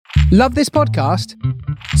Love this podcast?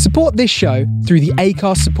 Support this show through the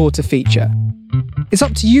Acast supporter feature. It's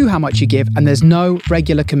up to you how much you give, and there's no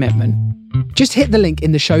regular commitment. Just hit the link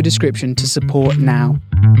in the show description to support now.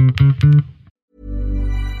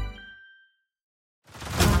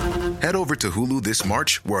 Head over to Hulu this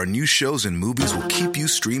March, where our new shows and movies will keep you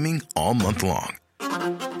streaming all month long.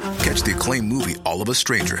 Catch the acclaimed movie All of Us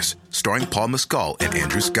Strangers, starring Paul Mescal and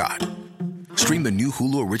Andrew Scott. Stream the new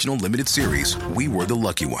Hulu original limited series We Were the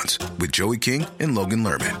Lucky Ones with Joey King and Logan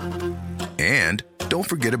Lerman. And don't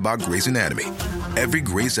forget about Grey's Anatomy. Every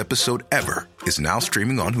Grey's episode ever is now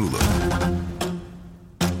streaming on Hulu.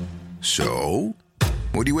 So,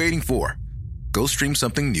 what are you waiting for? Go stream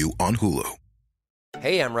something new on Hulu.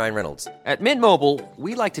 Hey, I'm Ryan Reynolds. At Mint Mobile,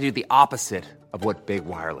 we like to do the opposite of what Big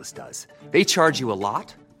Wireless does. They charge you a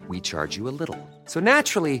lot. We charge you a little. So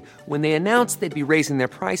naturally, when they announced they'd be raising their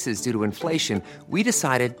prices due to inflation, we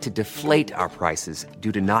decided to deflate our prices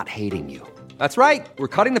due to not hating you. That's right. We're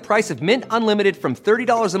cutting the price of Mint Unlimited from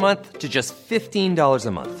 $30 a month to just $15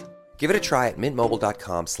 a month. Give it a try at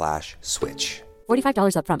mintmobile.com/switch.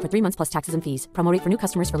 $45 up front for 3 months plus taxes and fees. Promo rate for new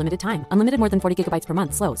customers for limited time. Unlimited more than 40 gigabytes per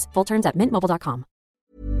month. Slows full terms at mintmobile.com.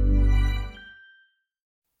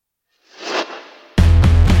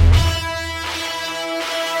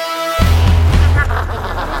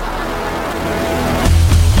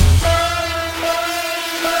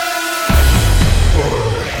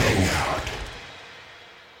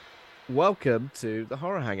 Welcome to the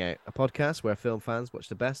Horror Hangout, a podcast where film fans watch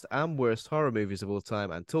the best and worst horror movies of all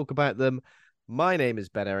time and talk about them. My name is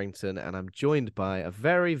Ben Errington, and I'm joined by a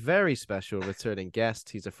very, very special returning guest.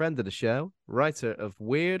 He's a friend of the show, writer of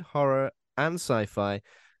weird horror and sci-fi,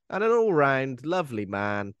 and an all-round lovely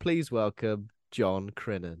man. Please welcome John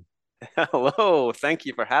Crinan. Hello, thank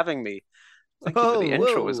you for having me. Thank you for the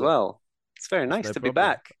intro as well. It's very nice to be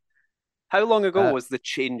back. How long ago was The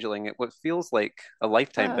Changeling? It feels like a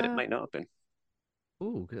lifetime, but it might not have been.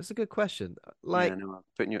 Ooh, that's a good question. Like, yeah, no,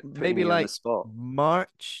 putting maybe you like on the spot.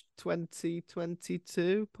 March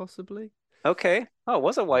 2022, possibly. Okay. Oh, it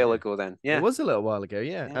was a while ago then. Yeah. It was a little while ago,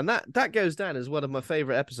 yeah. And that goes down as one of my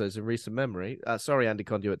favorite episodes in recent memory. Sorry, Andy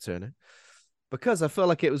Conduit Turner. Because I feel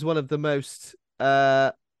like it was one of the most...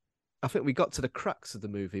 I think we got to the crux of the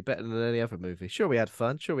movie better than any other movie. Sure, we had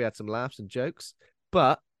fun. Sure, we had some laughs and jokes.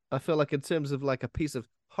 But I feel like in terms of like a piece of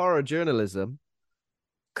horror journalism,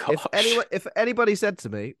 if anybody said to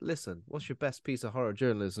me, listen, what's your best piece of horror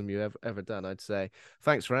journalism you ever done? I'd say,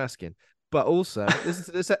 thanks for asking. But also,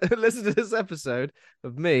 listen to this episode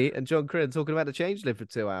of me and John Crinan talking about The Changeling for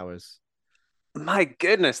 2 hours. My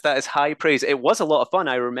goodness, that is high praise. It was a lot of fun.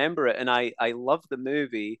 I remember it, and I love the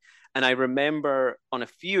movie. And I remember on a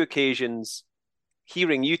few occasions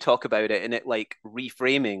hearing you talk about it and it like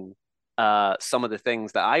reframing some of the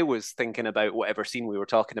things that I was thinking about, whatever scene we were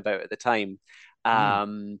talking about at the time.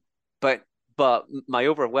 But my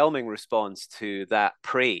overwhelming response to that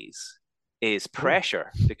praise is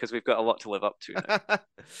pressure, because we've got a lot to live up to now.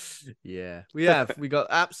 Yeah, we have. We got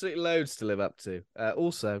absolutely loads to live up to.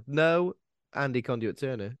 Also, no Andy Conduit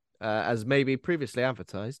Turner, as maybe previously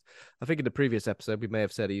advertised. I think in the previous episode we may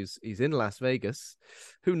have said he's in Las Vegas.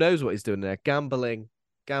 Who knows what he's doing there? Gambling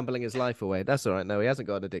his life away. That's all right. No, he hasn't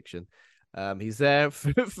got an addiction. He's there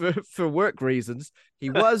for work reasons. He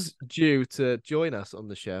was due to join us on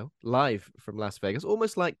the show live from Las Vegas,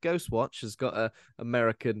 almost like Ghostwatch has got a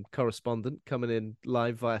American correspondent coming in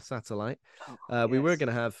live via satellite. We were going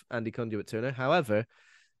to have Andy Conduit Turner. However,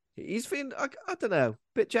 he's feeling, I don't know,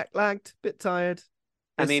 bit jet-lagged, bit tired.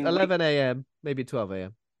 It's 11 a.m., maybe 12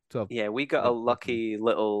 a.m. 12. Yeah, we got a lucky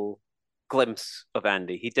little glimpse of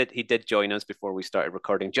Andy. He did join us before we started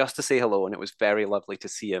recording just to say hello, and it was very lovely to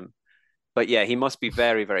see him. But yeah, he must be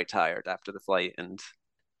very, very tired after the flight, and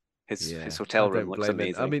his hotel room looks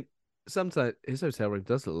amazing. I mean, sometimes his hotel room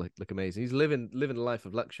does look amazing. He's living a life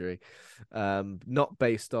of luxury, not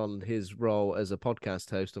based on his role as a podcast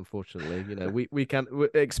host. Unfortunately, you know, we can't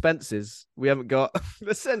expenses. We haven't got.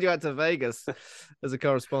 Let's send you out to Vegas as a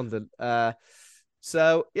correspondent.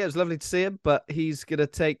 So yeah, it was lovely to see him, but he's gonna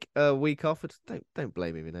take a week off. Don't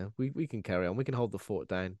blame him, you know. We can carry on. We can hold the fort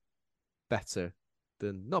down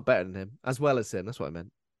not better than him, as well as him. That's what I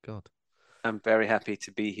meant. God. I'm very happy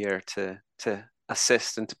to be here to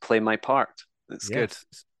assist and to play my part. It's good.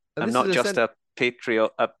 I'm not just a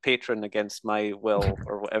patron against my will,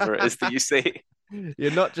 or whatever it is that you say. You're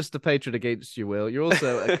not just a patron against your will. You're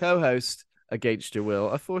also a co-host against your will.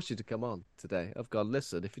 I forced you to come on today. I've gone,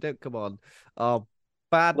 listen, if you don't come on, I'll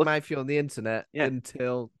badmouth you on the internet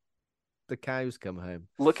until the cows come home.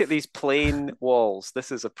 Look at these plain walls.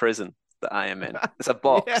 This is a prison that I am in. It's a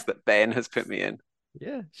box that Ben has put me in.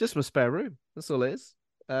 Yeah, it's just my spare room. That's all it is.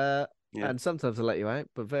 Yeah. And sometimes I let you out,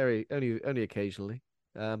 but very only occasionally.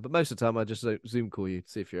 But most of the time, I just Zoom call you to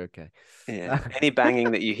see if you're okay. Yeah. Any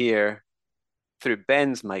banging that you hear through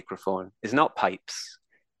Ben's microphone is not pipes.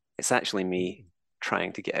 It's actually me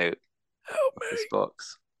trying to get out of this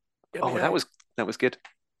box. Oh, that was good.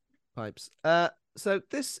 Pipes. So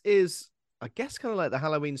this is, I guess, kind of like the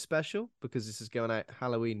Halloween special because this is going out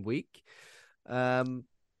Halloween week,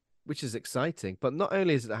 which is exciting. But not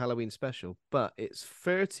only is it a Halloween special, but it's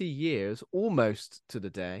 30 years almost to the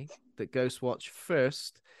day that Ghostwatch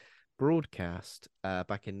first broadcast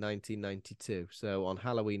back in 1992. So on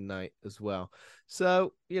Halloween night as well.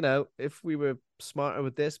 So, if we were smarter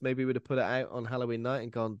with this, maybe we'd have put it out on Halloween night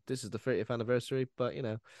and gone, this is the 30th anniversary. But,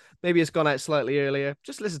 maybe it's gone out slightly earlier.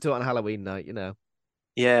 Just listen to it on Halloween night,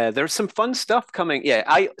 Yeah, there's some fun stuff coming. Yeah,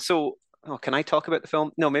 can I talk about the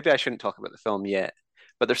film? No, maybe I shouldn't talk about the film yet.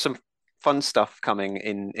 But there's some fun stuff coming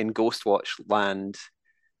in Ghostwatch land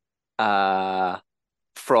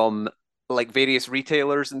from like various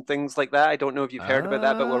retailers and things like that. I don't know if you've heard about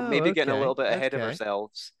that, but we're maybe getting a little bit ahead of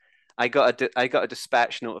ourselves. I got a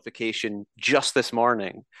dispatch notification just this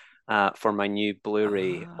morning for my new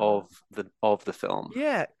Blu-ray of the film.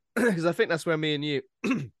 Yeah, because I think that's where me and you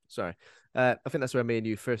sorry. I think that's where me and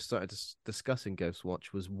you first started discussing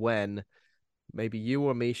Ghostwatch, was when maybe you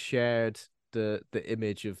or me shared the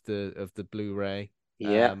image of the Blu-ray.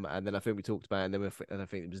 Yeah. And then I think we talked about it, and I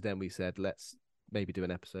think it was then we said, let's maybe do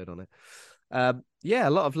an episode on it. Yeah,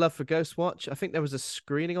 a lot of love for Ghostwatch. I think there was a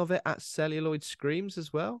screening of it at Celluloid Screams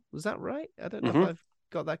as well. Was that right? I don't know if I've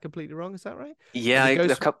got that completely wrong. Is that right? Yeah,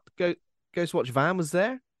 Ghostwatch van was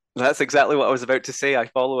there. That's exactly what I was about to say. I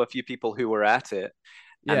follow a few people who were at it,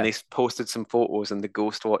 and they posted some photos, and the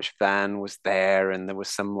Ghostwatch van was there, and there was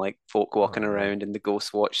some like folk walking around in the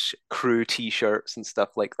Ghostwatch crew t-shirts and stuff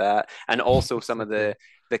like that, and also some of the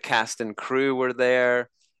cast and crew were there.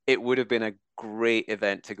 It would have been a great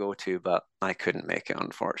event to go to, but I couldn't make it,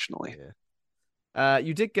 unfortunately. Yeah.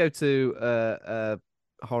 You did go to a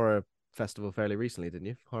horror festival fairly recently, didn't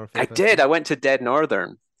you? I did. I went to Dead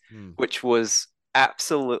Northern, which was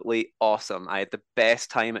absolutely awesome. I had the best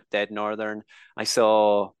time at Dead Northern. I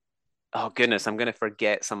saw, oh goodness, I'm going to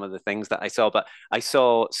forget some of the things that I saw, but I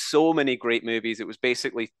saw so many great movies. It was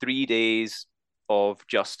basically 3 days of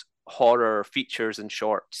just horror features and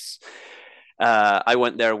shorts. I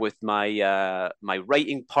went there with my my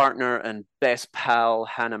writing partner and best pal,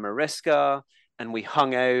 Hannah Mariska, and we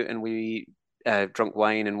hung out and we drunk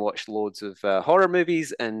wine and watched loads of horror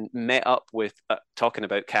movies and met up with talking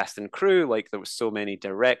about cast and crew. Like there was so many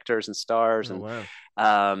directors and stars,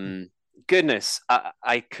 goodness,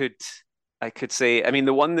 I could say, I mean,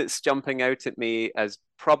 the one that's jumping out at me as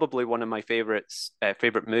probably one of my favorite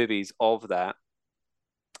movies of that.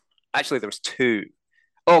 Actually, there was two.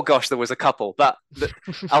 Oh gosh, there was a couple, but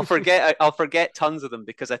I'll forget tons of them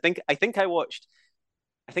because I think I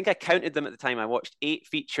counted them at the time. I watched 8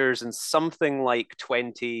 features and something like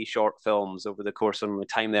 20 short films over the course of my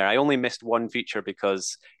time there. I only missed one feature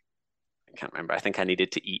because I can't remember. I think I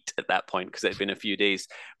needed to eat at that point because it had been a few days.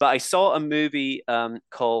 But I saw a movie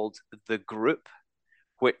called The Group,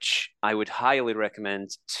 which I would highly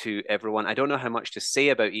recommend to everyone. I don't know how much to say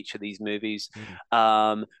about each of these movies,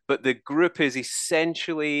 but The Group is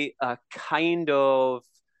essentially a kind of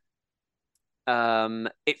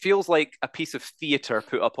it feels like a piece of theater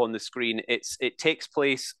put up on the screen. It takes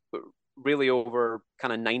place really over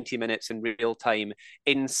kind of 90 minutes in real time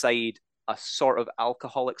inside a sort of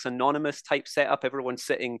Alcoholics Anonymous type setup. Everyone's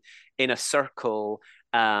sitting in a circle,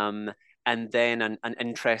 and then an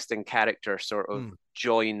interesting character sort of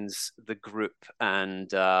joins the group, and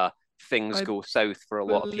things go south for a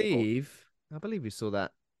lot of people. I believe we saw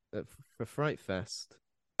that for Fright Fest.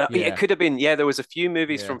 It could have been. Yeah, there was a few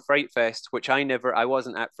movies from Fright Fest, which I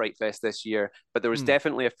wasn't at Fright Fest this year, but there was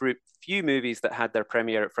definitely a few movies that had their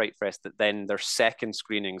premiere at Fright Fest that then their second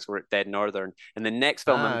screenings were at Dead Northern. And the next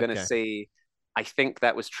film I'm going to say, I think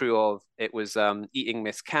that was true of, it was Eating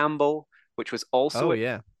Miss Campbell, which was also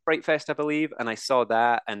at Fright Fest, I believe. And I saw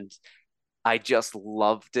that and I just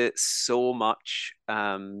loved it so much.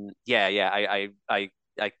 I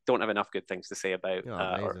don't have enough good things to say about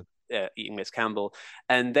Eating Miss Campbell.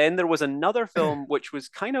 And then there was another film which was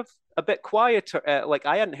kind of a bit quieter, like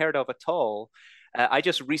I hadn't heard of at all. I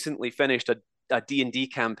just recently finished a D&D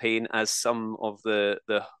campaign, as some of the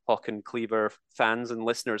Hawk and Cleaver fans and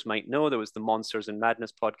listeners might know. There was the Monsters and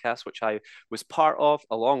Madness podcast, which I was part of,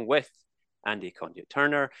 along with Andy Conduit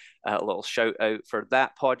Turner. A little shout out for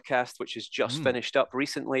that podcast, which has just finished up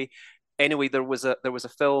recently. Anyway, there was a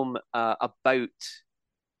film about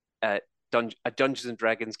a Dungeons and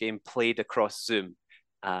Dragons game played across Zoom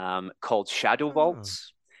called Shadow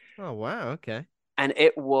Vaults. Oh wow, okay. And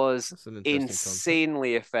it was That's an interesting concept.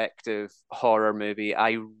 insanely effective horror movie.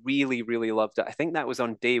 I really, really loved it. I think that was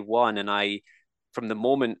on day one, and from the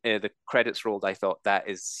moment the credits rolled, I thought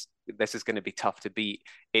this is going to be tough to beat.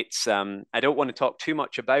 It's I don't want to talk too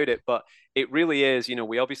much about it, but it really is.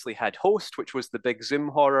 We obviously had Host, which was the big Zoom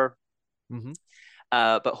horror, Mm-hmm.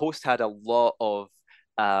 but Host had a lot of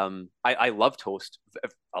I loved Host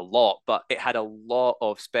a lot, but it had a lot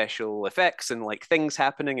of special effects and like things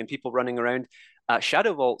happening and people running around.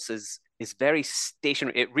 Shadow Vaults is very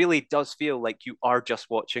stationary. It really does feel like you are just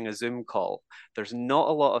watching a Zoom call. There's not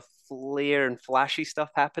a lot of flair and flashy stuff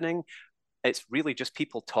happening. It's really just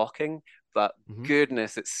people talking, but Mm-hmm.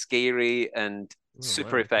 goodness, it's scary and Oh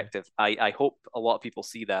wow, super okay. effective. I hope a lot of people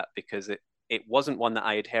see that because it wasn't one that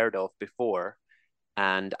I had heard of before,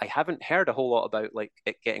 and I haven't heard a whole lot about like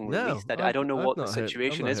it getting No, released. I don't know I've what the not heard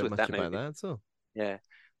I've situation not is heard with much that about movie. that at all. Yeah,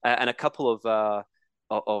 and a couple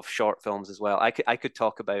of short films as well. I could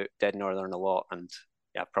talk about Dead Northern a lot, and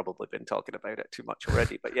yeah, I've probably been talking about it too much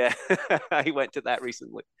already. But yeah, I went to that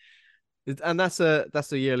recently. And that's a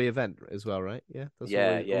yearly event as well, right? Yeah, that's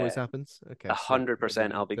Yeah, always yeah, happens. a Okay, so hundred maybe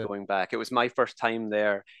percent. we I'll need be to. going back. It was my first time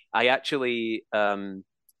there. I actually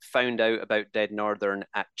found out about Dead Northern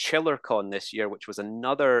at ChillerCon this year, which was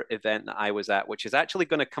another event that I was at, which is actually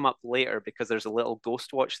going to come up later because there's a little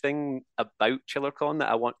Ghost Watch thing about ChillerCon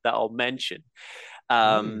that I'll mention.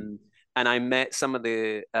 Mm, And I met some of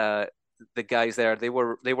the guys there. They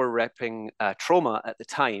were repping Trauma at the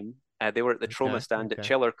time. They were at the Trauma okay, stand at okay.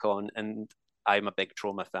 ChillerCon, and I'm a big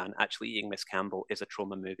Trauma fan. Actually, Eating Miss Campbell is a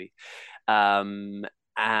Trauma movie. Um,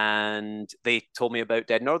 and they told me about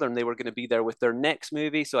Dead Northern. They were going to be there with their next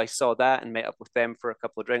movie, so I saw that and met up with them for a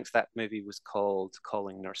couple of drinks. That movie was called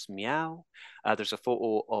Calling Nurse Meow. There's a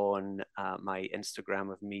photo on my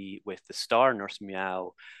Instagram of me with the star Nurse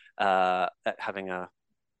Meow having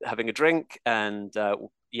a drink, and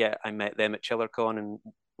yeah, I met them at ChillerCon and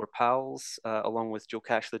we're pals along with Joe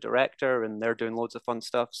Cash, the director, and they're doing loads of fun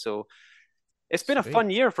stuff. So it's been a fun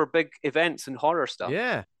Sweet. year for big events and horror stuff.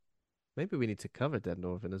 Yeah, maybe we need to cover Dead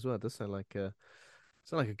Northern as well. It does sound like a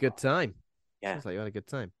good time. Yeah. Sounds like you had a good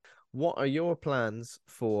time. What are your plans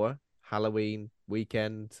for Halloween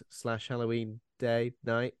weekend slash Halloween day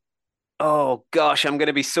night? Oh gosh, I'm going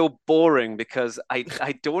to be so boring because I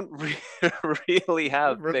don't really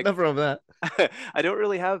have big Nothing wrong with I don't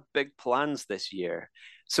really have big plans this year.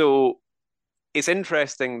 So it's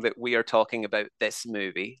interesting that we are talking about this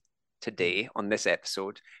movie that. today on this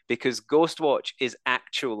episode because Ghostwatch is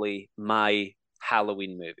actually my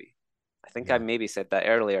Halloween movie. I think I Yeah. maybe said that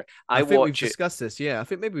earlier. I I think we've watch it, discussed this. Yeah, I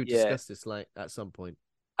think maybe we've yeah, discussed this like at some point.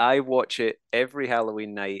 I watch it every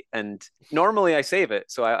Halloween night, and normally I save it.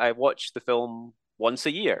 So I watch the film once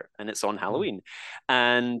a year, and it's on Hmm. Halloween,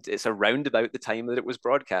 and it's around about the time that it was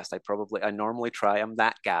broadcast. I normally try. I'm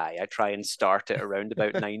that guy. I try and start it around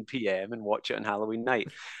about 9 p.m. and watch it on Halloween night.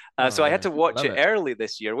 Oh So I had yeah, to watch love it it. early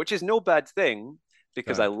this year, which is no bad thing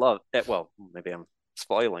because I Right. love it. Well, maybe I'm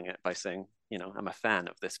spoiling it by saying, I'm a fan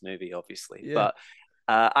of this movie, obviously, Yeah. but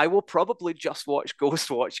I will probably just watch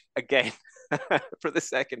Ghostwatch again for the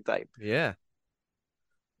second time. Yeah.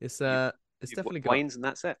 It's Few, it's few definitely got wines and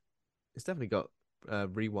that's it. it's definitely got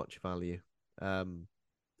rewatch value. Um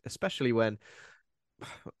Especially when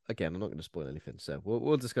again, I'm not going to spoil anything, so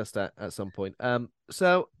we'll discuss that at some point.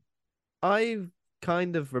 So I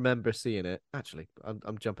kind of remember seeing it. Actually,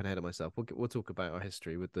 I'm jumping ahead of myself. We'll talk about our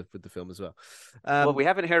history with the film as well. Well, Um we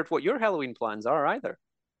haven't heard what your Halloween plans are either.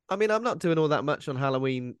 I mean, I'm not doing all that much on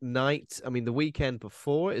Halloween night. I mean, the weekend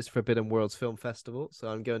before is Forbidden Worlds Film Festival, so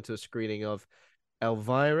I'm going to a screening of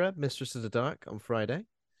Elvira, Mistress of the Dark on Friday.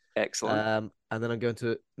 Excellent. And then I'm going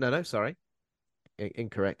to no, sorry,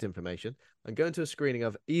 incorrect information. I'm going to a screening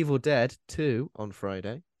of Evil Dead 2 on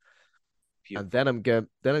Friday, and Beautiful. then I'm going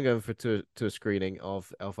to a screening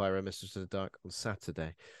of Elvira, Mistress of the Dark on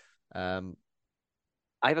Saturday. Um,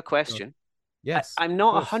 I have a God. question. Yes, I'm of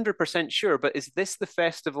not course. 100% sure, but is this the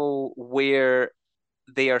festival where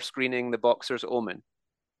they are screening The Boxer's Omen?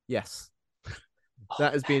 Yes, Oh,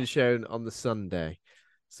 that is being shown on the Sunday.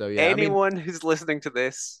 So yeah, I mean, anyone who's listening to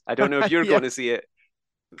this, I don't know if you're yeah, going to see it.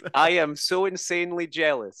 I am so insanely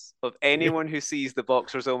jealous of yeah. anyone who sees The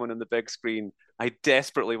Boxer's Omen on the big screen. I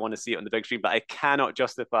desperately want to see it on the big screen, but I cannot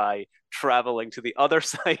justify traveling to the other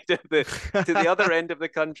side of the other end of the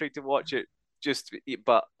country to watch it.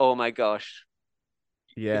 But oh my gosh,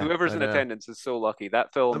 Yeah, whoever's I in know. attendance is so lucky.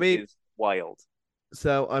 That I film mean, is wild.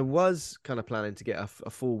 so I was kind of planning to get a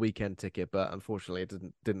full weekend ticket, but unfortunately, it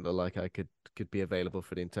didn't look like I could be available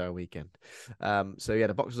for the entire weekend. So yeah,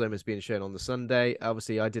 the Boxers Home is being shown on the Sunday.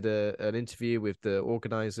 Obviously, I did an interview with the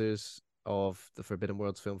organizers of the Forbidden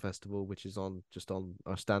Worlds Film Festival, which is on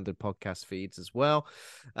our standard podcast feeds as well.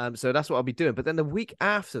 So that's what I'll be doing. But then the week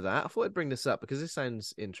after that, I thought I'd bring this up because this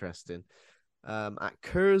sounds interesting. At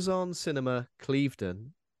Curzon Cinema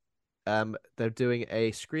Clevedon, they're doing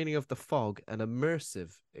a screening of The Fog, an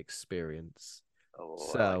immersive experience. Oh,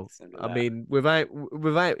 So, I like mean,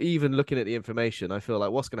 without even looking at the information, I feel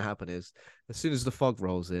like what's going to happen is as soon as the fog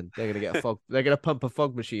rolls in, they're going to get a fog. They're going to pump a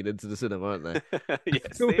fog machine into the cinema, aren't they?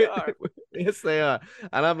 Yes, they are. Yes, they are.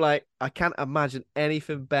 And I'm like, I can't imagine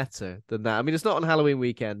anything better than that. I mean, it's not on Halloween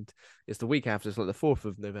weekend; it's the week after. It's like the 4th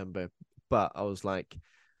of November. But I was like,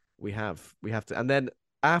 we have to. And then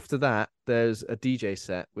after that, there's a DJ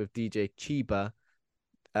set with DJ Chiba,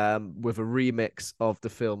 with a remix of the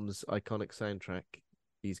film's iconic soundtrack.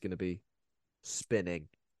 He's going to be spinning.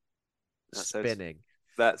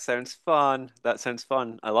 That sounds fun. That sounds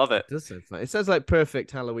fun. I love it. It does sound fun. It sounds like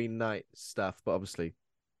perfect Halloween night stuff, but obviously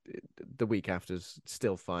the week after is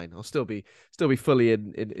still fine. I'll still be fully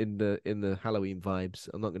in the Halloween vibes.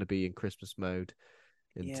 I'm not going to be in Christmas mode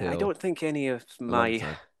until I don't think any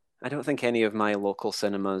of my local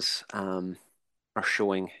cinemas are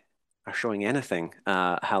showing anything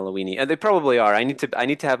Halloweeny, and they probably are. I need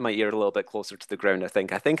to have my ear a little bit closer to the ground. I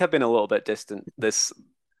think I've been a little bit distant this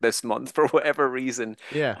month for whatever reason.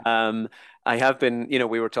 Yeah. I have been.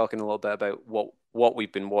 We were talking a little bit about what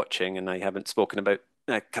we've been watching, and I haven't spoken about.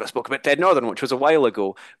 I kind of spoke about Dead Northern, which was a while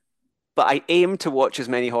ago. But I aim to watch as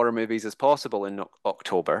many horror movies as possible in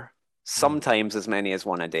October. Sometimes as many as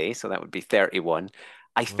one a day, so that would be 31.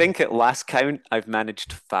 I think at last count, I've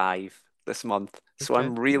managed 5 this month. So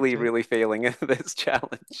I'm really failing at this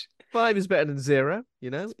challenge. 5 is better than 0, you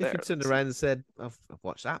know? It's If you better. turned around and said, I've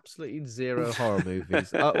watched absolutely 0 horror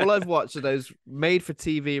movies. All I've watched are those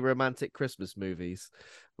made-for-TV romantic Christmas movies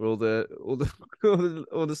where all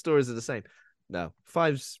the stories are the same. No,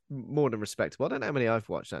 5's more than respectable. I don't know how many I've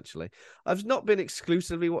watched, actually. I've not been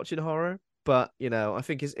exclusively watching horror, but, I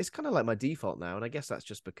think it's kind of like my default now, and I guess that's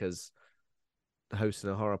just because hosting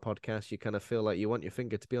a horror podcast, you kind of feel like you want your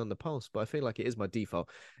finger to be on the pulse, but I feel like it is my default.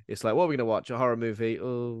 It's like, what are we going to watch? A horror movie?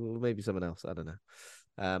 Or maybe someone else. I don't know.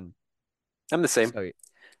 I'm the same. So,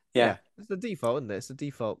 yeah. It's the default, isn't it? It's the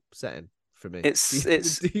default setting for me.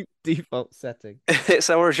 It's default setting. It's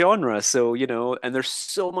our genre, so and there's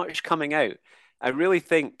so much coming out. I really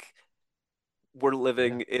think we're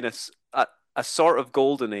living in a sort of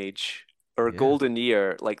golden age or a golden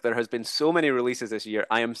year. Like there has been so many releases this year.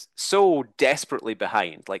 I am so desperately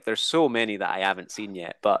behind. Like there's so many that I haven't seen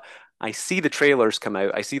yet, but I see the trailers come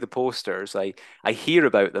out. I see the posters. I hear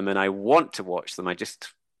about them and I want to watch them.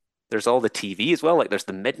 There's all the TV as well. Like there's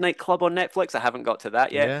the Midnight Club on Netflix. I haven't got to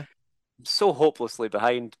that yet. Yeah. I'm so hopelessly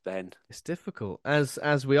behind, Ben. It's difficult.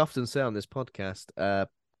 As we often say on this podcast,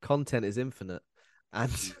 content is infinite.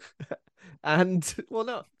 And well,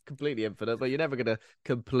 not completely infinite, but you're never going to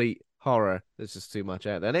complete horror. There's just too much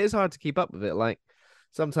out there. And it is hard to keep up with it. Like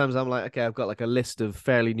sometimes I'm like, okay, I've got like a list of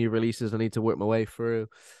fairly new releases I need to work my way through.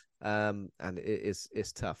 And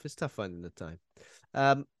it's tough. It's tough finding the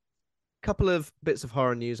time. Couple of bits of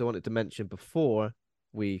horror news I wanted to mention before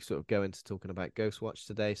we sort of go into talking about Ghostwatch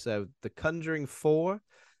today. So The Conjuring 4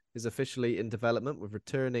 is officially in development with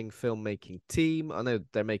returning filmmaking team. I know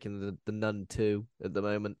they're making the Nun 2 at the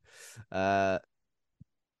moment.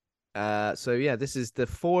 So yeah, this is the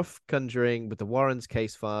 4th Conjuring with the Warrens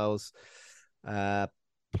case files. Plot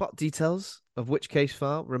details of which case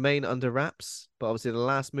file remain under wraps, but obviously the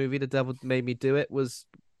last movie, The Devil Made Me Do It, was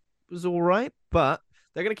all right, but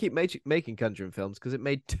they're going to keep making Conjuring films because it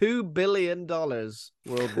made $2 billion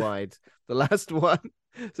worldwide. The last one.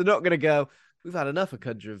 So not going to go, we've had enough of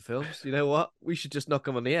Conjuring films. You know what? We should just knock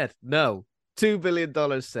them on the head. No. $2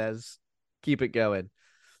 billion says, keep it going.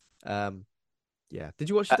 Yeah. Did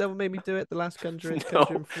you watch The Devil Made Me Do It? The last Conjuring? No.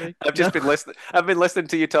 Conjuring 3? I've just been listening. I've been listening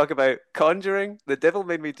to you talk about Conjuring, The Devil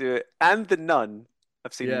Made Me Do It, and The Nun.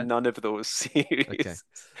 I've seen none of those series. Okay.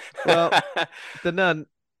 Well, The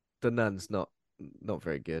Nun's not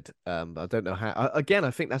very good. I don't know how. Again,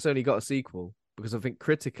 I think that's only got a sequel because I think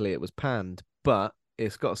critically it was panned, but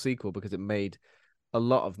it's got a sequel because it made a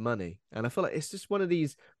lot of money. And I feel like it's just one of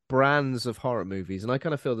these brands of horror movies, and I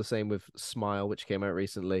kind of feel the same with Smile, which came out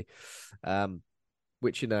recently.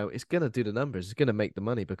 Which it's gonna do the numbers. It's gonna make the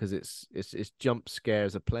money because it's jump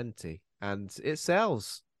scares aplenty, and it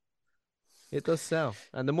sells. It does sell,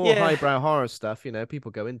 and the more highbrow horror stuff, people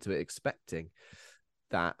go into it expecting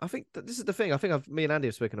that. I think that this is the thing. I think me and Andy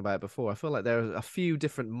have spoken about it before. I feel like there are a few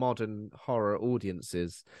different modern horror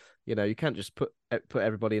audiences. You can't just put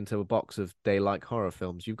everybody into a box of they like horror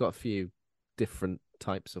films. You've got a few different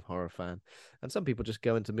types of horror fan, and some people just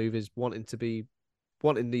go into movies wanting to be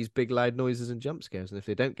wanting these big loud noises and jump scares, and if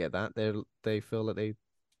they don't get that, they feel that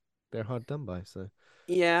they're hard done by. So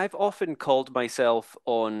Yeah, I've often called myself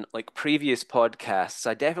on like previous podcasts.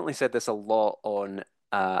 I definitely said this a lot on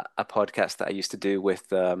a podcast that I used to do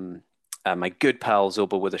with my good pal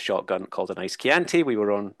Zoba with a shotgun called An Ice Chianti. We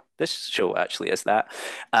were on this show actually as that.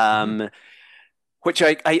 Mhm. Which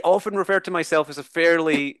I often refer to myself as a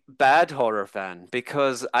fairly bad horror fan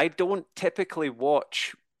because I don't typically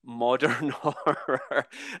watch modern horror.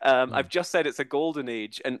 I've Mm. just said it's a golden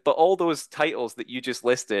age, but all those titles that you just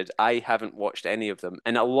listed, I haven't watched any of them.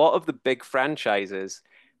 And a lot of the big franchises,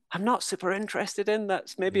 I'm not super interested in.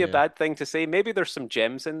 That's maybe a Yeah, bad thing to say. Maybe there's some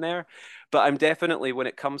gems in there, but I'm definitely, when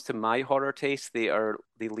it comes to my horror taste, they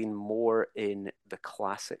lean more in the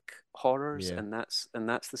classic horrors, yeah, and that's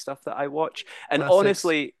the stuff that I watch. And classics,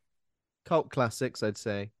 honestly, cult classics. I'd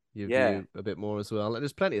say you yeah. view a bit more as well. And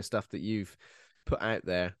there's plenty of stuff that you've put out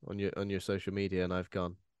there on your social media, and I've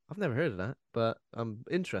gone, I've never heard of that, but I'm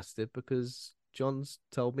interested because John's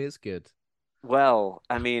told me it's good. Well,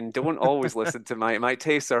 I mean, don't always listen to my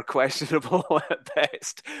tastes are questionable at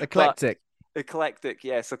best, but Eclectic. eclectic,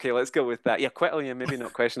 yes. Okay, let's go with that. Yeah, quite. Oh, yeah, maybe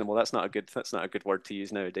not questionable. That's not a good word to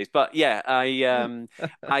use nowadays. But yeah,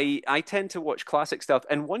 I tend to watch classic stuff,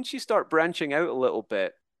 and once you start branching out a little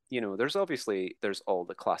bit, there's all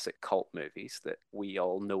the classic cult movies that we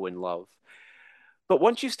all know and love. But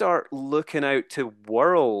once you start looking out to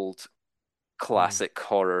world Mm. classic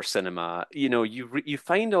horror cinema, you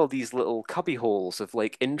find all these little cubby holes of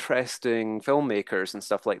like interesting filmmakers and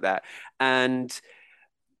stuff like that. And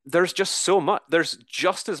there's just so much, there's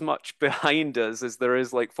just as much behind us as there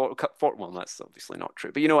is like well, that's obviously not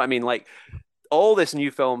true, but you know what I mean? Like all this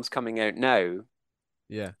new films coming out now,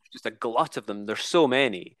 Yeah, just a glut of them. There's so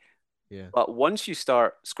many. yeah. But once you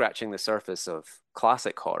start scratching the surface of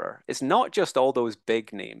classic horror, it's not just all those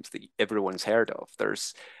big names that everyone's heard of.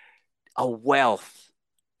 There's a wealth,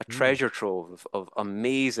 a Mm. treasure trove of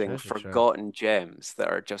amazing Treasure trove. forgotten gems that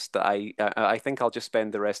are just that I think I'll just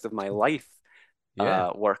spend the rest of my life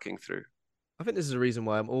Yeah. working through. I think this is the reason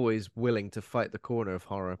why I'm always willing to fight the corner of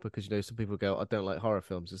horror because some people go, I don't like horror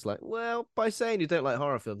films. It's like, well, by saying you don't like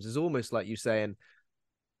horror films, it's almost like you saying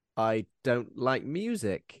I don't like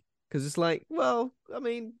music. Because it's like, well, I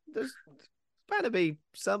mean, there's bound to be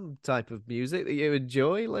some type of music that you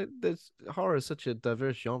enjoy. Like, there's horror is such a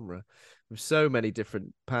diverse genre with so many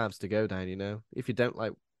different paths to go down. If you don't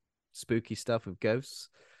like spooky stuff with ghosts,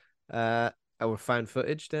 or found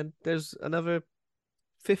footage, then there's another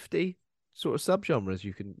 50 sort of subgenres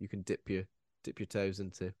you can dip your toes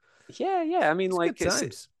into. Yeah, yeah. I mean, It's good like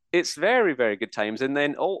times. it's very, very good times. And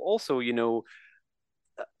then also,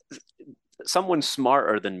 someone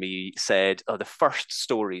smarter than me said, "Oh, the first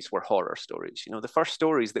stories were horror stories. The first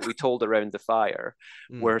stories that we told around the fire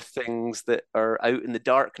Mm, were things that are out in the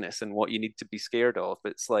darkness and what you need to be scared of."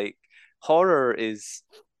 It's like horror is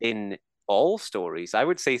in all stories. I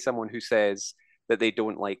would say someone who says that they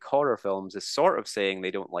don't like horror films is sort of saying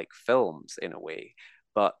they don't like films in a way.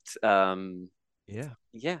 But yeah,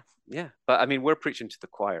 yeah, yeah. But I mean, we're preaching to the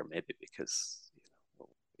choir maybe because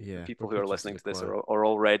the yeah. We're people who are preaching to listening the to this choir. are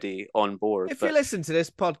already on board. If you But listen to this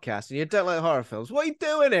podcast and you don't like horror films, what are you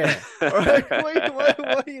doing here? All right,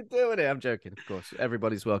 what are you doing here? I'm joking, of course.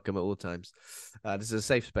 Everybody's welcome at all times. This is a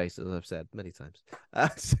safe space, as I've said many times.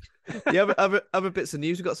 The other bits of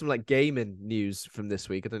news, we've got some like gaming news from this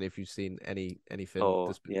week. I don't know if you've seen anything oh,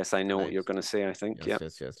 that's been yes, I know what you're announced. going to say, I think. Yes,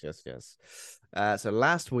 Yeah. yes, yes, yes, yes. So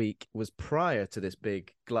last week was prior to this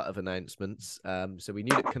big glut of announcements. So we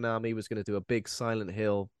knew that Konami was going to do a big Silent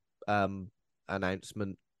Hill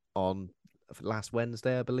announcement on last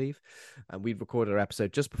Wednesday, I believe, and we'd recorded our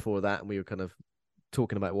episode just before that, and we were kind of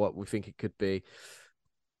talking about what we think it could be.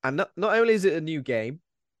 And not only is it a new game,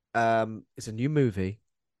 it's a new movie.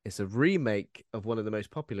 It's a remake of one of the most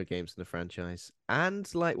popular games in the franchise, and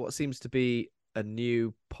like what seems to be a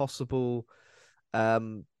new possible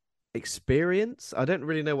experience. I don't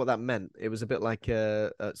really know what that meant. It was a bit like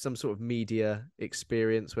some sort of media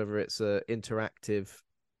experience, whether it's a interactive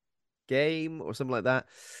game or something like that.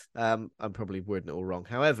 I'm probably wording it all wrong.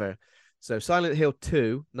 However, so Silent Hill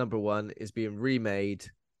 2, number one, is being remade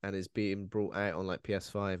and is being brought out on like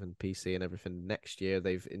PS5 and PC and everything next year.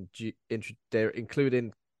 They're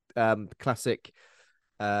including classic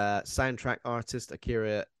soundtrack artist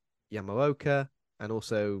Akira Yamaoka and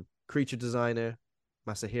also creature designer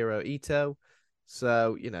Masahiro Ito.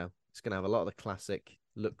 So, it's going to have a lot of the classic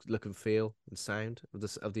look and feel and sound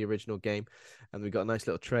of the original game. And we got a nice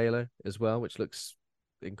little trailer as well, which looks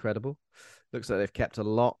incredible. Looks like they've kept a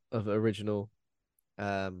lot of original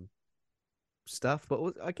stuff.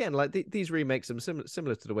 But again, like these remakes are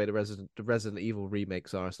similar to the way the Resident Evil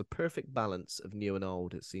remakes are. It's the perfect balance of new and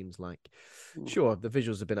old. It seems like, sure, the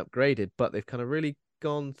visuals have been upgraded, but they've kind of really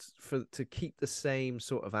gone to keep the same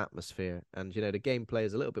sort of atmosphere. And the gameplay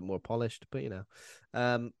is a little bit more polished, but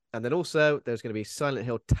and then also there's going to be Silent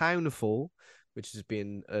Hill Townfall, which has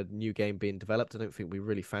been a new game being developed. I don't think we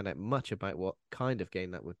really found out much about what kind of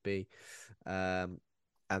game that would be.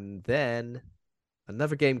 And then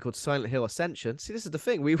another game called Silent Hill Ascension. See, this is the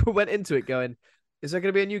thing. We went into it going, is there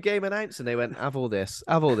going to be a new game announced? And they went, have all this.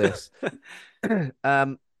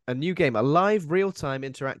 A new game, a live real-time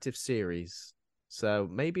interactive series. So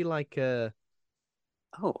maybe like a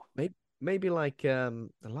live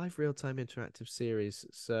real-time interactive series.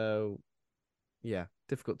 So yeah,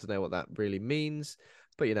 difficult to know what that really means.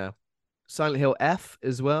 But Silent Hill F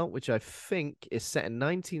as well, which I think is set in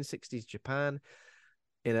 1960s Japan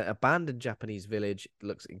in an abandoned Japanese village. It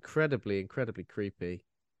looks incredibly creepy.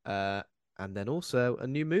 And then also a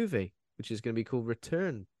new movie, which is going to be called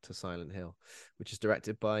Return to Silent Hill, which is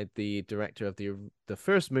directed by the director of the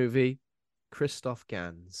first movie, Christoph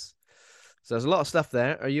Gans. So there's a lot of stuff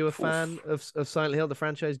there. Are you a fan of Silent Hill, the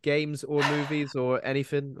franchise, games or movies or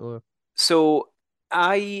anything? Or So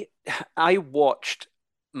I watched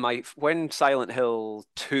when Silent Hill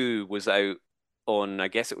 2 was out on, I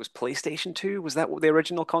guess it was PlayStation 2. Was that what the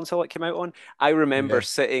original console it came out on? I remember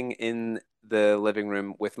sitting in the living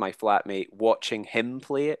room with my flatmate watching him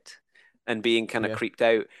play it and being kind of creeped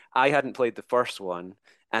out. I hadn't played the first one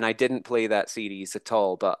and I didn't play that series at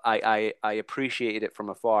all, but I appreciated it from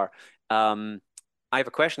afar. I have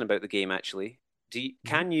a question about the game actually.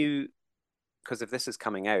 Can you, because if this is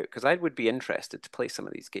coming out, because I would be interested to play some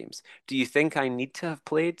of these games. Do you think I need to have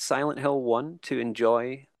played Silent Hill 1 to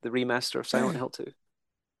enjoy the remaster of Silent Hill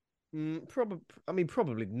 2?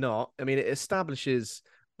 Probably not. I mean, it establishes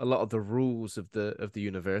a lot of the rules of the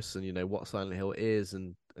universe and what Silent Hill is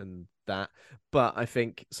and that. But I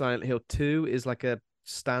think Silent Hill 2 is like a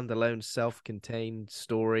standalone, self-contained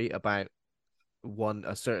story about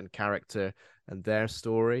a certain character and their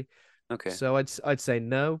story. Okay. So I'd say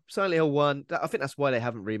no. Silent Hill 1, I think that's why they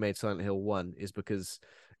haven't remade Silent Hill 1, is because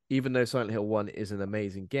even though Silent Hill 1 is an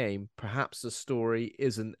amazing game, perhaps the story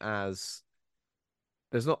isn't as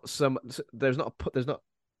there's not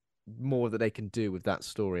more that they can do with that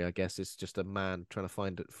story. I guess it's just a man trying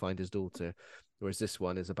to find his daughter, whereas this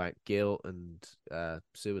one is about guilt and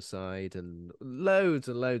suicide and loads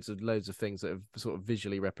of things that are sort of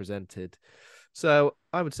visually represented. So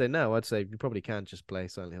I would say no. I'd say you probably can just play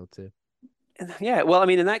Silent Hill 2. Yeah, well, I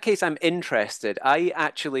mean, in that case, I'm interested. I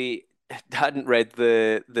actually hadn't read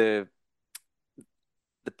the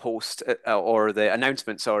post or the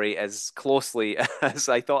announcement, sorry, as closely as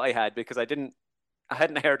I thought I had because I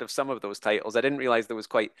hadn't heard of some of those titles. I didn't realize there was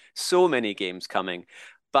quite so many games coming,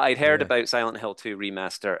 but I'd heard about Silent Hill 2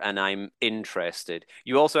 remaster, and I'm interested.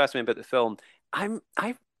 You also asked me about the film. I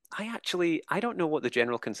don't know what the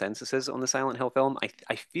general consensus is on the Silent Hill film.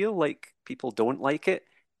 I feel like people don't like it.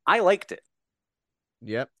 I liked it.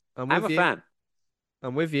 Yep, I'm a fan.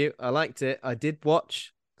 I'm with you. I liked it. I did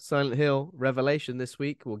watch Silent Hill Revelation this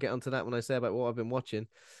week. We'll get onto that when I say about what I've been watching,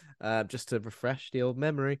 just to refresh the old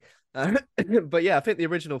memory. But yeah, I think the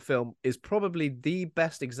original film is probably the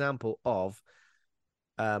best example of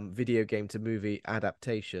video game to movie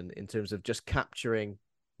adaptation in terms of just capturing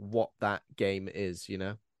what that game is.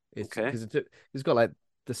 Because it's got like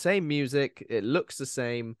the same music. It looks the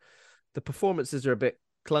same. The performances are a bit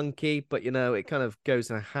clunky, but it kind of goes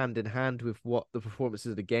hand in hand with what the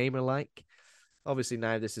performances of the game are like. Obviously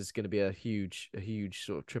now this is going to be a huge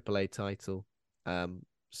sort of AAA title,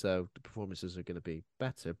 so the performances are going to be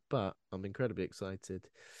better, but I'm incredibly excited.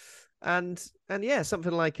 And yeah,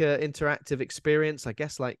 something like an interactive experience, I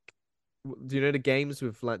guess. Like, do you know the games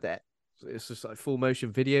with like that? It's just like full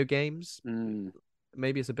motion video games.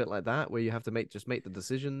 Maybe it's a bit like that where you have to make the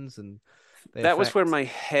decisions, and that was where my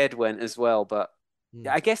head went as well. But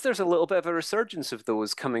I guess there's a little bit of a resurgence of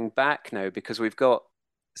those coming back now because we've got,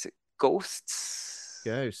 is it Ghosts,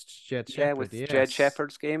 Jed Shepard, yeah, with Jed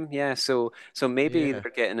Shepard's game, yeah. So maybe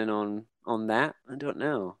they're getting in on that. I don't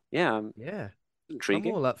know. Yeah,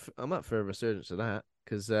 intriguing. I'm up for a resurgence of that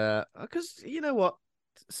because you know what,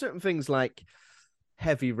 certain things like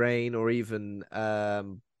Heavy Rain or even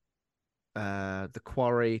The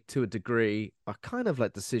Quarry to a degree are kind of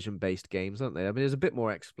like decision-based games, aren't they? I mean, there's a bit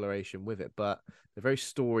more exploration with it, but they're very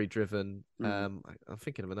story-driven. I'm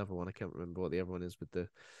thinking of another one. I can't remember what the other one is with the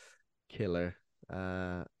killer.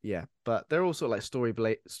 But they're also like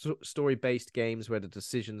story-based games where the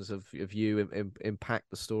decisions of you impact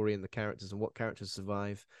the story and the characters and what characters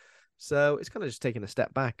survive. So it's kind of just taking a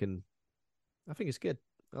step back and I think it's good.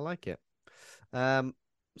 I like it. So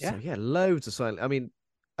Yeah. yeah, loads of Silent. I mean,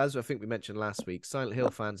 as I think we mentioned last week, Silent Hill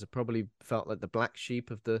fans have probably felt like the black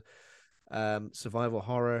sheep of the survival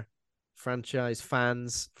horror franchise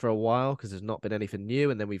fans for a while because there's not been anything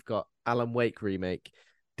new. And then we've got Alan Wake remake,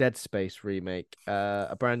 Dead Space remake,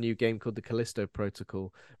 a brand new game called The Callisto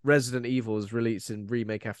Protocol. Resident Evil is releasing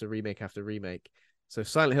remake after remake after remake. So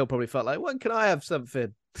Silent Hill probably felt like, when can I have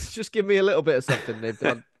something? Just give me a little bit of something. They've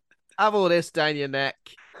gone, have all this down your neck,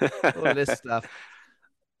 all of this stuff.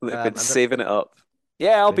 They've been And saving it up.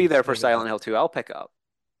 Yeah, I'll they've be been there for saving it Silent up. Hill 2. I'll pick it up.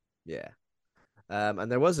 Yeah. And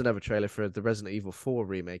there was another trailer for the Resident Evil 4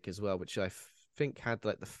 remake as well, which I think had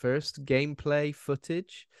like the first gameplay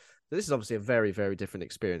footage. So this is obviously a very, very different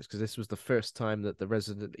experience because this was the first time that the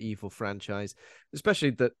Resident Evil franchise,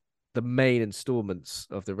 especially the main installments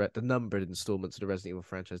of the numbered installments of the Resident Evil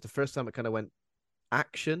franchise, the first time it kind of went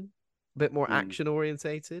action, a bit more action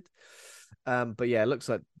orientated. But yeah, it looks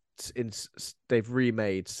like they've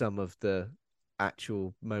remade some of the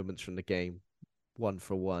actual moments from the game one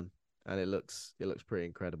for one, and it looks pretty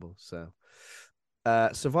incredible. So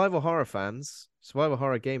survival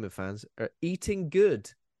horror gaming fans are eating good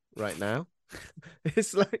right now.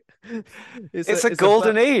 It's like It's a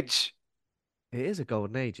golden age. It is a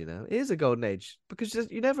golden age, It is a golden age because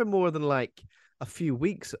you're never more than like a few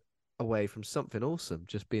weeks away from something awesome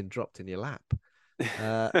just being dropped in your lap.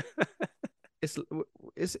 It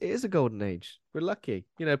is a golden age. We're lucky,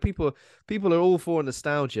 People are all for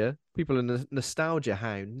nostalgia. People are nostalgia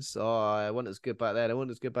hounds. Oh, I want it as good back then. I want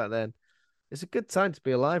it as good back then. It's a good time to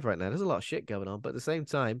be alive right now. There's a lot of shit going on, but at the same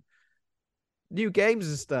time, new games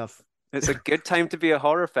and stuff. It's a good time to be a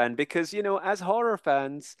horror fan because, as horror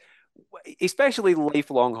fans, especially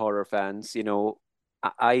lifelong horror fans,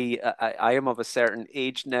 I am of a certain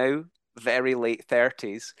age now, very late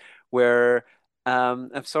 30s, where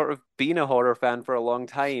I've sort of been a horror fan for a long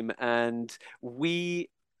time, and we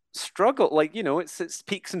struggle. Like, it's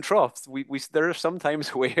peaks and troughs. There are some times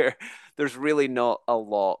where there's really not a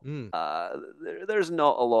lot. There's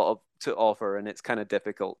not a lot to offer, and it's kind of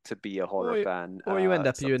difficult to be a horror fan. Or you end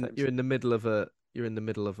up sometimes. you're in the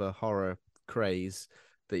middle of a horror craze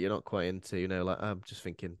that you're not quite into. Like I'm just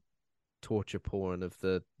thinking torture porn of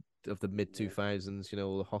the mid 2000s.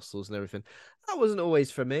 All the hostels and everything. That wasn't always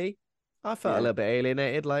for me. I felt a little bit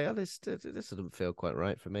alienated, like, oh, this doesn't feel quite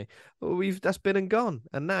right for me. But that's been and gone,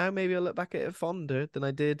 and now maybe I look back at it fonder than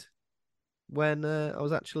I did when when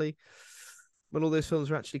all those films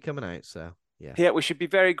were actually coming out. So yeah, we should be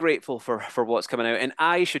very grateful for what's coming out, and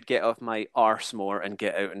I should get off my arse more and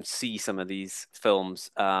get out and see some of these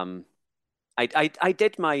films. I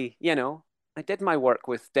did my I did my work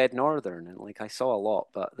with Dead Northern, and like I saw a lot,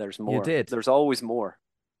 but there's more. You did. There's always more.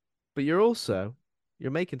 But you're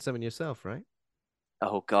making something yourself, right?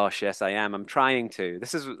 Oh gosh, yes, I am. I'm trying to.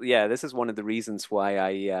 This is one of the reasons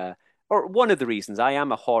why or one of the reasons I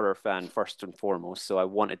am a horror fan first and foremost. So I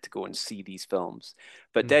wanted to go and see these films.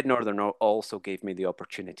 But Dead Northern also gave me the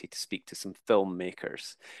opportunity to speak to some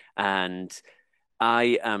filmmakers, and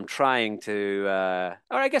I am trying to, or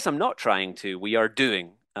I guess I'm not trying to. We are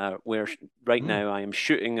doing. We're right now. I am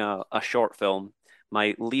shooting a short film.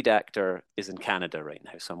 My lead actor is in Canada right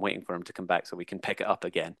now, so I'm waiting for him to come back so we can pick it up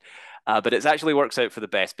again. But it actually works out for the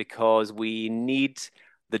best because we need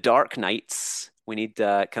the dark nights. We need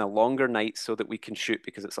kind of longer nights so that we can shoot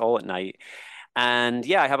because it's all at night. And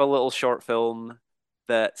yeah, I have a little short film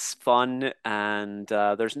that's fun, and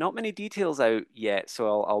there's not many details out yet,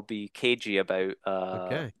 so I'll be cagey about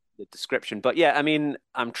the description. But yeah, I mean,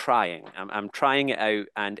 I'm trying. I'm trying it out,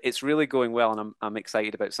 and it's really going well, and I'm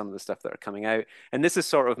excited about some of the stuff that are coming out. And this is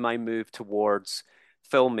sort of my move towards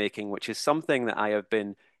filmmaking, which is something that I have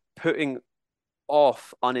been putting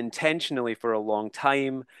off unintentionally for a long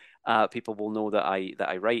time. People will know that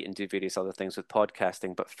I write and do various other things with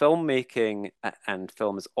podcasting, but filmmaking and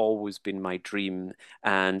film has always been my dream.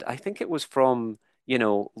 And I think it was from,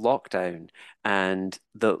 lockdown and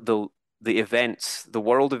the events, the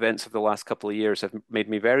world events of the last couple of years have made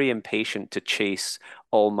me very impatient to chase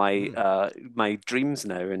all my my dreams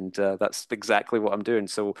now, and that's exactly what I'm doing.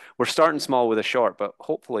 So we're starting small with a short, but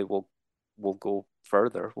hopefully we'll go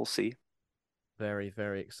further. We'll see. Very,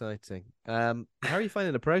 very exciting. How are you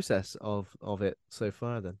finding the process of it so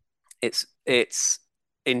far then? It's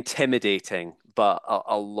intimidating, but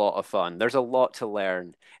a lot of fun. There's a lot to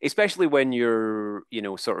learn, especially when you're,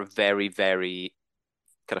 sort of very, very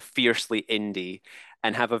kind of fiercely indie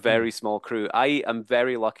and have a very small crew. I am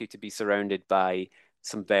very lucky to be surrounded by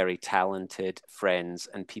some very talented friends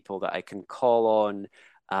and people that I can call on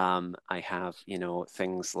I have,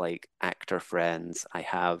 things like actor friends. I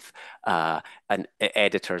have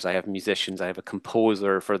editors. I have musicians. I have a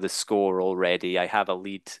composer for the score already. I have a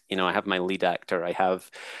lead. I have my lead actor. I have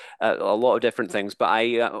a lot of different things. But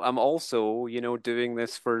I'm also, doing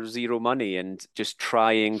this for zero money and just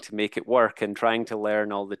trying to make it work and trying to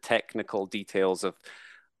learn all the technical details of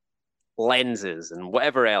lenses and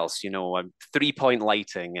whatever else, 3-point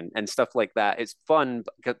lighting and stuff like that. It's fun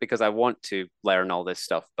because I want to learn all this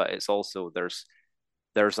stuff, but it's also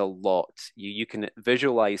there's a lot. You can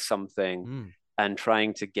visualize something and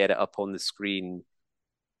trying to get it up on the screen.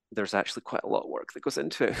 There's actually quite a lot of work that goes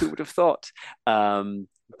into it. Who would have thought?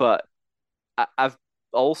 But I've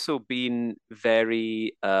also been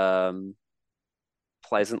very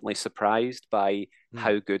pleasantly surprised by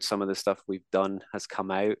how good some of the stuff we've done has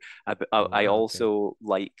come out. I also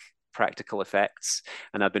like practical effects,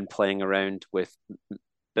 and I've been playing around with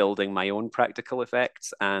building my own practical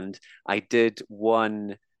effects. And I did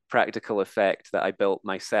one practical effect that I built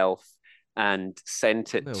myself and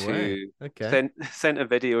sent it sent a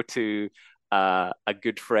video to a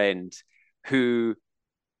good friend who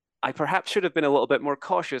I perhaps should have been a little bit more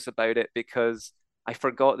cautious about it, because I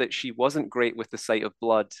forgot that she wasn't great with the sight of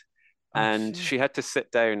blood. And she had to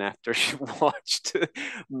sit down after she watched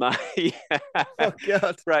my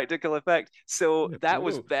practical effect. So that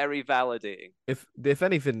was very validating. If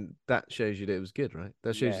anything, that shows you that it was good, right?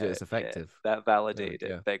 That shows you that it's effective. That validated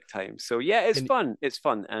it big time. So yeah, it's fun. It's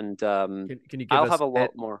fun. And can you give I'll us have a lot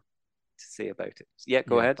more to say about it. Yeah,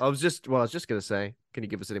 go ahead. I was just going to say, can you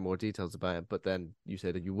give us any more details about it? But then you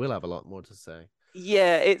said that you will have a lot more to say.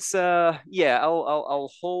 Yeah, it's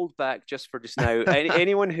I'll hold back just for just now.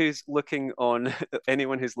 Anyone who's looking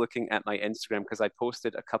at my Instagram, because I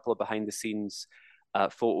posted a couple of behind the scenes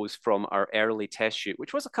photos from our early test shoot,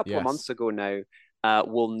 which was a couple of months ago now,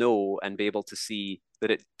 will know and be able to see that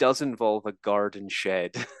it does involve a garden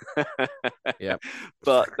shed. Yeah.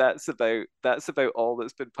 But that's about all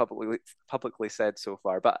that's been publicly said so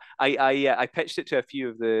far. But I pitched it to a few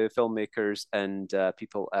of the filmmakers and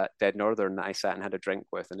people at Dead Northern that I sat and had a drink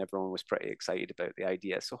with, and everyone was pretty excited about the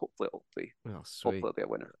idea. So hopefully it'll be a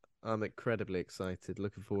winner. I'm incredibly excited.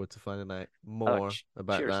 Looking forward to finding out more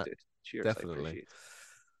about that. Dude. Cheers, definitely.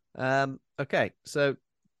 Okay, so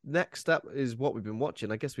next up is what we've been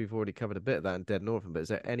watching. I guess we've already covered a bit of that in Dead Northern, but is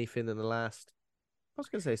there anything in the last, I was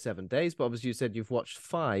going to say 7 days, but obviously you said you've watched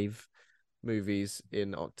 5 movies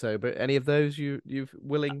in October. Any of those you're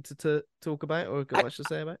willing to talk about or got much to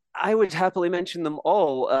say about? I would happily mention them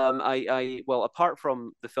all. Well, apart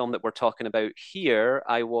from the film that we're talking about here,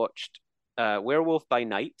 I watched Werewolf by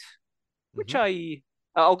Night, which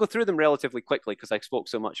I'll go through them relatively quickly because I spoke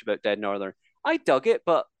so much about Dead Northern. I dug it,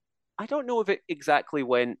 but I don't know if it exactly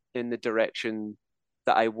went in the direction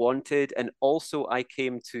that I wanted. And also I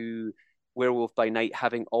came to Werewolf by Night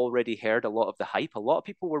having already heard a lot of the hype. A lot of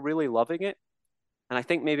people were really loving it. And I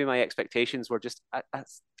think maybe my expectations were just a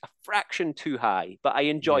fraction too high, but I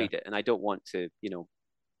enjoyed it. And I don't want to,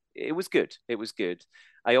 it was good. It was good.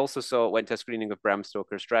 I also went to a screening of Bram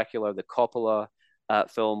Stoker's Dracula, the Coppola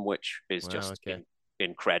film, which is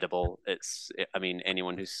incredible. I mean,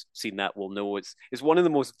 anyone who's seen that will know it's one of the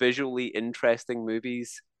most visually interesting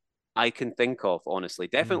movies I can think of, honestly.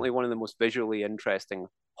 Definitely one of the most visually interesting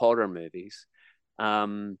horror movies.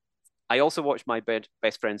 I also watched my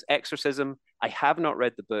best friend's Exorcism. I have not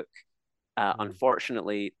read the book.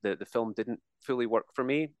 Unfortunately, the film didn't fully work for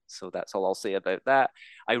me, so that's all I'll say about that.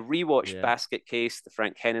 I rewatched Basket Case, the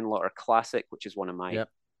Frank Henenlotter classic, which is one of my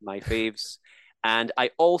faves. And I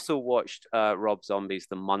also watched Rob Zombie's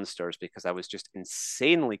The Munsters because I was just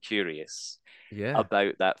insanely curious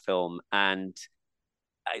about that film. And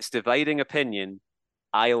it's dividing opinion.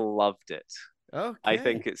 I loved it. Okay. I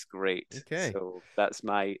think it's great. Okay. So that's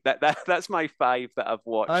my that's my 5 that I've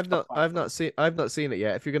watched. I've not seen it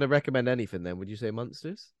yet. If you're going to recommend anything, then would you say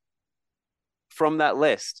Munsters? From that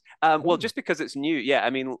list? Well, just because it's new. Yeah, I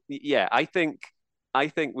mean, I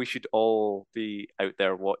think we should all be out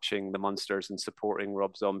there watching The Munsters and supporting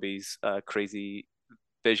Rob Zombie's crazy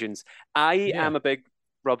visions. I am a big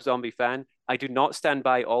Rob Zombie fan. I do not stand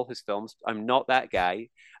by all his films. I'm not that guy.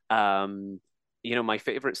 My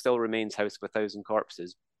favorite still remains House of a Thousand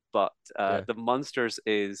Corpses, but The Munsters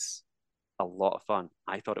is a lot of fun.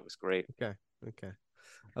 I thought it was great. Okay.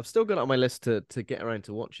 I've still got it on my list to get around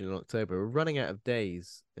to watching in October. We're running out of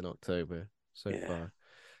days in October so far.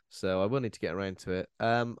 So I will need to get around to it.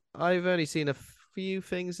 I've only seen a few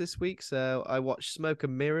things this week. So I watched Smoke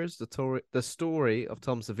and Mirrors, the story of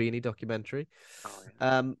Tom Savini documentary.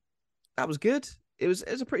 That was good. It was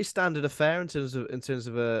a pretty standard affair in terms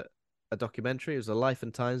of a documentary. It was the life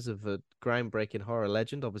and times of a groundbreaking horror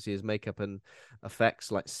legend. Obviously, his makeup and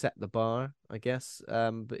effects like set the bar, I guess.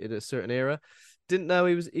 But in a certain era, didn't know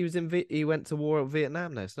he went to war in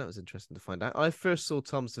Vietnam now. So that was interesting to find out. I first saw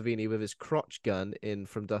Tom Savini with his crotch gun in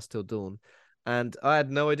From Dusk Till Dawn, and I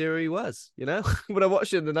had no idea who he was. You know, when I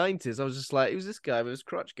watched it in the 90s, I was just like, who's this guy with his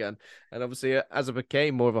crotch gun? And obviously, as I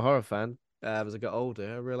became more of a horror fan, as I got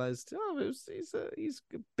older, I realized, he's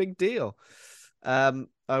a big deal.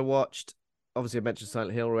 I watched, obviously I mentioned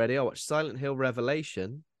Silent Hill already. I watched Silent Hill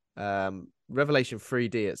Revelation, Revelation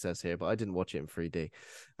 3D it says here, but I didn't watch it in 3D.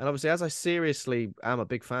 And obviously, as I seriously am a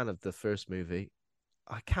big fan of the first movie,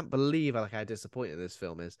 I can't believe how disappointing this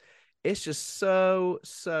film is. It's just so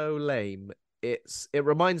lame. It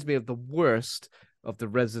reminds me of the worst of the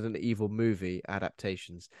Resident Evil movie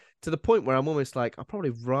adaptations, to the point where I'm almost like, I'd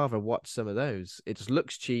probably rather watch some of those. It just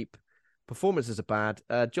looks cheap. Performances are bad.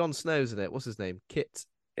 Jon Snow's in it. What's his name? Kit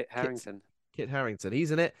Harington. Kit Harington.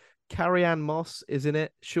 He's in it. Carrie-Anne Moss is in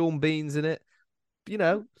it. Sean Bean's in it. You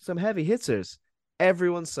know, some heavy hitters.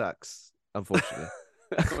 Everyone sucks, unfortunately.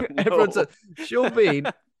 Oh, no. Everyone sucks. Sean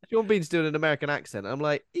Bean's doing an American accent. I'm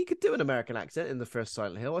like, he could do an American accent in the first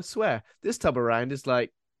Silent Hill. I swear. This time around is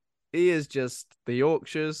like, he is just the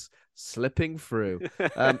Yorkshires slipping through.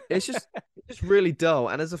 It's just really dull.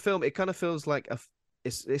 And as a film, it kind of feels like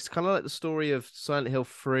it's kind of like the story of Silent Hill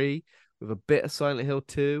 3 with a bit of Silent Hill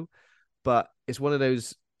 2, but it's one of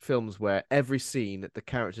those films where every scene the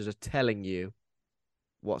characters are telling you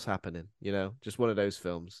what's happening, you know, just one of those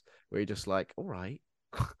films where you're just like, all right,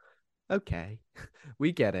 okay,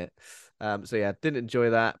 we get it. So yeah, didn't enjoy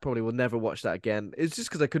that. Probably will never watch that again. It's just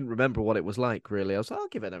because I couldn't remember what it was like, really. I was like, I'll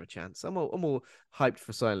give it another chance. I'm all hyped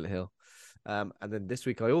for Silent Hill. And then this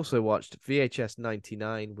week I also watched VHS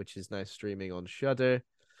 99, which is now streaming on Shudder.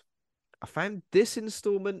 I found this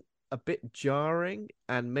installment a bit jarring,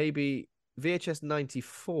 and maybe VHS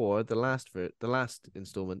 94, the last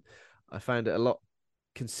installment, I found it a lot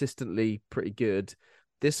consistently pretty good.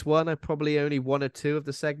 This one, I probably only one or two of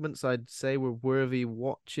the segments I'd say were worthy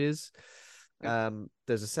watches. There's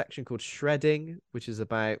a section called Shredding, which is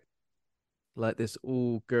about like this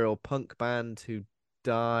all-girl punk band who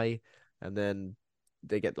die, and then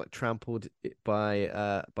they get like trampled by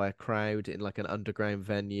a crowd in like an underground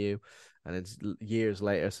venue, and it's years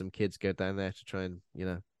later some kids go down there to try and, you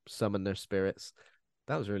know, summon their spirits.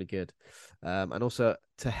 That was really good. And also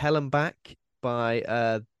To Hell and Back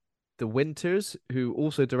by the Winters, who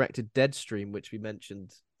also directed Deadstream, which we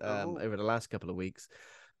mentioned over the last couple of weeks.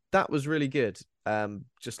 That was really good.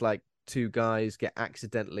 Just like two guys get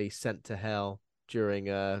accidentally sent to hell during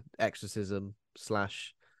a exorcism /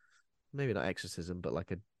 maybe not exorcism, but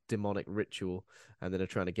like a demonic ritual, and then are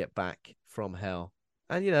trying to get back from hell.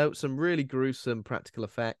 And, you know, some really gruesome practical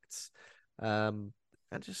effects. And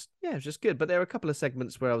just, yeah, it was just good. But there were a couple of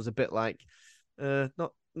segments where I was a bit like,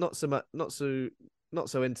 not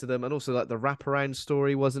so into them. And also like the wraparound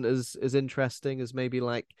story wasn't as interesting as maybe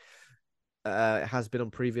like it has been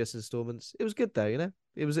on previous installments. It was good though, you know.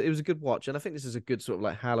 It was a good watch, and I think this is a good sort of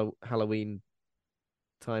like Halloween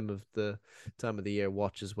time of the year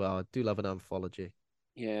watch as well. I do love an anthology.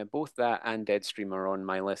 Yeah, both that and Deadstream are on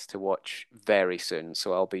my list to watch very soon,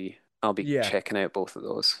 so I'll be checking out both of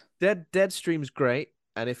those. Deadstream's great,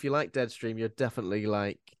 and if you like Deadstream, you're definitely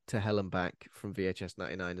like To Hell and Back from VHS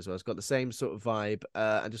 99 as well. It's got the same sort of vibe,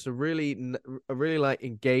 and just a really like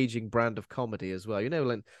engaging brand of comedy as well. You know,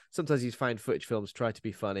 like sometimes these found footage films try to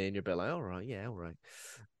be funny, and you're a bit like, all right.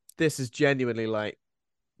 This is genuinely like,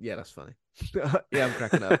 yeah, that's funny. Yeah, I'm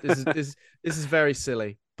cracking up. This is very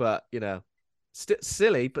silly, but you know,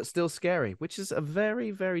 silly but still scary, which is a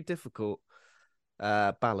very, very difficult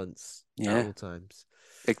balance at all times.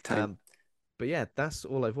 Big time. But yeah, that's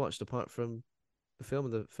all I've watched apart from the film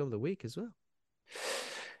of the week as well.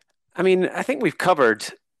 I mean, I think we've covered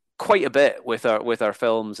quite a bit with our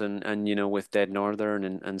films and you know, with Dead Northern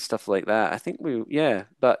and stuff like that. I think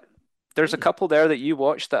but there's a couple there that you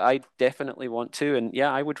watched that I definitely want to, and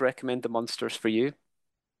yeah, I would recommend The Monsters for you.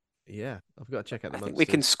 Yeah, I've got to check out The I Monsters. think we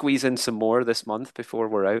can squeeze in some more this month before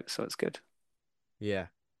we're out, so it's good. Yeah,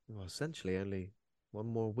 well, essentially only one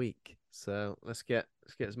more week, so let's get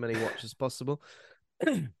as many watches as possible.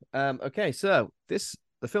 Okay, so the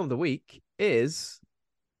film of the week is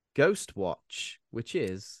Ghost Watch, which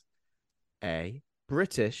is a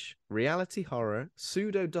British reality horror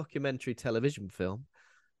pseudo documentary television film,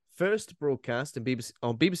 first broadcast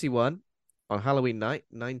on BBC One on Halloween night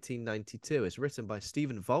 1992. It's written by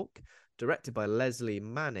Stephen Volk, directed by Leslie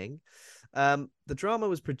Manning. The drama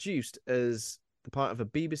was produced as the part of a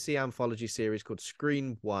BBC anthology series called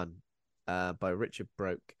Screen One by Richard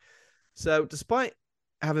Broke. So despite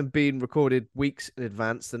having been recorded weeks in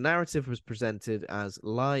advance, the narrative was presented as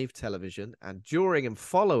live television, and during and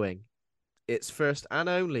following its first and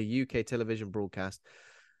only UK television broadcast,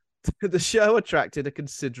 the show attracted a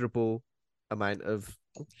considerable amount of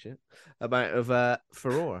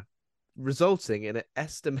furore, resulting in an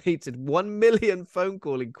estimated 1 million phone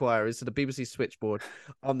call inquiries to the BBC switchboard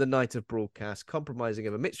on the night of broadcast, comprising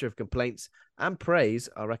of a mixture of complaints and praise.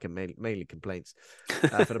 I reckon mainly complaints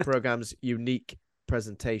for the programme's unique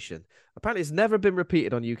presentation. Apparently, it's never been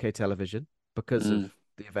repeated on UK television because of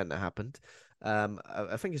the event that happened.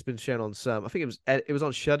 I think it's been shown on some. I think it was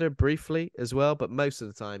on Shudder briefly as well, but most of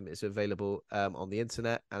the time it's available on the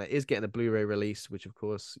internet, and it is getting a Blu-ray release, which of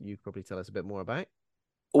course you could probably tell us a bit more about.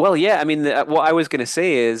 Well, yeah, I mean, what I was going to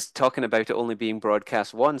say is talking about it only being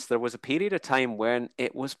broadcast once, there was a period of time when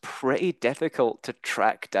it was pretty difficult to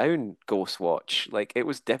track down Ghostwatch. Like, it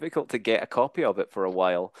was difficult to get a copy of it for a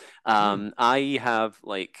while. I have,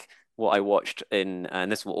 like, what I watched in, and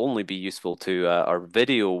this will only be useful to our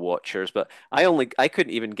video watchers, but I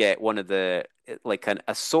couldn't even get one of the, like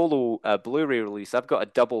a solo Blu-ray release. I've got a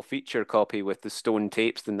double feature copy with the Stone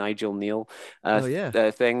Tapes, the Nigel Neal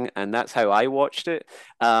thing, and that's how I watched it.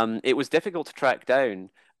 It was difficult to track down.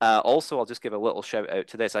 Also, I'll just give a little shout out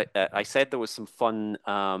to this. I said there was some fun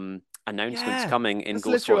announcements coming in That's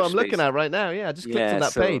Ghostwatch literally what I'm space. looking at right now. Yeah, I just clicked on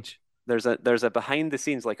that page. There's a behind the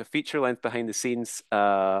scenes, like a feature length behind the scenes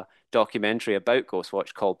documentary about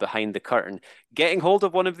Ghostwatch called Behind the Curtain. Getting hold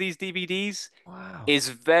of one of these DVDs is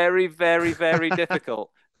very, very, very difficult.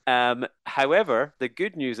 However, the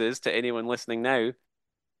good news is to anyone listening now,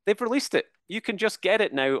 they've released it. You can just get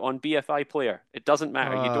it now on BFI Player. It doesn't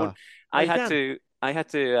matter. You don't. I had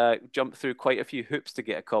to jump through quite a few hoops to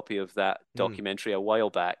get a copy of that documentary a while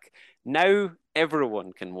back. Now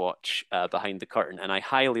everyone can watch Behind the Curtain, and I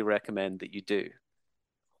highly recommend that you do.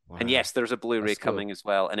 Wow. And yes, there's a Blu-ray coming as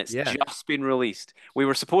well, and it's just been released. We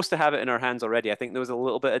were supposed to have it in our hands already. I think there was a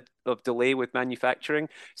little bit of delay with manufacturing,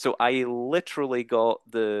 so I literally got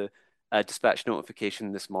the dispatch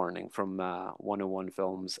notification this morning from 101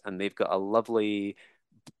 Films, and they've got a lovely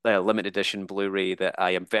limited edition Blu-ray that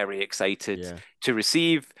I am very excited to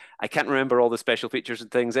receive. I can't remember all the special features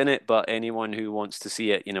and things in it, but anyone who wants to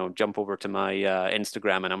see it, jump over to my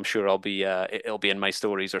Instagram, and I'm sure it'll be in my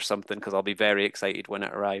stories or something, because I'll be very excited when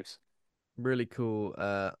it arrives. Really cool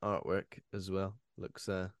artwork as well. Looks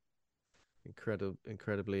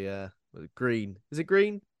incredibly green. Is it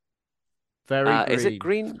green? Very green. Is it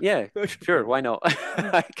green? Yeah, sure. Why not?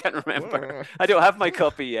 I can't remember. I don't have my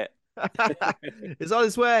copy yet. It's on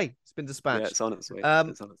its way. It's been dispatched. Yeah, it's on its way.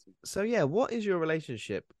 So yeah, what is your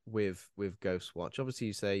relationship with Ghostwatch? Obviously,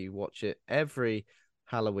 you say you watch it every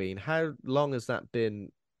Halloween. How long has that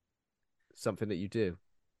been something that you do?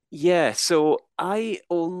 Yeah, so I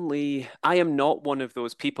am not one of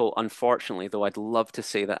those people, unfortunately, though I'd love to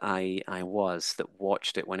say that I was, that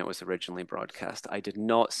watched it when it was originally broadcast. I did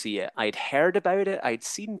not see it. I'd heard about it. I'd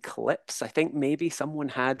seen clips. I think maybe someone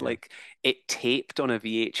had like it taped on a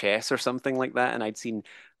VHS or something like that, and I'd seen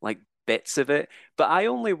like bits of it. But I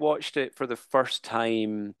only watched it for the first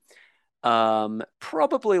time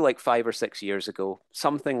probably like 5 or 6 years ago,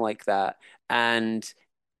 something like that. And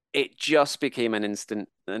it just became an instant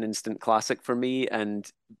classic for me,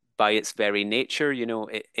 and by its very nature,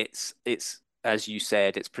 it's as you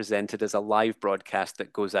said, it's presented as a live broadcast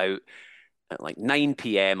that goes out at like 9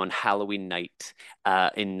 p.m. on Halloween night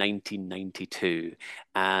in 1992,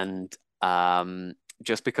 and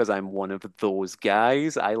just because I'm one of those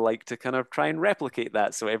guys, I like to kind of try and replicate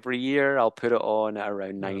that. So every year I'll put it on at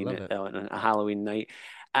around 9 on a Halloween night,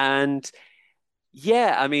 and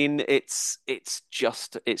yeah, I mean, it's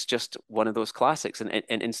just one of those classics, and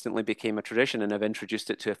instantly became a tradition. And I've introduced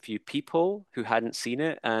it to a few people who hadn't seen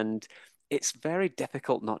it, and it's very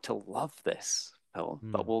difficult not to love this film.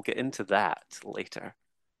 But we'll get into that later.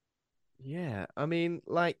 Yeah, I mean,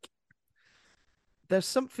 like, there's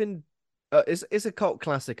something. It's a cult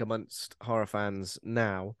classic amongst horror fans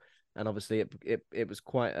now, and obviously it was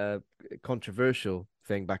quite a controversial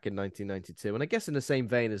thing back in 1992, and I guess in the same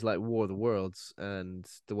vein as like War of the Worlds, and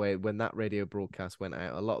the way when that radio broadcast went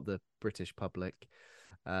out, a lot of the British public,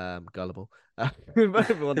 gullible,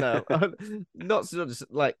 well, no, not just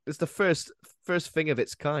like it's the first thing of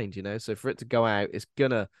its kind, so for it to go out,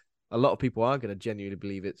 a lot of people are gonna genuinely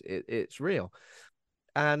believe it's real,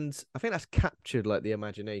 and I think that's captured like the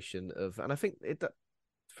imagination of, and I think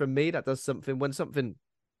for me that does something when something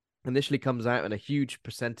initially comes out and a huge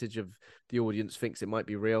percentage of the audience thinks it might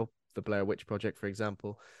be real. The Blair Witch Project, for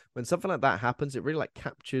example, when something like that happens, it really like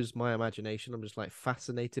captures my imagination. I'm just like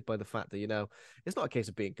fascinated by the fact that it's not a case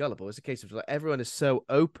of being gullible. It's a case of like everyone is so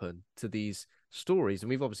open to these stories, and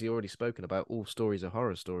we've obviously already spoken about all stories are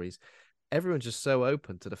horror stories. Everyone's just so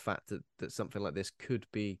open to the fact that something like this could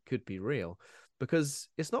be real, because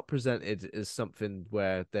it's not presented as something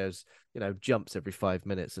where there's jumps every 5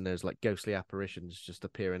 minutes and there's like ghostly apparitions just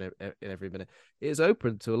appearing in every minute. It is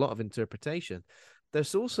open to a lot of interpretation.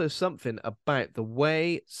 There's also something about the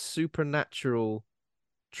way supernatural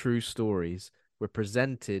true stories were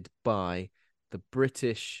presented by the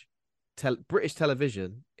British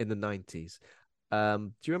television in the 90s. Do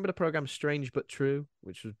you remember the program Strange But True,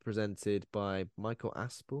 which was presented by Michael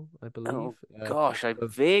Aspel, I believe? Oh gosh, I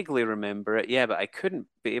vaguely remember it. Yeah, but I couldn't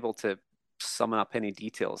be able to sum up any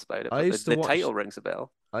details about it. I But used to the watch title rings a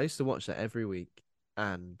bell. I used to watch that every week,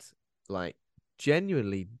 and like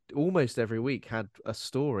genuinely almost every week had a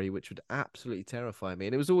story which would absolutely terrify me.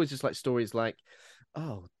 And it was always just like stories like,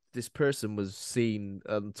 oh, this person was seen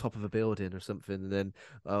on top of a building or something, and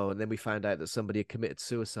then we found out that somebody had committed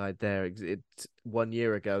suicide there 1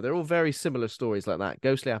 year ago. They're all very similar stories like that.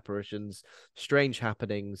 Ghostly apparitions, strange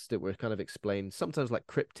happenings that were kind of explained, sometimes like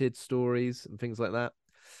cryptid stories and things like that.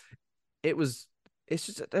 It's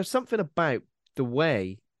just there's something about the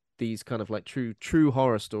way these kind of like true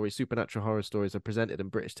horror stories, supernatural horror stories are presented in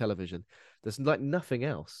British television. There's like nothing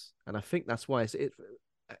else, and I think that's why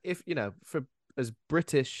if for as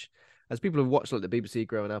British as people who've watched like the BBC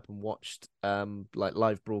growing up and watched like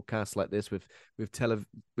live broadcasts like this with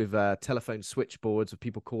telephone switchboards with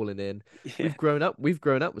people calling in, Yeah. we've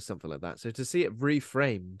grown up with something like that. So to see it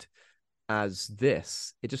reframed as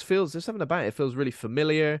this, it just feels, there's something about it. It feels really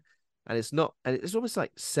familiar, and it's almost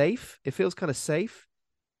like safe. It feels kind of safe.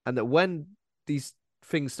 And that when these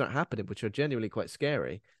things start happening, which are genuinely quite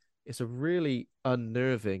scary, it's a really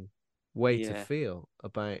unnerving way to feel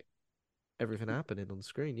about everything happening on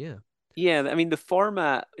screen. Yeah. Yeah, I mean, the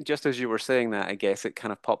format, just as you were saying that, I guess it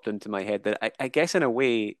kind of popped into my head that I guess in a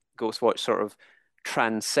way, Ghostwatch sort of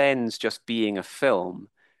transcends just being a film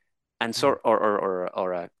and or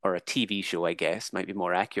a TV show, I guess, might be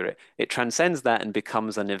more accurate. It transcends that and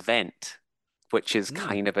becomes an event, which is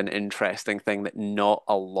kind of an interesting thing that not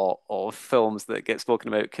a lot of films that get spoken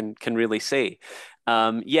about can really say.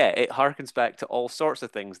 Yeah, it harkens back to all sorts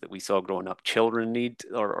of things that we saw growing up. Children Need,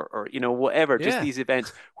 or whatever. Just Yeah. these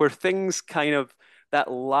events where things kind of that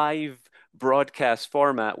live broadcast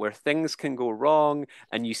format where things can go wrong,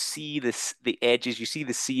 and you see the edges, you see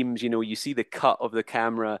the seams, you see the cut of the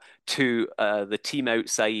camera to the team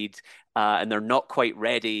outside, and they're not quite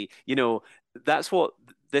ready. That's what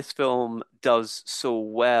this film does so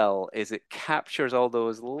well, is it captures all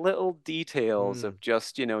those little details of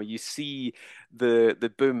just, you see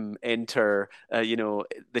the boom enter, the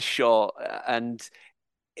shot, and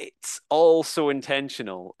it's all so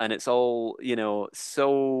intentional, and it's all,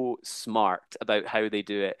 so smart about how they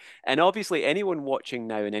do it. And obviously anyone watching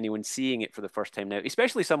now and anyone seeing it for the first time now,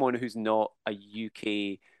 especially someone who's not a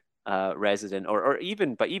UK resident, or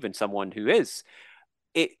even someone who is,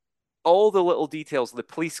 it all the little details, the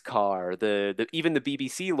police car, the even the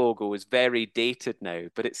BBC logo is very dated now,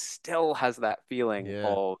 but it still has that feeling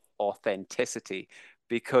of authenticity,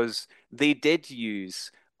 because they did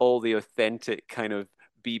use all the authentic kind of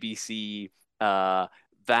BBC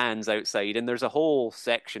vans outside, and there's a whole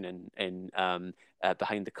section in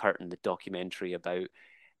Behind the Curtain, the documentary, about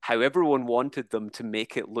how everyone wanted them to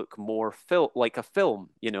make it look more like a film.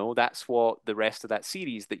 That's what the rest of that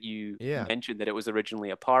series that you mentioned that it was originally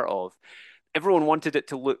a part of. Everyone wanted it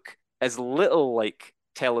to look as little like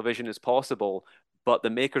television as possible, but the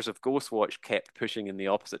makers of Ghostwatch kept pushing in the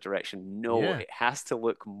opposite direction. No, it has to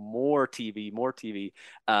look more TV, more TV.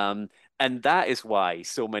 And that is why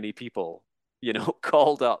so many people,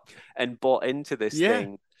 called up and bought into this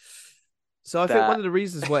thing. So I think one of the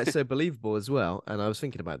reasons why it's so believable as well, and I was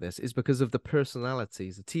thinking about this, is because of the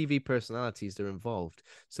personalities, the TV personalities that are involved.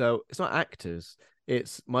 So it's not actors,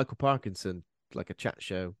 it's Michael Parkinson, like a chat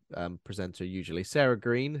show presenter usually. Sarah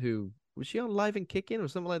Green, who was she on Live and Kicking or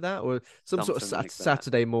something like that, or some sort of like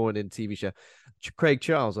Saturday morning TV show. Craig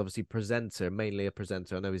Charles, obviously presenter, mainly a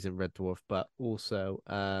presenter. I know he's in Red Dwarf, but also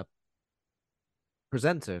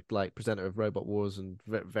presenter of Robot Wars and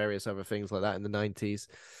various other things like that in the 90s.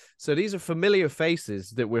 So these are familiar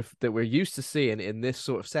faces that we're used to seeing in this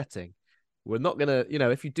sort of setting. We're not gonna,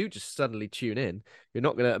 if you do just suddenly tune in, you're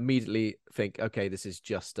not gonna immediately think, okay, this is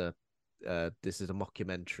just a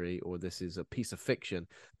mockumentary, or this is a piece of fiction,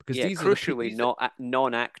 because these crucially are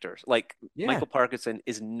non-actors. Like Michael Parkinson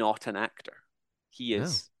is not an actor; he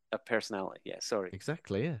is a personality. Yeah, sorry.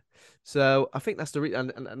 Exactly. Yeah. So I think that's the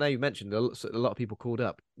reason. And now you mentioned a lot of people called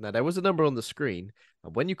up. Now there was a number on the screen,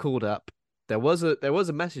 and when you called up, there was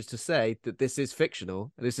a message to say that this is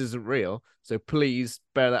fictional and this isn't real. So please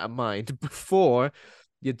bear that in mind before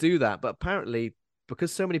you do that. But apparently,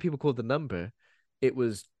 because so many people called the number, it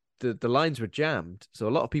was the lines were jammed, so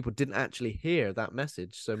a lot of people didn't actually hear that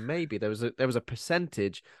message. So maybe there was a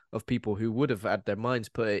percentage of people who would have had their minds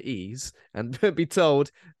put at ease and be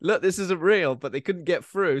told, "Look, this isn't real," but they couldn't get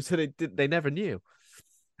through, so they never knew.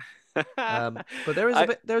 But there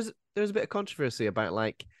is there's a bit of controversy about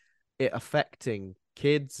like it affecting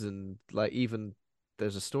kids, and like even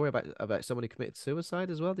there's a story about someone who committed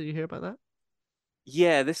suicide as well. Did you hear about that?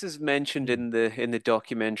 Yeah, this is mentioned in the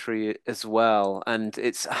documentary as well, and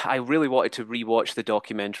I really wanted to rewatch the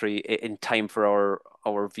documentary in time for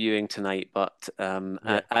our viewing tonight, but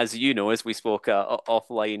Yeah. as you know, as we spoke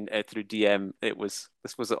offline through DM,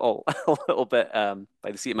 this was all a little bit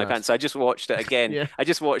by the seat of my Nice. pants. So I just watched it again. Yeah. I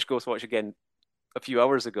just watched Ghostwatch again a few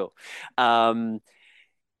hours ago. Um,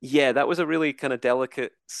 yeah, that was a really kind of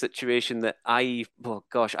delicate situation that well,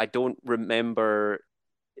 gosh, I don't remember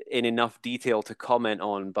in enough detail to comment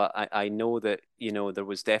on, but I know that, it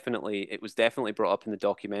was definitely brought up in the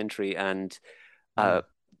documentary, and uh, Mm.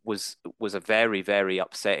 was a very, very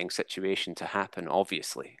upsetting situation to happen,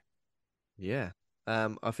 obviously. Yeah.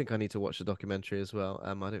 I think I need to watch the documentary as well.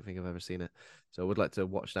 I don't think I've ever seen it, so I would like to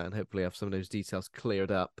watch that and hopefully have some of those details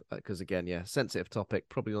cleared up. Because again, yeah, sensitive topic,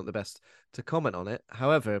 probably not the best to comment on it.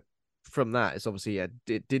 However, from that, it's obviously it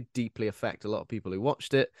did deeply affect a lot of people who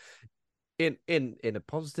watched it in a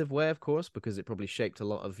positive way, of course, because it probably shaped a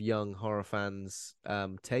lot of young horror fans'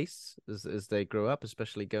 tastes as they grew up,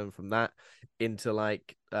 especially going from that into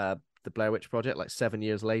like the Blair Witch Project, like 7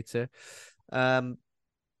 years later.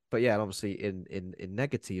 But yeah, and obviously in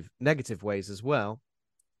negative ways as well.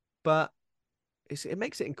 But it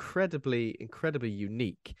makes it incredibly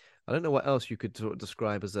unique. I don't know what else you could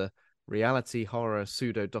describe as a reality horror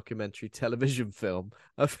pseudo documentary television film.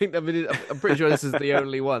 I'm pretty sure this is the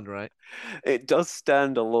only one, right? It does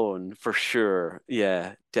stand alone for sure.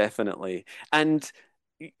 Yeah, definitely. And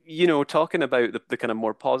talking about the kind of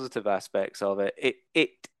more positive aspects of it,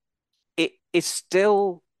 it is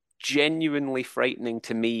still genuinely frightening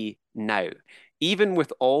to me now. Even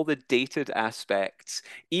with all the dated aspects,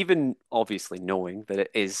 even obviously knowing that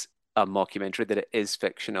it is a mockumentary, that it is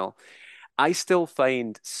fictional, I still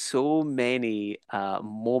find so many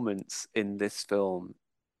moments in this film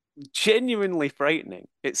genuinely frightening.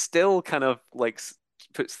 It still kind of like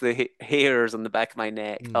puts the hairs on the back of my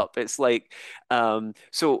neck Mm. up. It's like,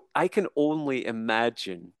 so I can only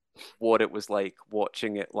imagine what it was like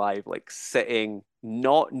watching it live, like sitting,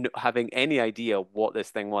 not having any idea what this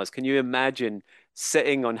thing was. Can you imagine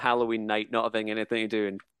sitting on Halloween night, not having anything to do,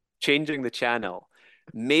 and changing the channel,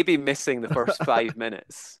 maybe missing the first 5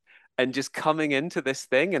 minutes, and just coming into this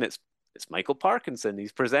thing, and it's Michael Parkinson.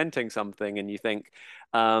 He's presenting something, and you think,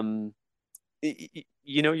 um,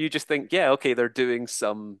 you just think, yeah, okay, they're doing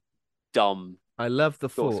some dumb I love the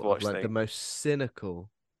Ghost thought of Watch like the thing. most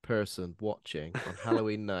cynical person watching on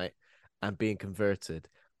Halloween night and being converted.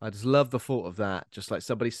 I just love the thought of that. Just like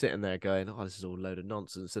somebody sitting there going, "Oh, this is all a load of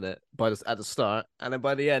nonsense," in it at the start, and then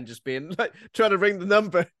by the end, just being like trying to ring the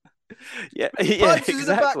number, Yeah, with yeah, punches in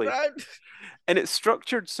the exactly. background. And it's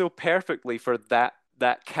structured so perfectly for that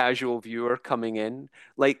casual viewer coming in.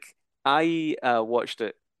 Like I watched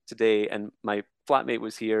it today, and my flatmate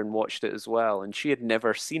was here and watched it as well, and she had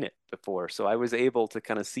never seen it before, so I was able to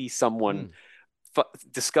kind of see someone Mm.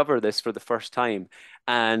 discover this for the first time.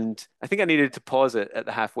 And I think I needed to pause it at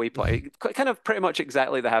the halfway point, kind of pretty much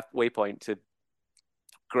exactly the halfway point, to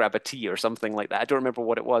grab a tea or something like that. I don't remember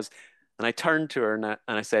what it was. And I turned to her, and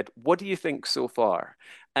I said, "What do you think so far?"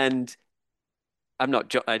 And I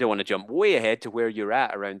don't want to jump way ahead to where you're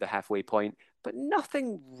at around the halfway point, but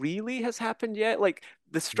nothing really has happened yet. Like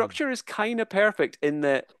the Mm. structure is kind of perfect in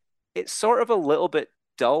that it's sort of a little bit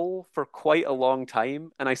dull for quite a long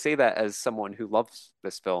time. And I say that as someone who loves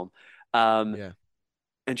this film. Um, Yeah.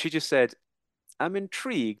 and she just said, "I'm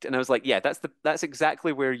intrigued." And I was like, "Yeah, that's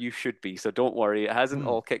exactly where you should be. So don't worry, it hasn't Mm.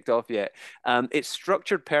 all kicked off yet." It's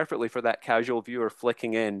structured perfectly for that casual viewer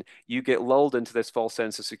flicking in. You get lulled into this false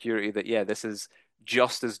sense of security that, yeah, this is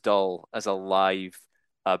just as dull as a live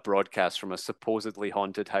broadcast from a supposedly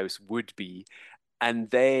haunted house would be.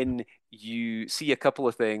 And then you see a couple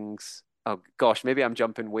of things. Oh gosh, maybe I'm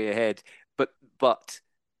jumping way ahead, but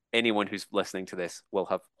anyone who's listening to this will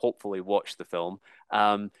have hopefully watched the film.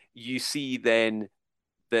 You see then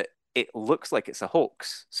that it looks like it's a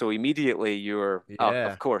hoax. So immediately you're, oh,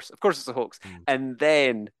 Yeah. of course it's a hoax. Mm. And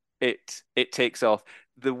then it takes off.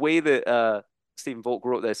 The way that Stephen Volk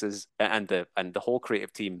wrote this is, and the whole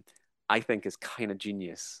creative team, I think, is kind of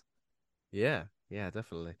genius. Yeah. Yeah,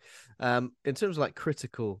 definitely. In terms of like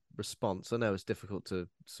critical response, I know it's difficult to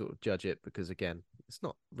sort of judge it because again, it's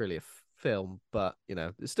not really a film, but you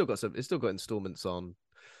know, it's still got installments on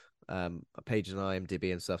pages on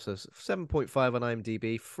IMDb and stuff. So 7.5 on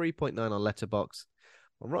IMDb, 3.9 on Letterboxd.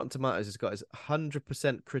 On Rotten Tomatoes, it's got his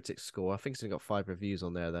 100% critic score. I think it's only got 5 reviews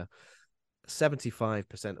on there though.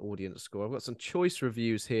 75% audience score. I've got some choice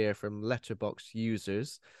reviews here from Letterboxd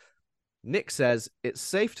users. Nick says, it's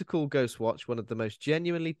safe to call Ghostwatch one of the most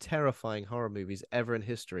genuinely terrifying horror movies ever in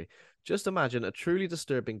history. Just imagine a truly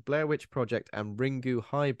disturbing Blair Witch Project and Ringu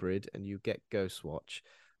hybrid, and you get Ghostwatch.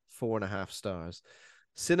 4.5 stars.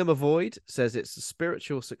 Cinema Void says it's the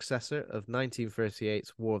spiritual successor of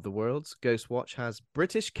 1938's War of the Worlds. Ghostwatch has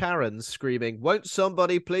British Karens screaming, "Won't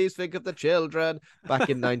somebody please think of the children?" back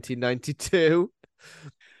in 1992.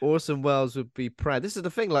 Orson Welles would be proud. This is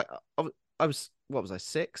the thing, like, I was, what was I,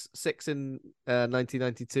 six in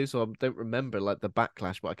 1992, so I don't remember like the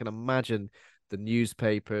backlash, but I can imagine the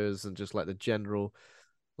newspapers and just like the general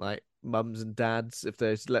like mums and dads, if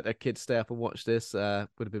they let their kids stay up and watch this, would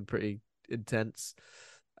have been pretty intense.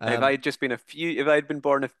 If I had been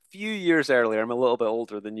born a few years earlier, I'm a little bit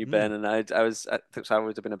older than you, Ben, and I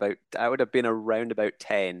would have been around about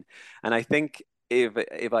 10, and I think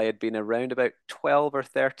if I had been around about 12 or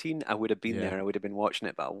 13, I would have been there. I would have been watching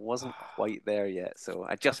it, but I wasn't quite there yet, so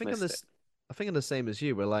I just missed it. I think I'm the same as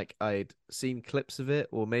you, where like I'd seen clips of it,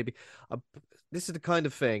 or maybe this is the kind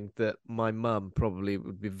of thing that my mum probably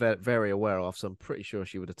would be very aware of. So I'm pretty sure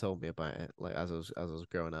she would have told me about it, like as I was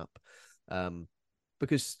growing up,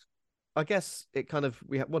 because I guess it kind of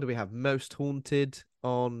what do we have? Most Haunted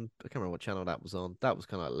on, I can't remember what channel that was on. That was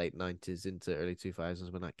kind of like late 90s into early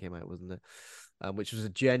 2000s when that came out, wasn't it? Which was a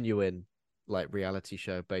genuine like reality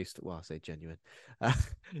show based, well, I say genuine, a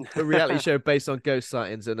reality show based on ghost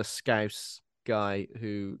sightings and a Scouse guy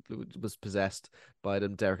who was possessed by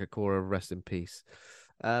them. Derek Acorah, rest in peace.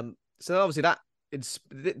 So obviously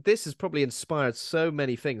this has probably inspired so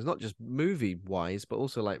many things, not just movie wise, but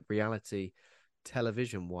also like reality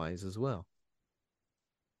television wise as well.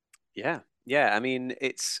 Yeah. I mean,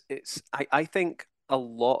 I think a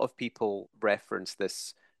lot of people reference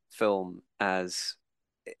this film as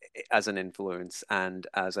an influence and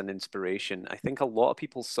as an inspiration. I think a lot of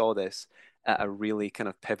people saw this at a really kind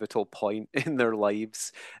of pivotal point in their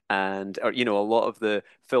lives, and or you know, a lot of the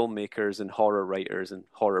filmmakers and horror writers and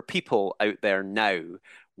horror people out there now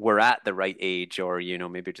were at the right age, or you know,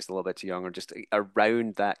 maybe just a little bit too young, or just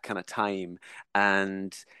around that kind of time.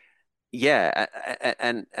 And yeah,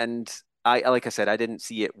 and I, like I said, I didn't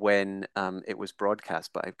see it when it was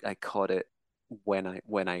broadcast, but I caught it when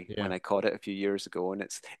I caught it a few years ago, and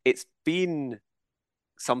it's been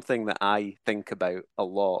something that I think about a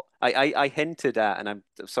lot. I hinted at, and I'm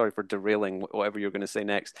sorry for derailing whatever you're going to say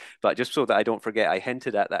next, but just so that I don't forget, I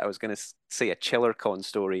hinted at that I was going to say a ChillerCon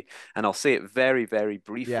story, and I'll say it very, very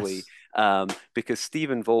briefly, because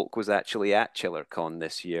Stephen Volk was actually at ChillerCon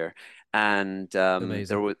this year, and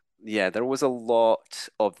there was a lot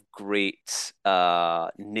of great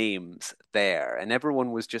names there, and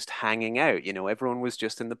everyone was just hanging out. You know, everyone was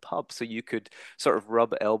just in the pub, so you could sort of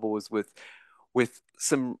rub elbows with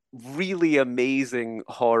some really amazing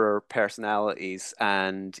horror personalities.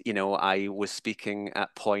 And you know, I was speaking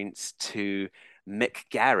at points to Mick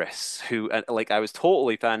Garris, who like I was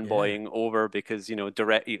totally fanboying over because you know,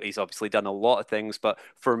 he's obviously done a lot of things, but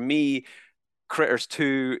for me, Critters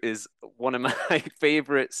 2 is one of my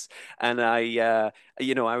favorites, and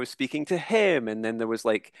you know, I was speaking to him, and then there was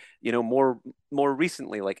like, you know, more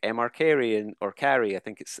recently, like M.R. Carey or Carey, I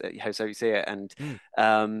think it's how you say it,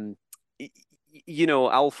 and you know,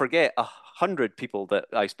 I'll forget 100 people that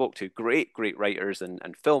I spoke to, great writers and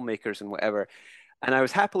filmmakers and whatever, and I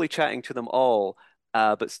was happily chatting to them all,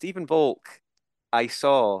 but Stephen Volk, I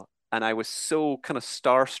saw, and I was so kind of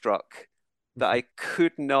starstruck that I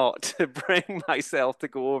could not bring myself to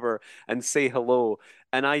go over and say hello.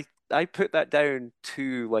 And I put that down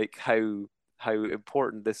to like how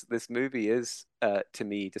important this movie is to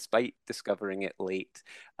me, despite discovering it late.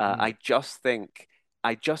 I just think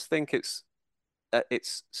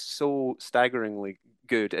it's so staggeringly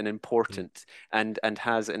good and important, and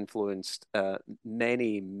has influenced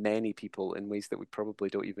many people in ways that we probably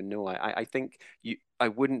don't even know. I think I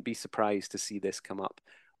wouldn't be surprised to see this come up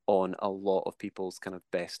on a lot of people's kind of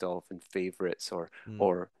best of and favorites, or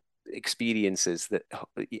experiences, that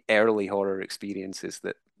early horror experiences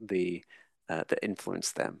that that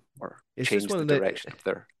influenced them or changed the direction of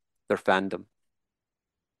their fandom.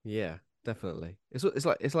 Yeah, definitely. It's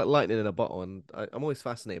like lightning in a bottle, and I'm always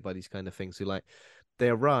fascinated by these kind of things. Who like they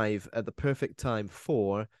arrive at the perfect time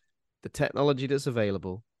for the technology that's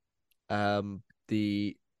available,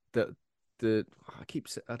 the I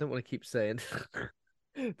don't want to keep saying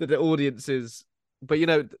that the audiences, but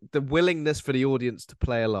the willingness for the audience to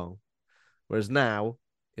play along. Whereas now,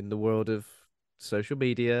 in the world of social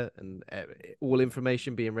media and all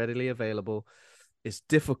information being readily available, it's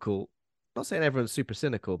difficult. I'm not saying everyone's super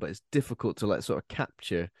cynical, but it's difficult to like sort of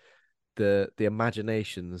capture the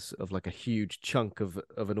imaginations of like a huge chunk of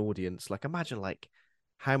an audience. Like imagine like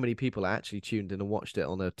how many people actually tuned in and watched it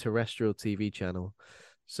on a terrestrial TV channel.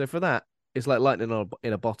 So for that, it's like lightning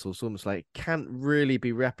in a bottle. It's almost like can't really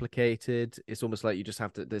be replicated. It's almost like you just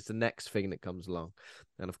have to. There's the next thing that comes along,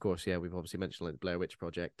 and of course, yeah, we've obviously mentioned like the Blair Witch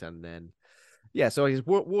Project, and then so I guess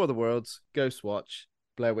War of the Worlds, Ghostwatch,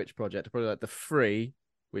 Blair Witch Project, probably like the three,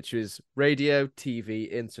 which is radio, TV,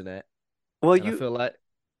 internet. Well, I feel like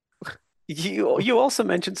you also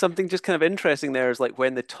mentioned something just kind of interesting there, is like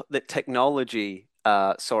when the technology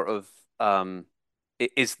sort of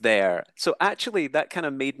is there. So actually that kind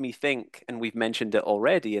of made me think, and we've mentioned it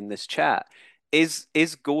already in this chat, is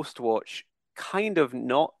Ghostwatch kind of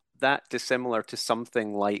not that dissimilar to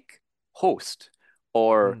something like Host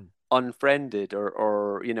or Unfriended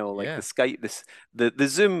or like the Skype, the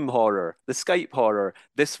Zoom horror, the Skype horror.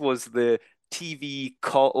 This was the TV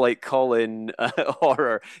call-in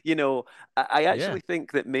horror. I actually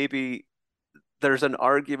think that maybe there's an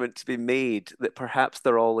argument to be made that perhaps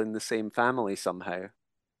they're all in the same family somehow,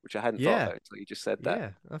 which I hadn't thought about until you just said that. Yeah,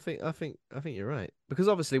 I think you're right, because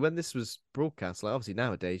obviously when this was broadcast, like obviously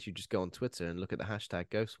nowadays you just go on Twitter and look at the hashtag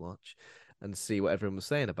Ghostwatch and see what everyone was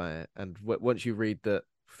saying about it, and once you read that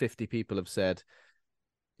 50 people have said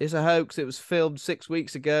it's a hoax, it was filmed 6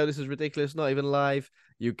 weeks ago, this is ridiculous, not even live,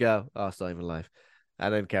 you go, oh, it's not even live,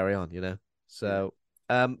 and then carry on, So,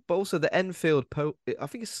 but also the Enfield, I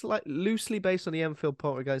think it's loosely based on the Enfield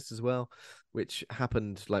poltergeist as well, which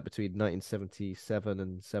happened like between 1977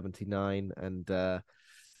 and 79, and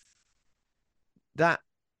that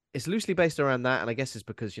is loosely based around that, and I guess it's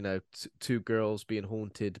because two girls being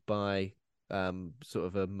haunted by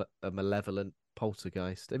sort of a malevolent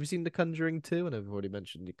poltergeist. Have you seen The Conjuring 2? And I've already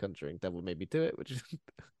mentioned The Conjuring Devil Made Me Do It, which is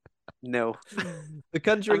No. The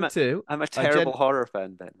Conjuring 2. I'm a terrible horror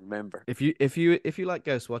fan, Ben, remember. If you like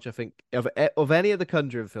Ghostwatch, I think of any of the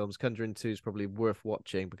Conjuring films, Conjuring 2 is probably worth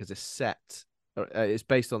watching because it's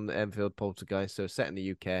based on the Enfield poltergeist, so it's set in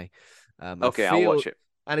the UK. Okay, I'll watch it.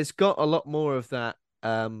 And it's got a lot more of that.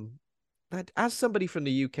 As somebody from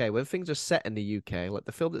the UK, when things are set in the UK, like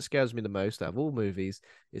the film that scares me the most out of all movies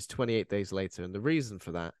is 28 Days Later, and the reason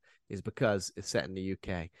for that is because it's set in the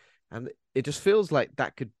UK, and it just feels like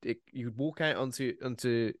that you walk out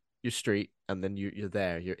onto your street, and then you're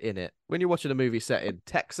there, you're in it. When you're watching a movie set in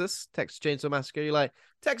Texas Chainsaw Massacre, you're like,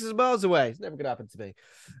 Texas is miles away, it's never gonna happen to me.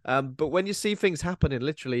 But when you see things happening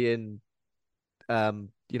literally in,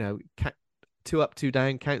 two up, two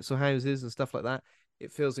down council houses and stuff like that,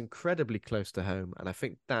 it feels incredibly close to home, and I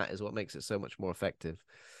think that is what makes it so much more effective.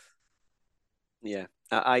 Yeah,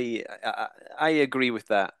 I agree with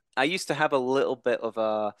that. I used to have a little bit of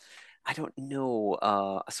a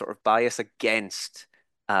sort of bias against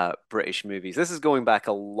British movies. This is going back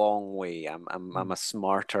a long way. I'm a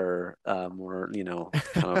smarter, more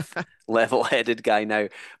kind of level-headed guy now.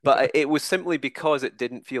 But it was simply because it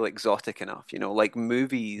didn't feel exotic enough. Like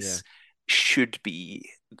movies should be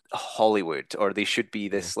Hollywood, or they should be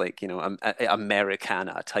this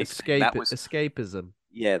Americana type thing. That was escapism.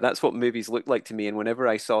 Yeah, that's what movies looked like to me. And whenever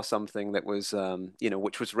I saw something that was,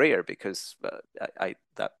 which was rare because I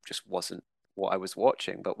that just wasn't what I was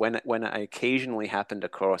watching. But when I occasionally happened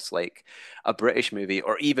across like a British movie,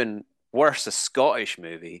 or even worse, a Scottish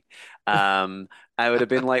movie, I would have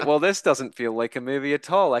been like, well, this doesn't feel like a movie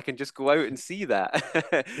at all. I can just go out and see that.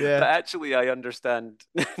 But actually, I understand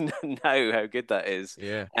now how good that is.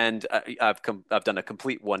 Yeah. And I've done a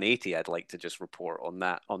complete 180. I'd like to just report on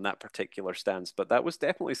that particular stance. But that was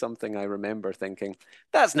definitely something I remember thinking,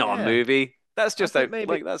 that's not a movie. That's just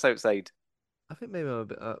that's outside. I think maybe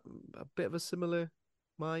I'm a bit of a similar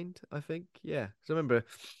mind. I think, yeah. Because I remember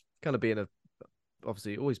kind of being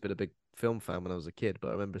obviously always been a big film fan when I was a kid, but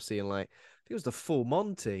I remember seeing like, I think it was the Full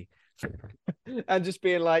Monty, and just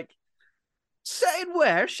being like, set in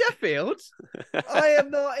where? Sheffield? I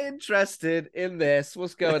am not interested in this.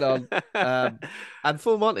 What's going on? And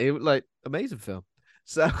Full Monty, like, amazing film.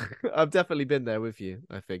 So I've definitely been there with you.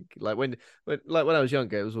 I think like when I was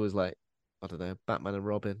younger, it was always like, I don't know, Batman and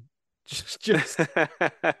Robin. Just if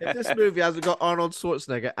this movie hasn't got Arnold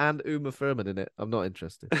Schwarzenegger and Uma Thurman in it, I'm not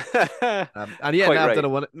interested. And yeah, now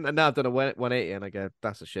I've done a 180, and I go,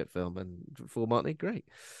 that's a shit film. And Full Monty, great.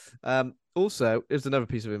 Also, there's another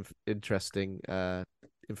piece of interesting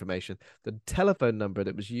information. The telephone number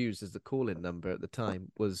that was used as the call-in number at the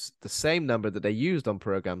time was the same number that they used on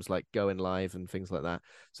programs like Going Live and things like that,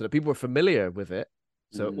 so that people were familiar with it.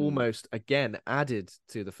 So almost, again, added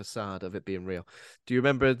to the facade of it being real. Do you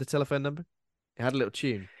remember the telephone number? It had a little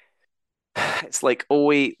tune. It's like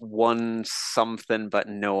 081 something, but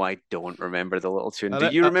no, I don't remember the little tune. Do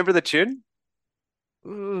you remember the tune?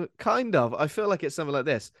 Kind of. I feel like it's something like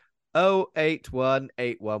this.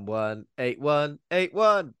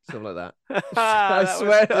 081-811-8181. Something like that. I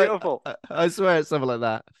swear. Beautiful. I swear it's something like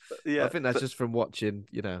that. Yeah, I think that's just from watching,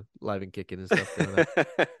 Live and Kicking and stuff.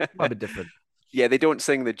 Might be different. Yeah, they don't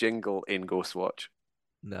sing the jingle in Ghostwatch.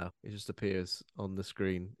 No, it just appears on the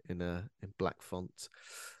screen in black font.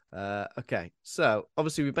 Okay, so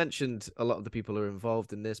obviously we mentioned a lot of the people who are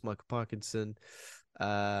involved in this: Michael Parkinson,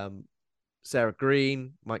 Sarah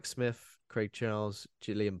Green, Mike Smith, Craig Charles,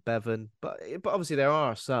 Gillian Bevan. But obviously there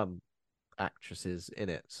are some actresses in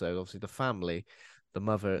it. So obviously the family, the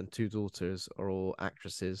mother and two daughters, are all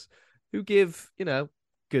actresses who give good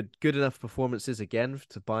enough performances again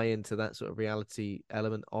to buy into that sort of reality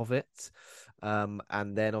element of it.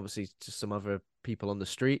 And then obviously just some other people on the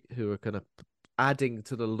street who are kind of adding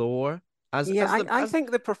to the lore. I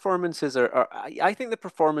think the performances I think the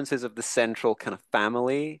performances of the central kind of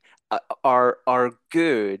family are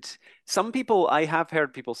good. Some people, I have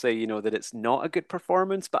heard people say, that it's not a good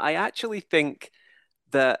performance, but I actually think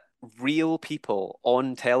that real people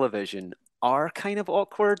on television are kind of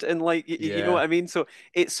awkward and you know what I mean? So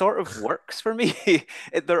it sort of works for me.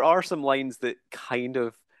 There are some lines that kind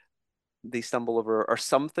of they stumble over or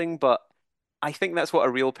something, but I think that's what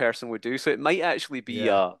a real person would do. So it might actually be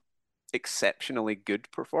a exceptionally good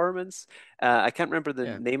performance. I can't remember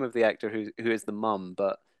the name of the actor who is the mum,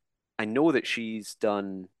 but I know that she's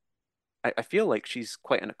done. I feel like she's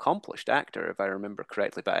quite an accomplished actor, if I remember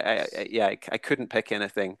correctly. But I couldn't pick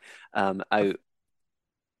anything out.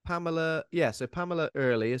 Pamela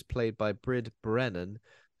Early is played by Brid Brennan,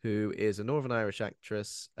 who is a Northern Irish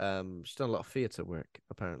actress. She's done a lot of theatre work,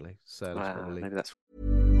 apparently. So that's probably... maybe that's...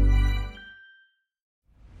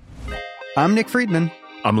 I'm Nick Friedman.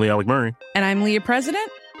 I'm Lee Alec Murray. And I'm Leah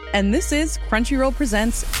President. And this is Crunchyroll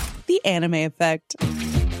Presents The Anime Effect.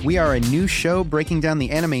 We are a new show breaking down the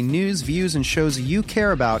anime news, views, and shows you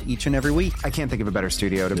care about each and every week. I can't think of a better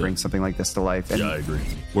studio to bring something like this to life. And I agree.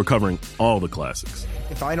 We're covering all the classics.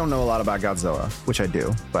 If I don't know a lot about Godzilla, which I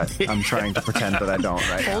do, but I'm trying to pretend that I don't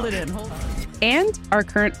right now. Hold it in. And our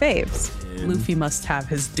current faves. Luffy must have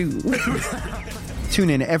his due. Tune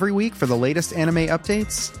in every week for the latest anime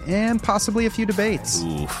updates and possibly a few debates.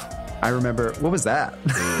 Oof. I remember, what was that?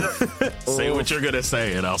 Say what you're going to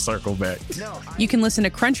say and I'll circle back. You can listen to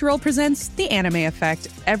Crunchyroll Presents The Anime Effect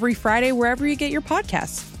every Friday wherever you get your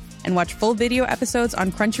podcasts. And watch full video episodes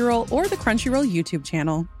on Crunchyroll or the Crunchyroll YouTube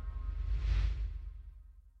channel.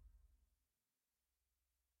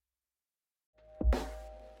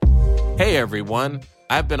 Hey everyone,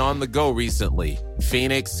 I've been on the go recently.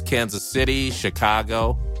 Phoenix, Kansas City,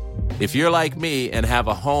 Chicago. If you're like me and have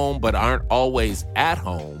a home but aren't always at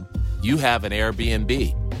home, you have an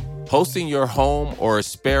Airbnb. Hosting your home or a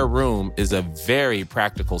spare room is a very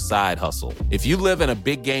practical side hustle. If you live in a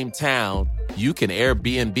big game town, you can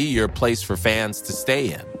Airbnb your place for fans to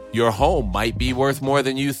stay in. Your home might be worth more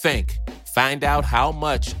than you think. Find out how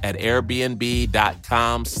much at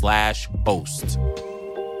airbnb.com/host.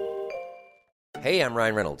 Hey, I'm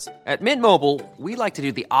Ryan Reynolds. At Mint Mobile, we like to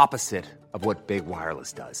do the opposite of what Big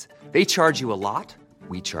Wireless does. They charge you a lot.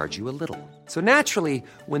 We charge you a little. So naturally,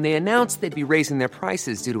 when they announced they'd be raising their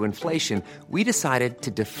prices due to inflation, we decided to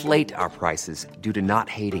deflate our prices due to not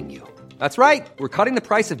hating you. That's right. We're cutting the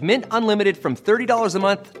price of Mint Unlimited from $30 a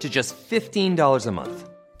month to just $15 a month.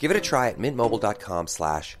 Give it a try at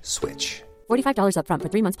mintmobile.com/switch. $45 up front for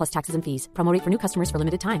 3 months plus taxes and fees. Promo rate for new customers for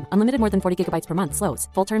limited time. Unlimited more than 40 gigabytes per month. Slows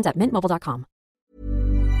full terms at mintmobile.com.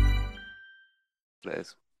 It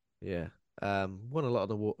is. Yeah. Won a lot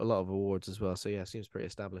of awards as well. So yeah, seems pretty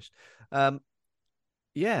established.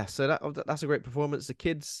 Yeah, so that's a great performance. The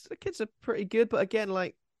kids are pretty good, but again,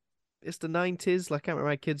 like, it's the 90s. Like, I can't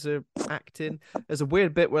remember how kids are acting. There's a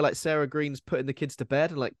weird bit where like Sarah Green's putting the kids to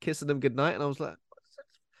bed and like kissing them goodnight, and I was like,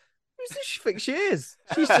 who's this she thinks she is?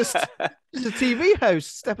 She's just a TV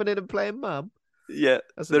host stepping in and playing mum. Yeah,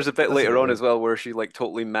 there's a bit later on as well where she like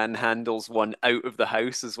totally manhandles one out of the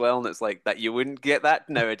house as well, and it's like that you wouldn't get that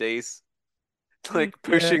nowadays. Like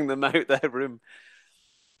pushing them out the room.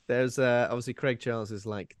 There's obviously Craig Charles is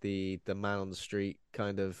like the man on the street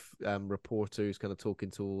kind of reporter who's kind of talking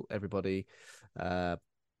to everybody, all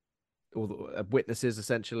the witnesses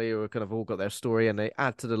essentially, who are kind of all got their story, and they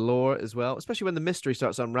add to the lore as well. Especially when the mystery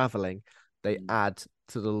starts unraveling, they add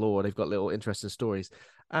to the lore. They've got little interesting stories,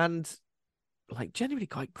 and like genuinely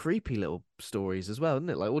quite creepy little stories as well, isn't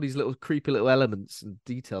it? Like all these little creepy little elements and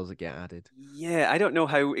details that get added. Yeah, I don't know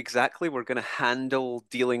how exactly we're going to handle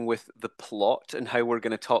dealing with the plot and how we're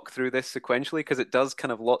going to talk through this sequentially, because it does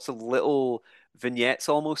kind of lots of little vignettes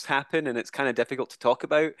almost happen, and it's kind of difficult to talk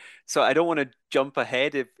about. So I don't want to jump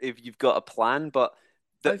ahead if you've got a plan, but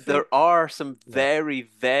there are some very,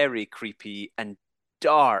 very creepy and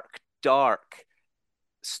dark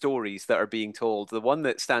stories that are being told. The one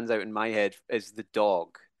that stands out in my head is the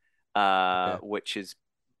dog, which is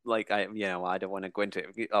like I don't want to go into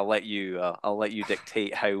it. I'll let you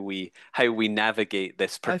dictate how we navigate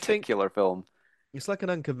this particular film. It's like an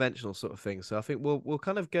unconventional sort of thing, so I think we'll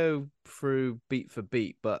kind of go through beat for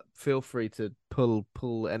beat, but feel free to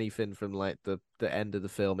pull anything from like the end of the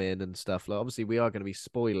film in and stuff. Like obviously we are going to be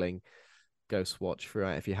spoiling Ghost Watch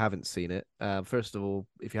throughout if you haven't seen it. First of all,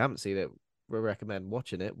 if you haven't seen it, we recommend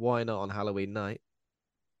watching it. Why not on Halloween night?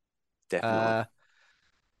 Definitely.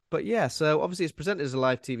 But yeah, so obviously it's presented as a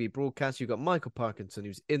live TV broadcast. You've got Michael Parkinson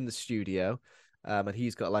who's in the studio, and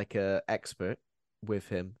he's got like a expert with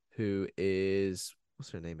him who is,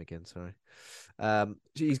 what's her name again? Sorry.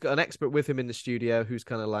 He's got an expert with him in the studio who's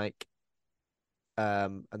kind of like,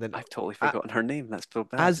 and then I've totally forgotten her name. That's so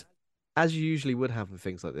bad. As you usually would have with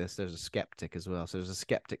things like this, there's a skeptic as well. So there's a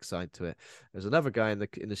skeptic side to it. There's another guy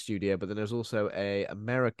in the studio, but then there's also a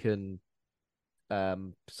American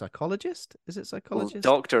psychologist. Is it psychologist?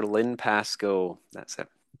 Dr. Lynn Pascoe. That's it.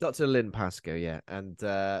 Dr. Lynn Pascoe, yeah. And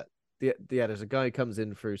there's a guy who comes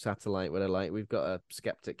in through satellite where they're like, we've got a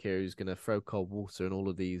skeptic here who's going to throw cold water and all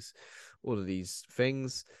of these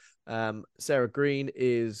things. Sarah Green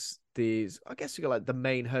is I guess you got like the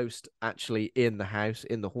main host actually in the house,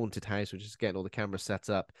 in the haunted house, which is getting all the cameras set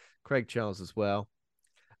up. Craig Charles as well.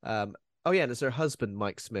 And there's her husband,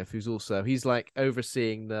 Mike Smith, he's like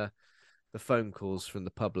overseeing the phone calls from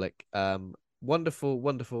the public.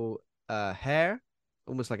 Wonderful hair,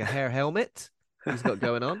 almost like a hair helmet he's got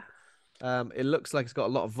going on. It looks like it's got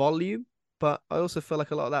a lot of volume, but I also feel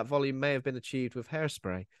like a lot of that volume may have been achieved with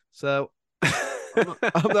hairspray. So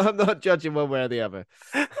I'm not judging one way or the other.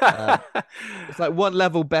 It's like one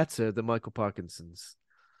level better than Michael Parkinson's.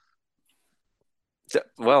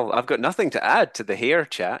 Well, I've got nothing to add to the hair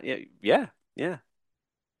chat. Yeah.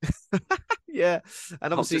 Yeah,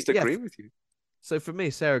 and obviously, I'll just agree with you. So for me,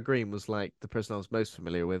 Sarah Green was like the person I was most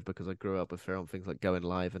familiar with because I grew up with her on things like Going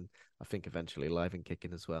Live and I think eventually Live and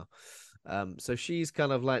Kicking as well. So she's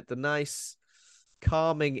kind of like the nice,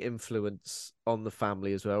 calming influence on the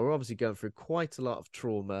family as well. We're obviously going through quite a lot of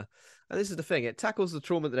trauma. And this is the thing, it tackles the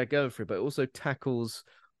trauma that they're going through, but it also tackles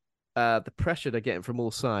the pressure they're getting from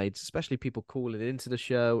all sides, especially people calling into the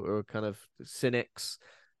show or kind of cynics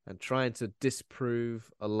and trying to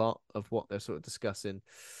disprove a lot of what they're sort of discussing.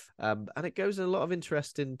 And it goes in a lot of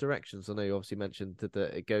interesting directions. I know you obviously mentioned that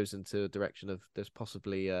it goes into a direction of there's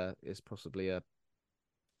possibly a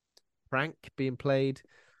prank being played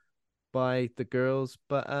by the girls.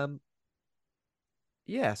 But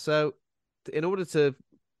so in order to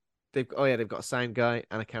they've got a sound guy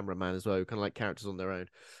and a cameraman as well, who kind of like characters on their own.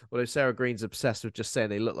 Although Sarah Green's obsessed with just saying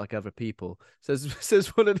they look like other people. Says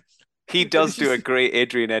one of he does do a great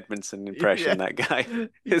Adrian Edmondson impression, that guy.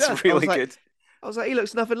 It's really good. I was like, he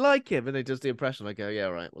looks nothing like him, and he does the impression. I go, yeah,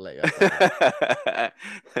 right, we'll let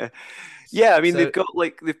you. Yeah, I mean,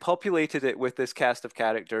 they've populated it with this cast of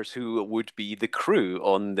characters who would be the crew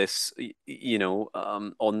on this,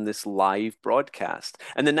 on this live broadcast.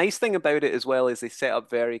 And the nice thing about it as well is they set up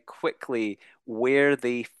very quickly where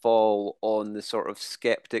they fall on the sort of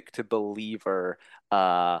skeptic to believer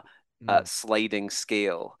sliding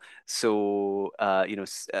scale. So,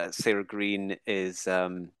 Sarah Green is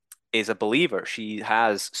a believer. She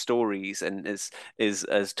has stories and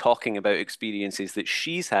is talking about experiences that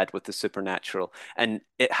she's had with the supernatural, and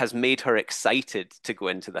it has made her excited to go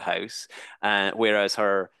into the house. Whereas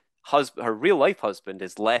her real life husband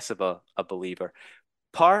is less of a believer.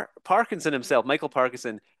 Parkinson himself, Michael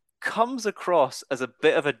Parkinson, comes across as a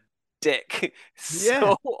bit of a dick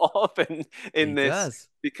so often in this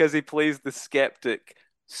because he plays the skeptic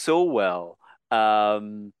so well.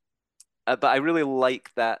 But I really like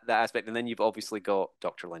that aspect. And then you've obviously got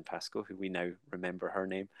Dr. Lynn Pascoe, who we now remember her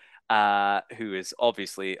name, who is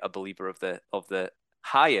obviously a believer of the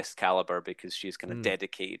highest caliber because she's kind of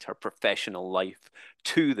dedicated her professional life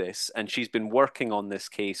to this. And she's been working on this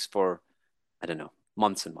case for, I don't know,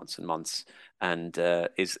 months and months and months, and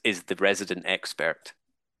is the resident expert.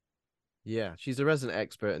 Yeah, she's a resident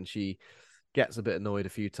expert, and she gets a bit annoyed a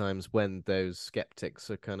few times when those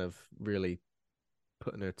skeptics are kind of really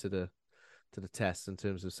putting her to to the test in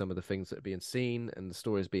terms of some of the things that are being seen and the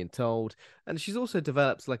stories being told. And she's also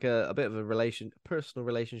developed like a bit of a personal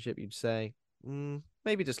relationship, you'd say.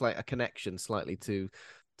 Maybe just like a connection slightly to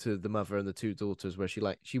the mother and the two daughters, where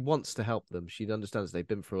she wants to help them. She understands they've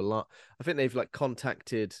been through a lot. I think they've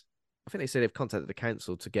they say they've contacted the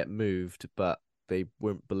council to get moved, but they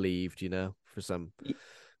weren't believed, for some.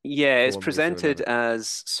 Yeah, it's presented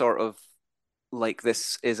as sort of like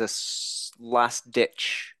this is a last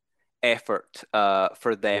ditch effort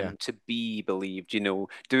for them to be believed,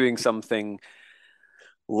 doing something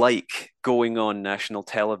like going on national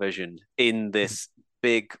television in this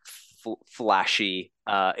big flashy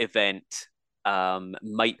event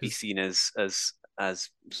might be seen as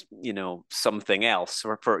something else,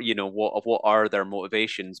 or for what are their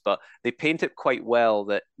motivations. But they paint it quite well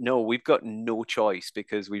that no, we've got no choice,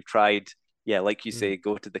 because we've tried, like you say,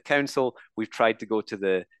 go to the council, we've tried to go to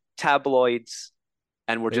the tabloids,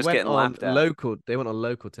 and we're just getting laughed at. They went on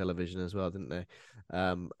local television as well, didn't they?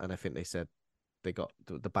 And I think they said they got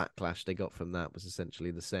the backlash they got from that was essentially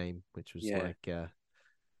the same, which was like,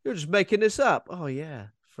 you're just making this up. Oh yeah,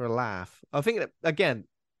 for a laugh. I think that, again,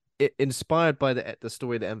 inspired by the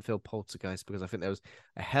story of the Enfield Poltergeist, because I think there was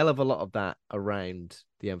a hell of a lot of that around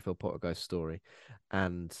the Enfield Poltergeist story,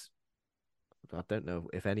 and I don't know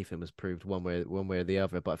if anything was proved one way or the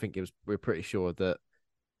other, but I think we're pretty sure that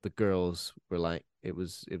the girls were like, it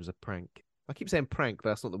was a prank. I keep saying prank, but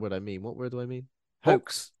that's not the word I mean. What word do I mean?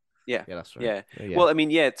 Hoax. Yeah, that's right. Yeah. Well, I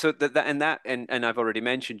mean, so and I've already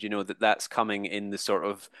mentioned, that's coming in the sort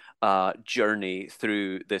of journey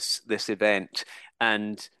through this event,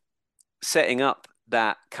 and setting up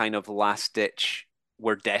that kind of last ditch.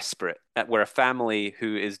 We're desperate. We're a family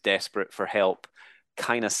who is desperate for help.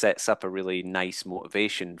 Kind of sets up a really nice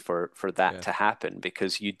motivation for that to happen,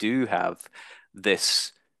 because you do have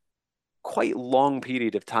this quite long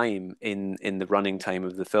period of time in the running time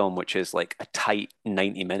of the film, which is like a tight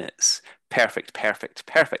 90 minutes, perfect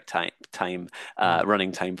time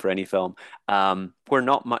running time for any film, where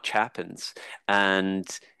not much happens,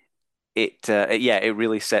 and it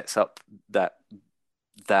really sets up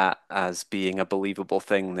that as being a believable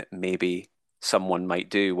thing that maybe someone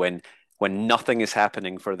might do when nothing is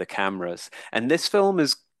happening for the cameras. And this film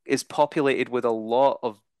is populated with a lot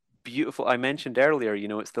of beautiful, I mentioned earlier,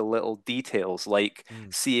 it's the little details, like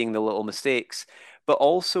seeing the little mistakes, but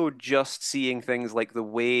also just seeing things like the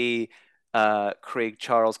way Craig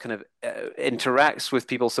Charles kind of interacts with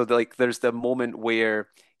people. So like there's the moment where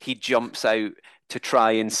he jumps out to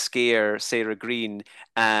try and scare Sarah Green,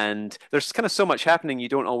 and there's kind of so much happening you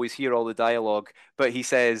don't always hear all the dialogue, but he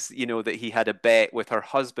says that he had a bet with her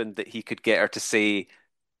husband that he could get her to say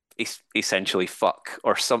essentially fuck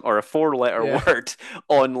or a 4-letter word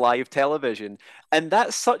on live television. And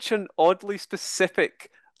that's such an oddly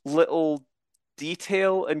specific little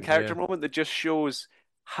detail and character moment that just shows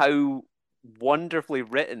how wonderfully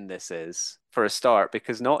written this is for a start,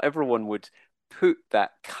 because not everyone would put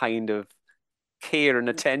that kind of care and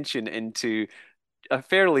attention into a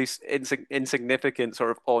fairly insignificant sort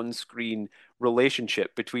of on-screen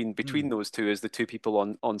relationship between those two as the two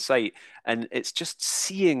people on site. And it's just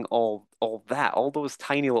seeing all those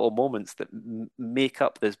tiny little moments that make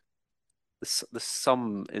up this. The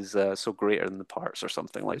sum is so greater than the parts, or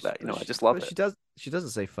something like that. I just love it. She doesn't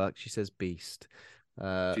say fuck. She says beast.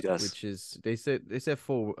 She does. Which is they say a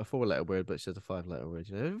 4-letter word, but she says a 5-letter word.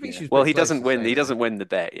 Well, he doesn't win. He doesn't win the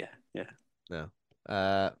bet. Yeah. No.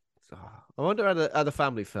 I wonder how the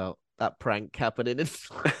family felt, that prank happening.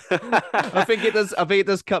 I think it does. I think it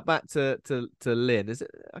does cut back to Lynn. Is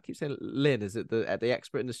it? I keep saying Lynn. Is it the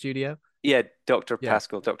expert in the studio? Yeah, Dr.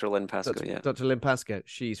 Pascoe, Dr. Lynn Pascoe. Dr. Lynn Pascoe.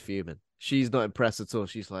 She's fuming. She's not impressed at all.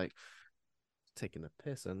 She's like taking a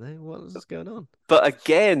piss, aren't they? What is going on? But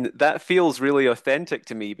again, that feels really authentic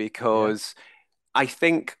to me, because I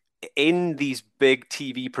think in these big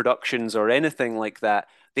TV productions or anything like that,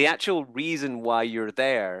 the actual reason why you're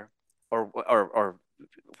there, or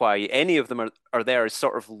why any of them are there, is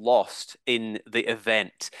sort of lost in the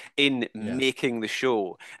event, in making the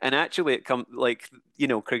show. And actually it comes like,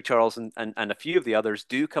 Craig Charles and a few of the others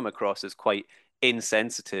do come across as quite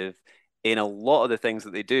insensitive in a lot of the things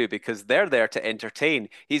that they do, because they're there to entertain.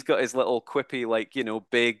 He's got his little quippy, like,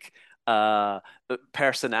 big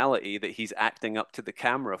personality that he's acting up to the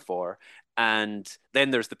camera for. And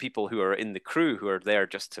then there's the people who are in the crew who are there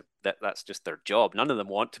just that's just their job. None of them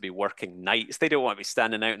want to be working nights. They don't want to be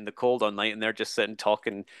standing out in the cold all night, and they're just sitting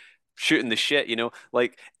talking, shooting the shit,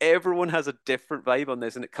 Like, everyone has a different vibe on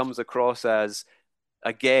this, and it comes across as,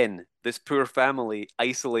 again, this poor family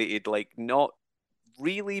isolated, like not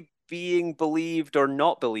really being believed or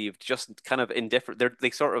not believed, just kind of indifferent. They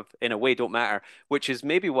sort of, in a way, don't matter, which is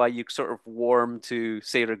maybe why you sort of warm to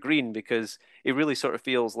Sarah Green, because it really sort of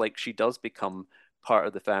feels like she does become part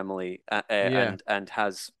of the family, Yeah. and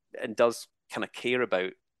does kind of care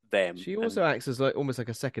about them. She also acts as like almost like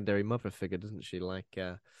a secondary mother figure, doesn't she? Like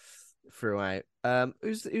throughout.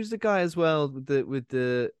 Who's the guy as well with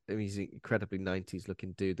the I mean, he's an incredibly 90s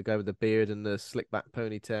looking dude. The guy with the beard and the slick back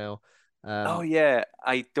ponytail. Oh yeah,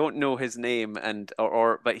 I don't know his name, and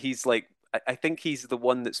but he's like, I think he's the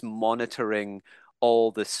one that's monitoring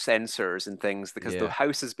all the sensors and things, because the Yeah.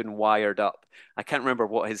 house has been wired up. I can't remember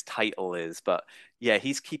what his title is, but yeah,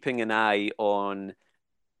 he's keeping an eye on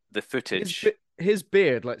the footage. His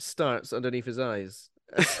beard like starts underneath his eyes.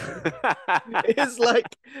 It's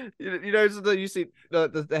like so you see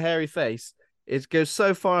the hairy face. It goes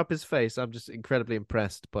so far up his face. I'm just incredibly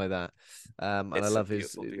impressed by that. And I love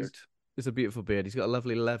his beard. It's a beautiful beard. He's got a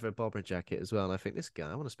lovely leather bomber jacket as well. And I think this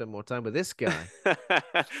guy, I want to spend more time with this guy.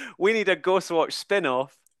 We need a Ghostwatch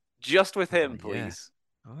spin-off just with him, please.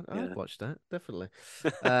 I'd watch that, definitely.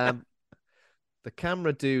 The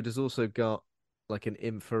camera dude has also got like an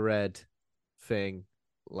infrared thing,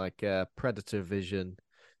 like a predator vision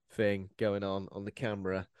thing going on the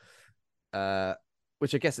camera.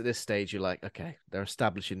 Which I guess at this stage you're like, okay, they're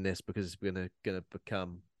establishing this because it's gonna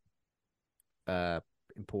become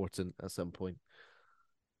important at some point.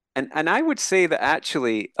 And I would say that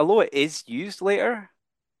actually, although it is used later,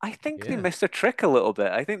 I think they missed a trick a little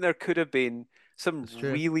bit. I think there could have been some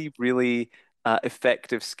really, really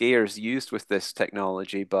effective scares used with this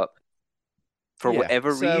technology, but for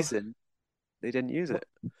whatever reason, they didn't use it.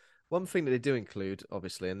 One thing that they do include,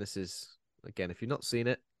 obviously, and this is, again, if you've not seen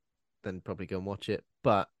it, then probably go and watch it,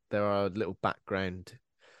 but there are little background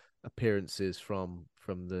appearances from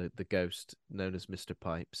the ghost known as Mr.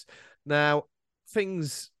 Pipes. Now,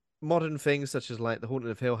 modern things such as like the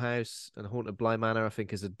Haunting of Hill House and Haunted of Bly Manor, I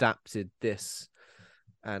think, has adapted this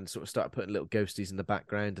and sort of started putting little ghosties in the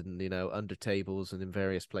background and under tables and in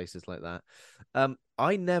various places like that.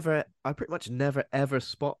 I pretty much never ever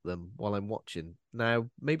spot them while I'm watching. Now,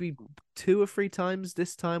 maybe 2 or 3 times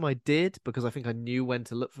this time I did, because I think I knew when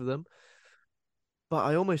to look for them. But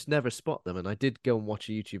I almost never spot them, and I did go and watch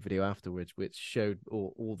a YouTube video afterwards, which showed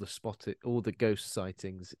all the ghost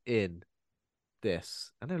sightings in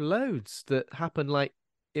this, and there are loads that happen like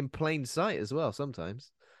in plain sight as well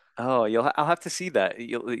sometimes. Oh, I'll have to see that.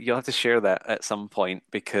 You'll have to share that at some point,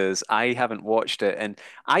 because I haven't watched it, and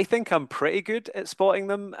I think I'm pretty good at spotting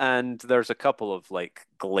them. And there's a couple of like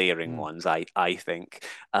glaring ones I think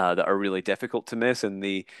that are really difficult to miss, and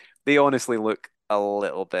they honestly look a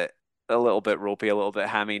little bit ropey, a little bit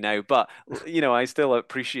hammy now, but I still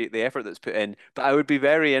appreciate the effort that's put in. But I would be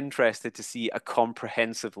very interested to see a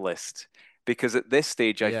comprehensive list, because at this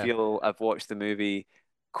stage I feel I've watched the movie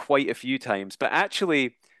quite a few times. But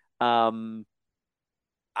actually, I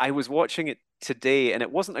was watching it today, and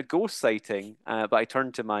it wasn't a ghost sighting, but I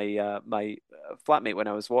turned to my flatmate when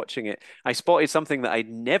I was watching it. I spotted something that I'd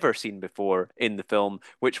never seen before in the film,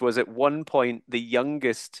 which was at one point the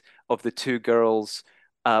youngest of the 2 girls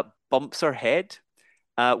bumps her head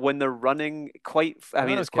when they're running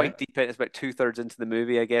it's quite deep in, it's about 2/3 into the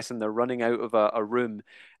movie, I guess, and they're running out of a room,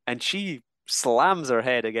 and she slams her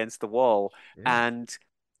head against the wall. And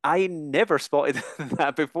I never spotted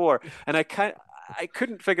that before, and I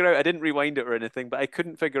couldn't figure out, I didn't rewind it or anything, but I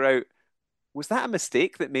couldn't figure out, was that a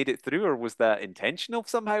mistake that made it through, or was that intentional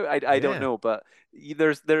somehow? I don't know, but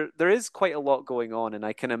there is quite a lot going on, and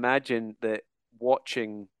I can imagine that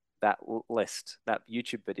watching that list, that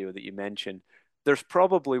YouTube video that you mentioned, there's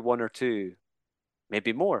probably 1 or 2,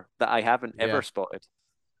 maybe more, that I haven't ever spotted.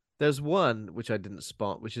 There's one which I didn't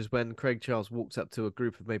spot, which is when Craig Charles walks up to a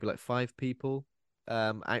group of maybe like 5 people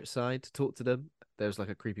outside to talk to them. There's like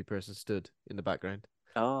a creepy person stood in the background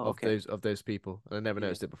of those people, and I never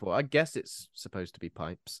noticed it before. I guess it's supposed to be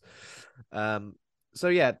Pipes. So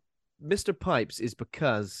yeah, Mr. Pipes is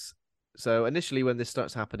because. So initially, when this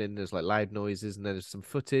starts happening, there's like loud noises, and then there's some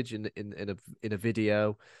footage in a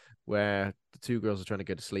video where the 2 girls are trying to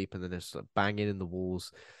go to sleep, and then there's like banging in the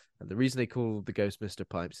walls. And the reason they call the ghost Mr.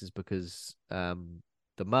 Pipes is because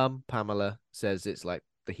the mum, Pamela, says it's like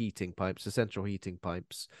the heating pipes, the central heating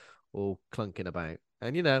pipes, all clunking about.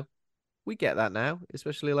 And we get that now,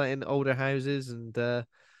 especially like in older houses, and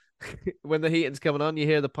when the heating's coming on, you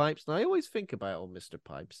hear the pipes. And I always think about old Mr.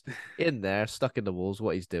 Pipes in there, stuck in the walls,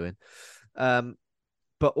 what he's doing. But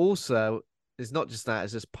also, it's not just that,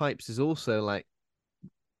 it's just Pipes is also like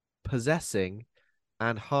possessing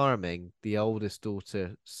and harming the oldest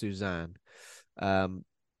daughter, Suzanne.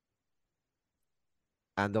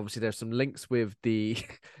 And obviously there's some links with the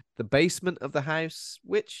the basement of the house,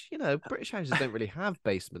 which, British houses don't really have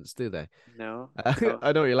basements, do they? No.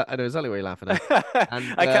 I know I know exactly what you're laughing at.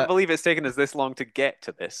 And I can't believe it's taken us this long to get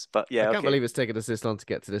to this, but yeah, I can't believe it's taken us this long to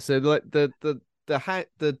get to this. So like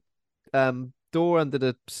the door under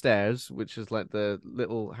the stairs, which is like the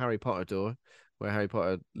little Harry Potter door where Harry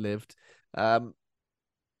Potter lived,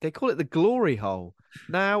 they call it the glory hole.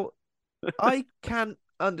 Now, I can't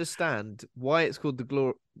understand why it's called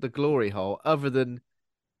the glory hole, other than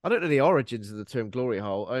I don't know the origins of the term glory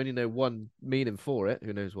hole. I only know one meaning for it.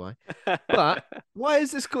 Who knows why? But why is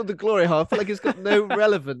this called the glory hole? I feel like it's got no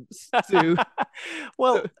relevance to.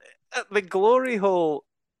 Well, the glory hole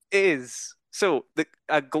is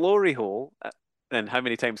a glory hole. And how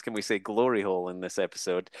many times can we say glory hole in this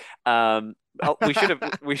episode? We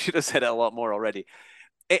should have said it a lot more already.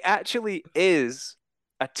 It actually is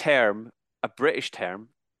a term, a British term,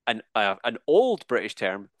 an old British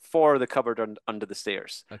term for the cupboard under the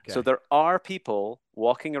stairs. Okay. So there are people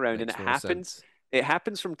walking around, Makes and more sense. it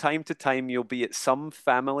happens from time to time. You'll be at some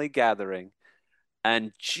family gathering,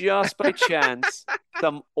 and just by chance,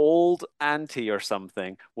 some old auntie or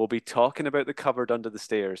something will be talking about the cupboard under the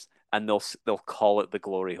stairs, and they'll call it the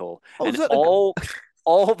glory hole. Oh, And is that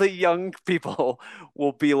all the young people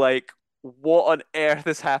will be like, "What on earth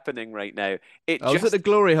is happening right now?" It I was at the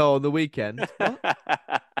glory hole on the weekend.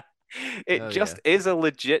 It just is a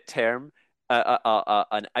legit term,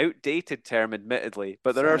 an outdated term, admittedly,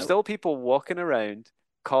 but there are still people walking around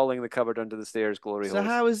calling the cupboard under the stairs glory So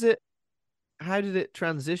holes. how did it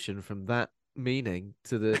transition from that meaning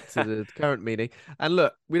to the current meaning? And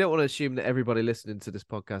look, we don't want to assume that everybody listening to this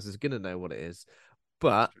podcast is going to know what it is,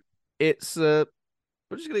 but it's we're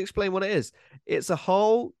just going to explain what it is. It's a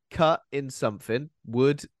hole cut in something,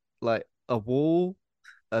 wood, like a wall,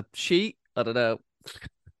 a sheet, I don't know.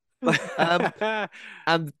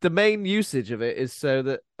 And the main usage of it is so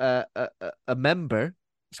that a member,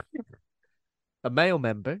 a male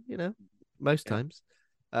member, most times,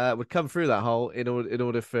 would come through that hole in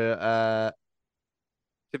order for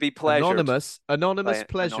to be pleasured, anonymous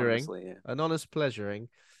pleasuring, anonymous pleasuring,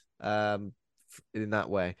 in that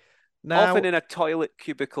way. Now, often in a toilet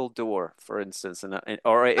cubicle door, for instance,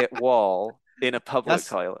 or a wall in a public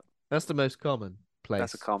toilet. That's the most common place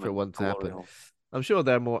That's a common for one to happen. hole. I'm sure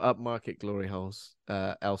there are more upmarket glory holes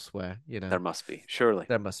elsewhere. There must be, surely.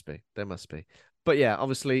 There must be. But yeah,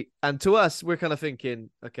 obviously, and to us, we're kind of thinking,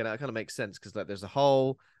 okay, that kind of makes sense because like there's a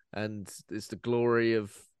hole, and it's the glory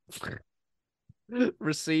of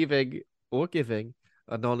receiving or giving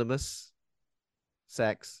anonymous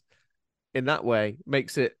sex. In that way,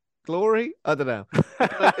 makes it glory. I don't know.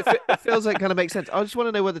 It feels like it kind of makes sense. I just want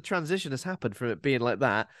to know where the transition has happened from it being like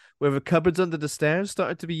that, where the cupboards under the stairs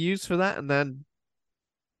started to be used for that, and then.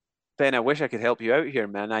 Ben, I wish I could help you out here,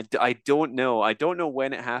 man. I don't know. I don't know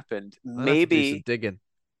when it happened. Maybe do some digging.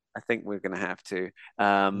 I think we're gonna have to.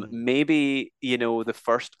 Maybe the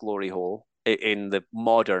first glory hole in the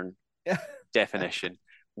modern definition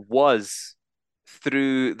was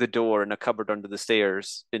through the door in a cupboard under the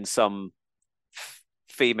stairs in some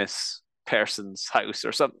famous person's house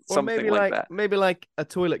or something like that. Maybe like a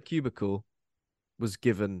toilet cubicle was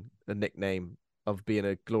given a nickname of being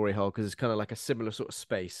a glory hole because it's kind of like a similar sort of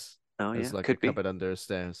space. Oh yeah, as like could a cupboard under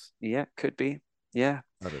stairs. Yeah, could be. Yeah,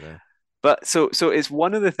 I don't know. But so it's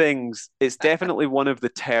one of the things. It's definitely one of the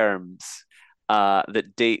terms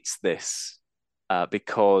that dates this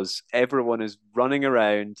because everyone is running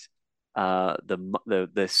around.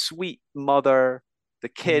 The sweet mother, the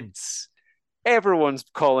kids, everyone's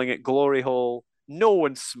calling it glory hole. No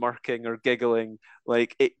one's smirking or giggling.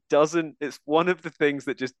 Like it doesn't. It's one of the things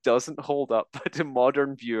that just doesn't hold up to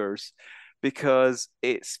modern viewers because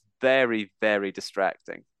it's very, very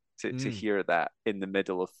distracting to hear that in the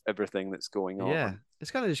middle of everything that's going on. Yeah,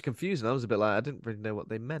 it's kind of just confusing. I was a bit like, I didn't really know what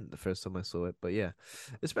they meant the first time I saw it, but yeah,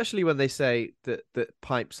 especially when they say that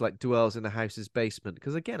Pipes like dwells in a house's basement.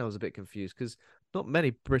 Because again, I was a bit confused because not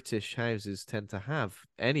many British houses tend to have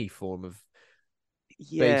any form of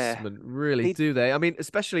basement, really, do they? I mean,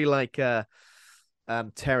 especially like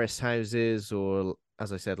terrace houses or,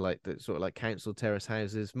 as I said, like the sort of like council terrace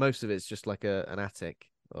houses. Most of it's just like an attic.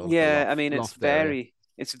 Yeah, I mean, it's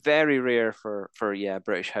very rare for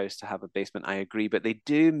British house to have a basement. I agree, but they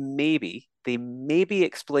maybe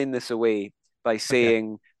explain this away by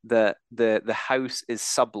saying that the house is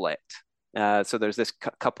sublet. So there's this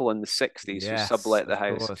couple in the 60s who sublet the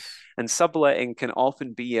house, and subletting can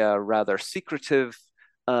often be a rather secretive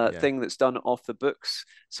thing that's done off the books.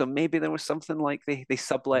 So maybe there was something like they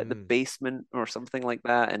sublet the basement or something like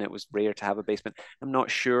that, and it was rare to have a basement. I'm not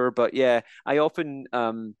sure, but yeah, I often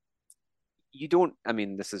you don't. I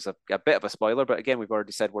mean, this is a bit of a spoiler, but again, we've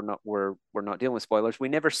already said we're not dealing with spoilers. We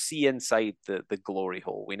never see inside the glory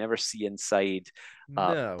hole. We never see inside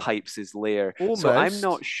No. Pipes' lair. Almost. So I'm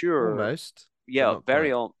not sure. Almost. Yeah,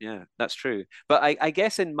 very all. Yeah, that's true. But I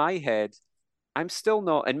guess in my head, I'm still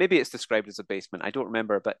not, and maybe it's described as a basement. I don't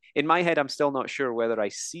remember, but in my head, I'm still not sure whether I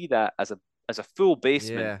see that as a full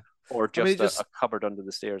basement or just, a cupboard under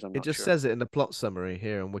the stairs. I'm not sure. It just says it in the plot summary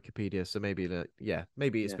here on Wikipedia, so maybe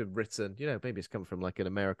maybe it's been written. Maybe it's come from like an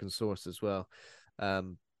American source as well,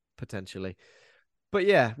 potentially. But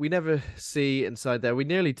yeah, we never see inside there. We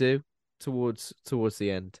nearly do towards the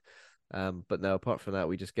end. But no, apart from that,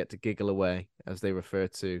 we just get to giggle away as they refer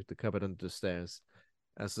to the cupboard under the stairs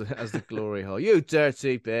as the glory hole. You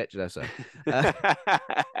dirty bitch. That's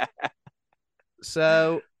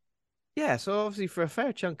so yeah, so obviously for a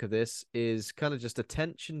fair chunk of this is kind of just a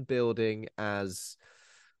tension building as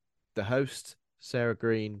the host, Sarah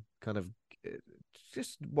Green, kind of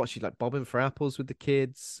just like bobbing for apples with the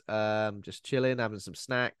kids, just chilling, having some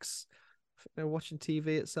snacks, watching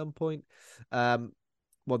TV at some point.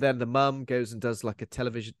 Well, then the mum goes and does like a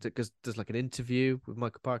television, does like an interview with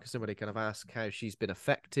Michael Parkinson where they kind of ask how she's been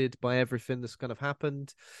affected by everything that's kind of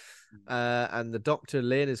happened. And the doctor,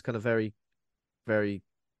 Lynn, is kind of very, very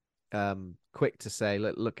quick to say,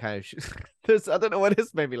 look how she... I don't know why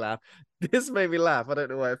this made me laugh. This made me laugh. I don't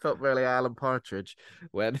know why. It felt really Alan Partridge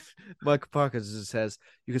when Michael Parkinson says,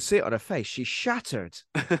 you can see it on her face. She's shattered.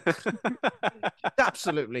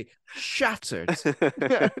 Absolutely shattered.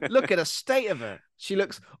 Look at the state of her. She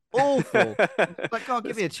looks awful. Like, oh,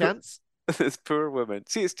 give me a chance. This poor woman.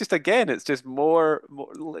 See, it's just more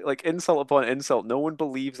like insult upon insult. No one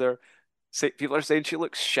believes her. People are saying she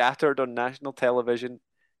looks shattered on national television.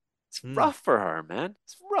 It's rough for her, man.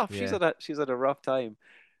 It's rough. Yeah. She's at a rough time.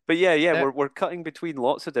 But yeah, we're cutting between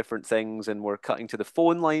lots of different things, and we're cutting to the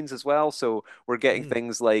phone lines as well. So we're getting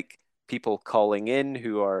things like people calling in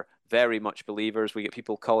who are very much believers. We get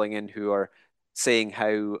people calling in who are saying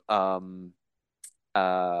how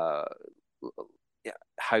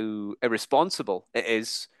irresponsible it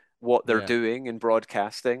is what they're doing in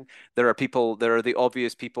broadcasting. There are the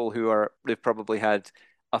obvious people they've probably had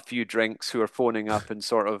a few drinks, who are phoning up and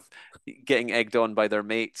sort of getting egged on by their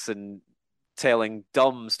mates and telling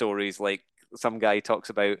dumb stories, like some guy talks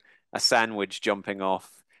about a sandwich jumping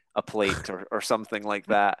off a plate or something like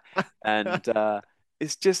that. And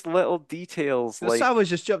it's just little details. The sandwich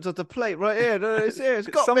just jumped off the plate right here. No, it's here. It's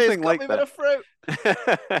got me. It's got me with a fruit.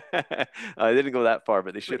 I didn't go that far,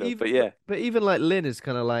 but they should have. But yeah. But even like Lynn is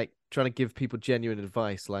kind of like trying to give people genuine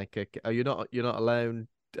advice, like, you're not alone.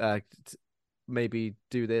 Maybe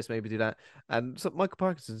do this, maybe do that. And so Michael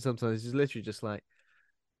Parkinson sometimes is literally just like,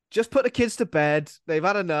 just put the kids to bed. They've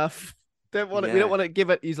had enough. We don't want to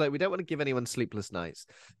give it. He's like, we don't want to give anyone sleepless nights.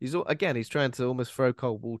 He's trying to almost throw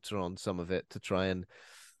cold water on some of it to try and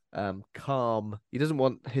calm. He doesn't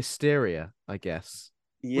want hysteria, I guess.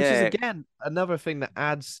 Yeah. Which is again another thing that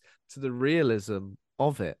adds to the realism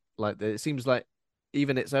of it. Like, it seems like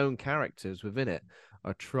even its own characters within it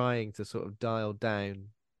are trying to sort of dial down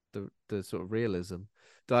the sort of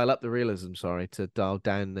dial up the realism, to dial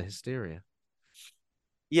down the hysteria.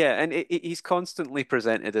 Yeah, and he's constantly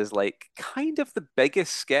presented as like kind of the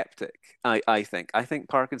biggest skeptic, I think. I think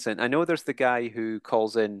Parkinson, I know there's the guy who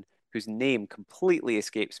calls in, whose name completely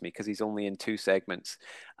escapes me because he's only in 2 segments,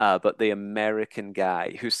 but the American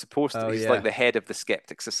guy who's supposed to, he's like the head of the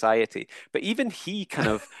Skeptic Society. But even he kind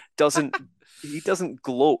of doesn't... He doesn't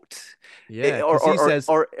gloat,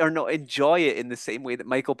 or not enjoy it in the same way that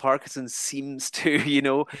Michael Parkinson seems to.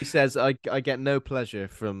 He says, "I get no pleasure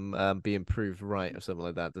from being proved right," or something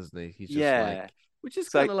like that, doesn't he? He's just like, which is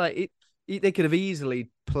kind of like it. They could have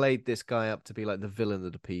easily played this guy up to be like the villain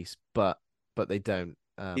of the piece, but they don't.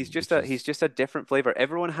 He's just a different flavor.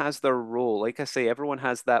 Everyone has their role. Like I say, everyone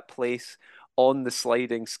has that place on the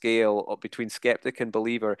sliding scale between skeptic and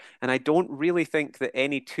believer. And I don't really think that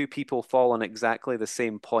any 2 people fall on exactly the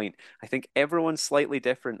same point. I think everyone's slightly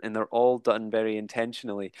different, and they're all done very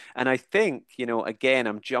intentionally. And I think, again,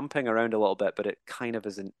 I'm jumping around a little bit, but it kind of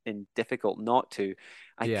is difficult not to.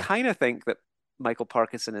 I kind of think that Michael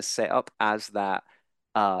Parkinson is set up as that,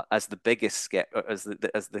 as the biggest as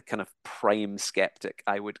the kind of prime skeptic,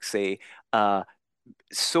 I would say,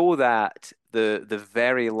 so that the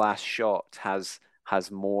very last shot has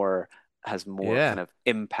more kind of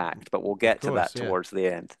impact. But we'll get to that towards the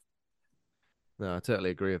end. No, I totally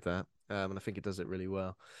agree with that, and I think it does it really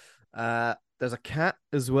well. There's a cat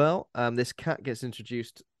as well. This cat gets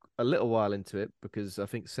introduced a little while into it because I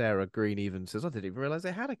think Sarah Green even says, I didn't even realize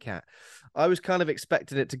they had a cat. I was kind of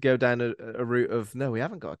expecting it to go down a route of, no, we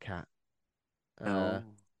haven't got a cat.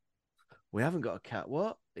 we haven't got a cat.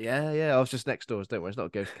 What? Yeah, yeah. I was just next door. Don't worry, it's not a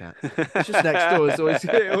ghost cat. It's just next door.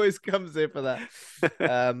 It always comes in for that.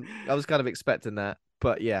 I was kind of expecting that,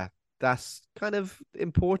 but yeah, that's kind of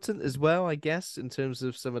important as well, I guess, in terms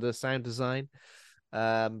of some of the sound design.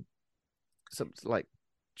 Some like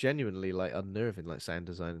genuinely like unnerving like sound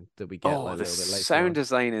design that we get like, a the little bit later sound on.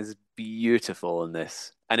 design is beautiful in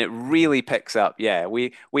this, and it really picks up. Yeah,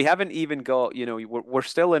 we haven't even got, we're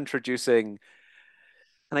still introducing,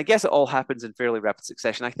 and I guess it all happens in fairly rapid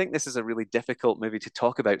succession. I think this is a really difficult movie to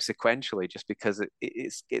talk about sequentially, just because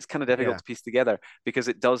it's kind of difficult Yeah. to piece together, because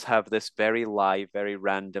it does have this very live, very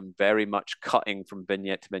random, very much cutting from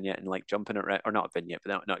vignette to vignette and like jumping around, or not vignette,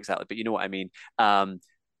 but not exactly, but you know what I mean.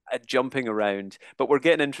 Jumping around, but we're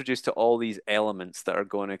getting introduced to all these elements that are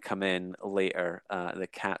going to come in later. The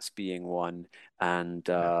cats being one, and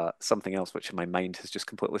something else which in my mind has just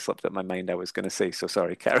completely slipped out of my mind. I was going to say, so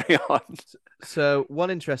sorry. Carry on. So one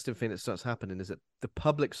interesting thing that starts happening is that the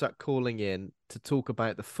public start calling in to talk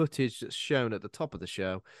about the footage that's shown at the top of the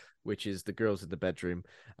show, which is the girls in the bedroom,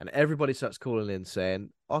 and everybody starts calling in saying,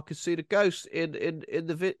 "I could see the ghost in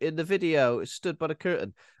the video. It stood by the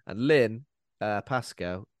curtain." And Lynn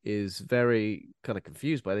Pascoe is very kind of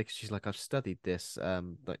confused by it because she's like, "I've studied this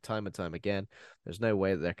like time and time again. There's no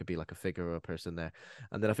way that there could be like a figure or a person there."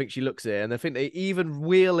 And then I think she looks at it, and I think they even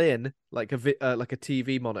wheel in like a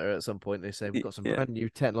TV monitor at some point. They say, "We've got some brand new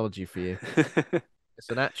technology for you. It's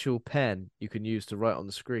an actual pen you can use to write on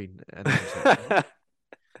the screen." And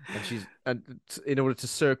she's like, and in order to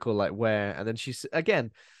circle like where, and then she's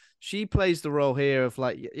again. She plays the role here of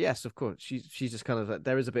like, yes, of course. She's just kind of like,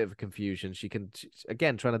 there is a bit of a confusion. She's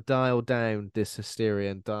again trying to dial down this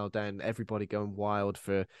hysteria and dial down everybody going wild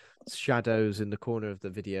for shadows in the corner of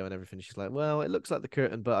the video and everything. She's like, well, it looks like the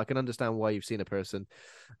curtain, but I can understand why you've seen a person.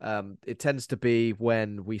 It tends to be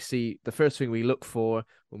when we see the first thing we look for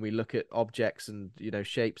when we look at objects and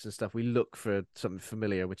shapes and stuff. We look for something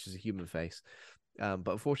familiar, which is a human face. But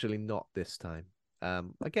unfortunately, not this time.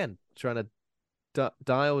 Again, trying to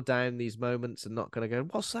dial down these moments and not kind of go,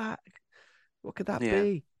 what's that? What could that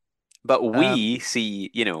be? But we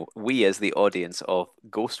see, we as the audience of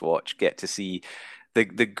Ghostwatch get to see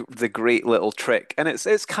the great little trick, and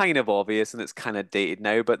it's kind of obvious and it's kind of dated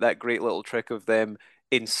now, but that great little trick of them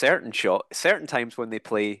in certain times when they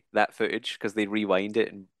play that footage because they rewind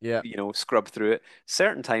it and scrub through it.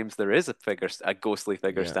 Certain times there is a ghostly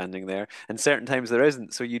figure standing there, and certain times there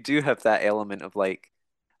isn't. So you do have that element of like,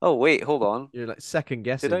 oh wait, hold on. You're like second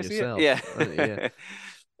guessing yourself. Yeah.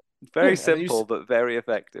 Very simple, but very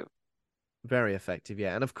effective. Very effective,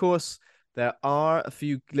 yeah. And of course, there are a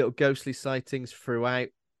few little ghostly sightings throughout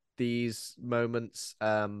these moments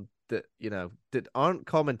that aren't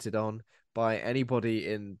commented on by anybody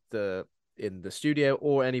in the studio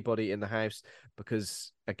or anybody in the house,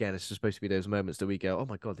 because again, it's supposed to be those moments that we go, oh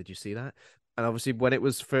my god, did you see that? And obviously when it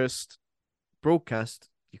was first broadcast,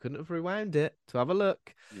 you couldn't have rewound it to have a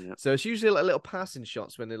look. Yeah. So it's usually like little passing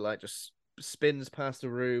shots when it like just spins past a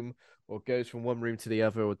room or goes from one room to the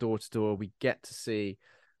other or door to door. We get to see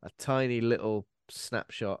a tiny little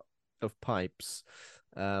snapshot of Pipes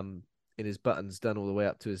in his buttons done all the way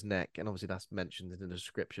up to his neck. And obviously that's mentioned in the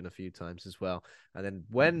description a few times as well. And then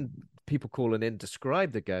when people calling in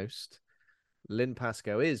describe the ghost, Lynn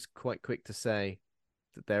Pascoe is quite quick to say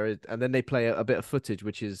that there is, and then they play a bit of footage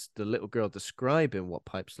which is the little girl describing what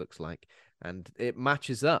Pipes looks like, and it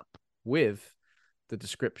matches up with the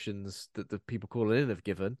descriptions that the people calling in have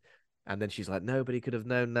given. And then she's like, nobody could have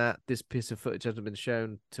known that. This piece of footage hasn't been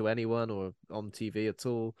shown to anyone or on TV at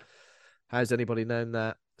all. How's anybody known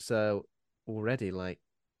that? So already like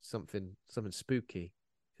something spooky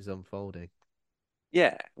is unfolding.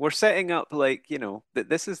 Yeah, we're setting up like, that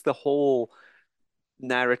this is the whole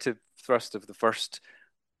narrative thrust of the first,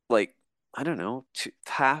 like, I don't know,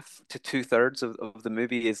 half to 2/3 of the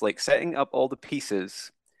movie is like setting up all the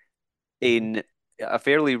pieces in a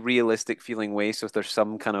fairly realistic feeling way. So if there's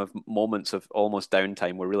some kind of moments of almost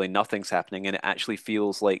downtime where really nothing's happening and it actually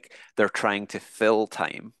feels like they're trying to fill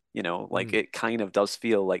time, like it kind of does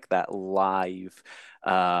feel like that live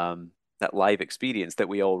experience that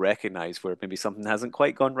we all recognize, where maybe something hasn't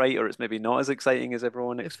quite gone right, or it's maybe not as exciting as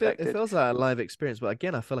everyone expected. It feels like a live experience, but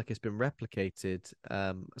again, I feel like it's been replicated.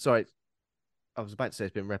 Sorry, I was about to say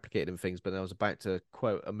it's been replicated in things, but I was about to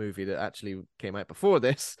quote a movie that actually came out before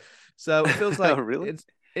this. So it feels like really? It's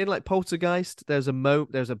in like Poltergeist. There's a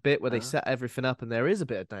bit where they set everything up, and there is a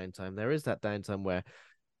bit of downtime. There is that downtime where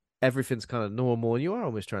everything's kind of normal, and you are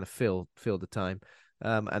almost trying to fill the time.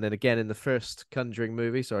 And then again in the first Conjuring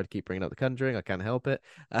movie, sorry to keep bringing up the Conjuring, I can't help it.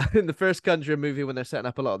 In the first Conjuring movie, when they're setting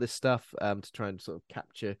up a lot of this stuff to try and sort of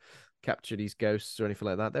capture these ghosts or anything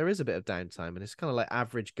like that, there is a bit of downtime, and it's kind of like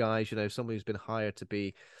average guys, someone who's been hired to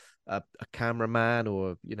be a cameraman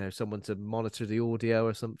or someone to monitor the audio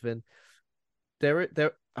or something. There,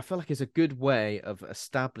 I feel like it's a good way of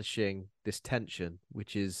establishing this tension,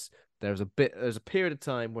 which is there's a period of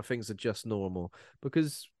time where things are just normal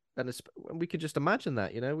because. And we could just imagine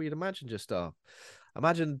that, we'd imagine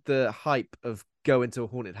imagine the hype of going to a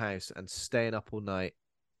haunted house and staying up all night.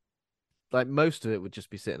 Like most of it would just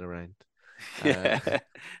be sitting around. Yeah.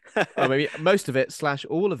 Or maybe most of it /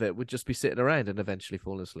 all of it would just be sitting around and eventually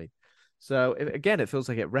falling asleep. So again, it feels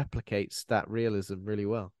like it replicates that realism really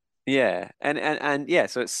well. Yeah, and yeah,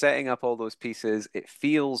 so it's setting up all those pieces. It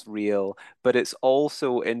feels real, but it's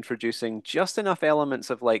also introducing just enough elements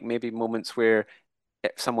of like maybe moments where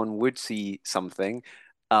if someone would see something,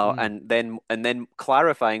 and then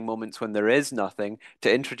clarifying moments when there is nothing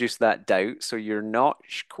to introduce that doubt, so you're not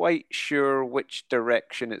quite sure which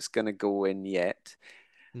direction it's going to go in yet.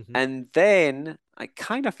 And then I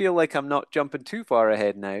kind of feel like I'm not jumping too far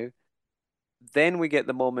ahead now. Then we get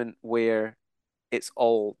the moment where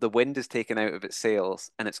the wind is taken out of its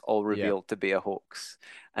sails and it's all revealed to be a hoax.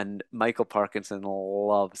 And Michael Parkinson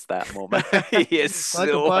loves that moment. He is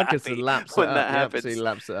Michael so Parkinson happy laps when it up. that He happens. absolutely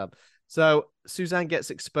laps it up. So Suzanne gets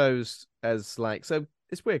exposed as so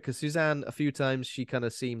it's weird because Suzanne a few times she kind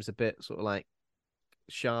of seems a bit sort of like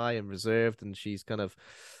shy and reserved, and she's kind of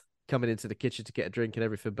coming into the kitchen to get a drink and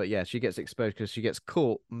everything. But yeah, she gets exposed because she gets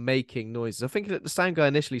caught making noises. I think that the sound guy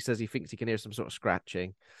initially says he thinks he can hear some sort of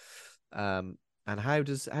scratching. And how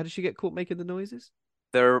does she get caught making the noises?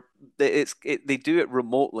 They do it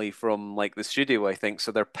remotely from like the studio, I think.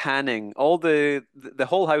 So they're panning all the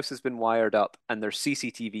whole house has been wired up, and there's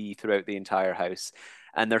CCTV throughout the entire house,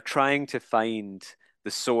 and they're trying to find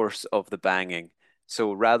the source of the banging.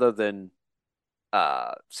 So rather than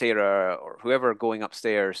Sarah or whoever going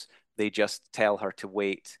upstairs, they just tell her to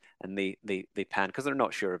wait, and they pan because they're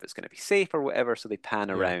not sure if it's going to be safe or whatever. So they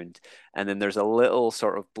pan around, and then there's a little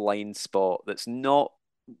sort of blind spot that's not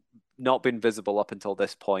been visible up until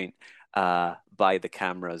this point by the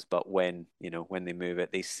cameras, but when they move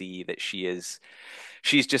it, they see that she's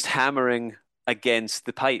just hammering against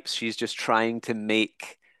the pipes. She's just trying to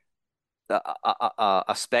make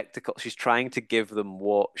a spectacle. She's trying to give them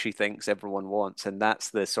what she thinks everyone wants, and that's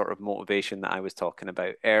the sort of motivation that I was talking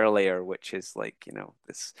about earlier, which is like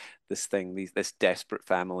this desperate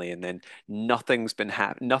family, and then nothing's been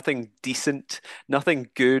nothing decent, nothing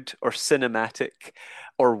good or cinematic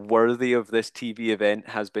or worthy of this TV event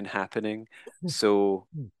has been happening. So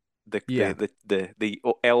the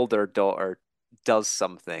elder daughter does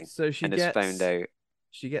something, so and is found out.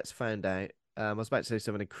 She gets found out. I was about to say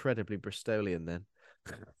something incredibly Bristolian then.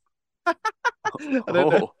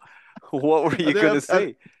 What were you going to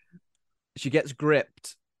say? She gets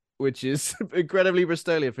gripped, which is incredibly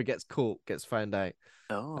Bristolian. For gets caught, gets found out.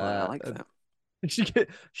 Oh, I like that.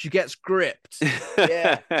 She gets gripped.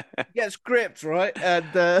 Yeah, gets gripped, right?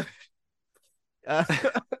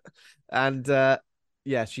 And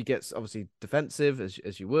yeah, she gets obviously defensive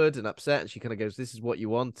as you would and upset, and she kind of goes, "This is what you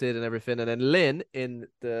wanted," and everything. And then Lynn in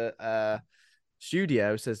the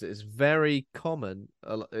studio says that it's very common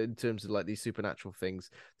in terms of like these supernatural things.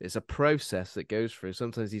 It's a process that goes through.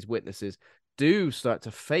 Sometimes these witnesses do start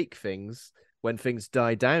to fake things when things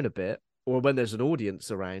die down a bit, or when there's an audience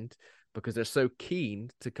around, because they're so keen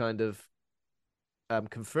to kind of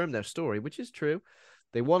confirm their story, which is true.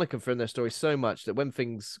 They want to confirm their story so much that when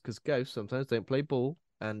things, because ghosts sometimes don't play ball,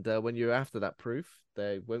 and when you're after that proof,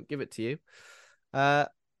 they won't give it to you.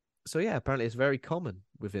 So yeah, apparently it's very common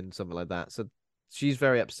within something like that. So she's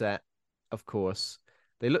very upset, of course.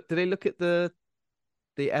 Did they look at the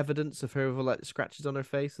evidence of her with like scratches on her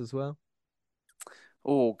face as well?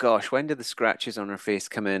 Oh gosh, when did the scratches on her face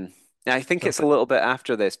come in? I think it's a little bit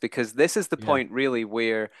after this, because this is the point really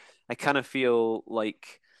where I kind of feel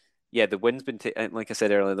like, yeah, the wind's been like I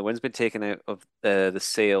said earlier, the wind's been taken out of the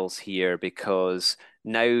sails here, because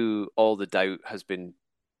now all the doubt has been,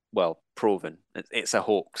 well, proven. It's a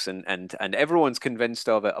hoax, and everyone's convinced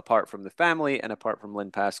of it, apart from the family and apart from Lynn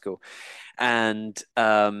Pascoe. And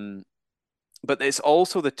but it's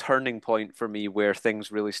also the turning point for me where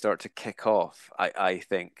things really start to kick off, I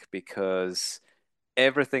think, because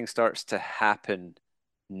everything starts to happen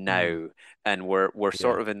now, and we're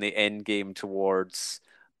sort of in the end game towards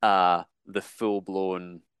the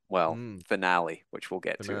full-blown finale, which we'll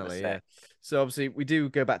get to in a sec. So obviously we do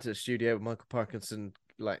go back to the studio. Michael Parkinson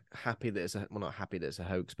like happy that it's not happy that it's a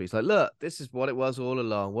hoax, but he's like, look, this is what it was all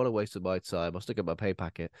along. What a waste of my time. I'll stick in my pay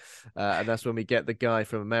packet. And that's when we get the guy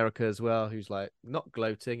from America as well, who's like not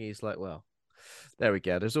gloating. He's like, well, there we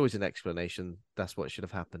go. There's always an explanation. That's what should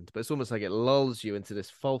have happened. But it's almost like it lulls you into this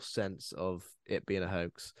false sense of it being a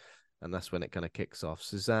hoax. And that's when it kind of kicks off.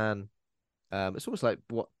 Suzanne, it's almost like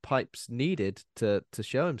what Pipes needed to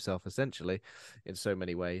show himself, essentially, in so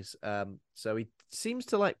many ways. So he seems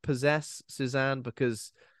to like possess Suzanne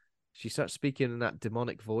because she starts speaking in that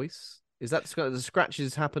demonic voice. Is that the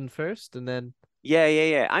scratches happen first and then?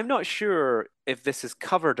 Yeah. I'm not sure if this is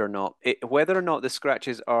covered or not. Whether or not the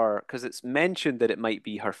scratches are, because it's mentioned that it might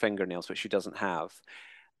be her fingernails, which she doesn't have.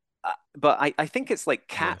 But I think it's like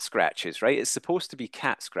cat scratches, right? It's supposed to be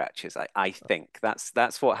cat scratches. I think that's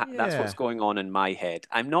what's going on in my head.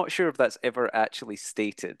 I'm not sure if that's ever actually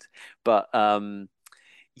stated, but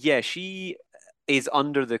yeah, she is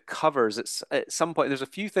under the covers at some point. There's a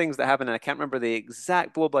few things that happen, and I can't remember the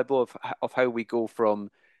exact blow by blow of how we go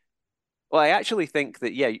from. Well, I actually think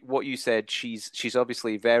that what you said. She's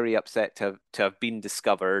obviously very upset to have been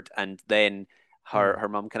discovered, and then her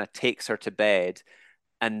mum kind of takes her to bed.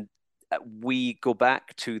 And we go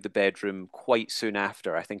back to the bedroom quite soon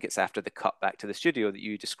after. I think it's after the cut back to the studio that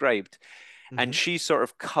you described. Mm-hmm. And she's sort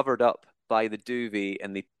of covered up by the duvet,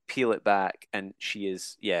 and they peel it back, and she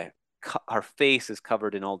is, her face is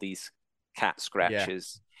covered in all these cat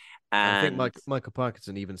scratches. Yeah. And I think Michael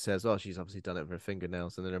Parkinson even says, oh, she's obviously done it with her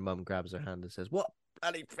fingernails. And then her mum grabs her hand and says, what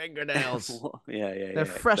bloody fingernails? They're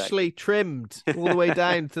freshly trimmed all the way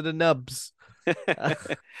down to the nubs.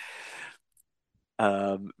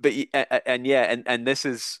 And this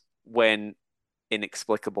is when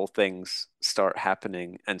inexplicable things start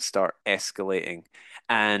happening and start escalating,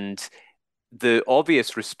 and the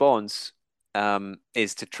obvious response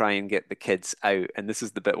is to try and get the kids out. And this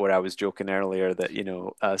is the bit where I was joking earlier that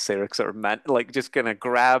Sarah sort of just kind of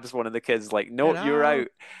grabs one of the kids like, no, you're out.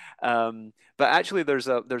 But actually, there's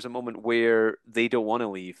a moment where they don't want to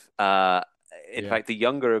leave. In fact, the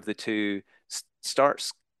younger of the two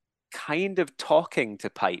starts kind of talking to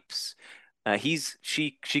Pipes.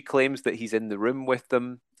 She claims that he's in the room with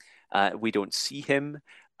them. We don't see him,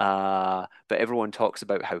 but everyone talks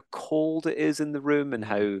about how cold it is in the room and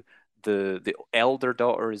how the elder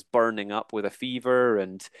daughter is burning up with a fever,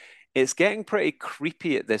 and it's getting pretty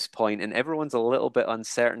creepy at this point, and everyone's a little bit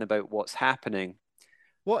uncertain about what's happening.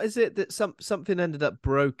 What is it that something ended up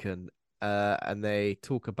broken, and they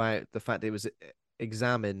talk about the fact that it was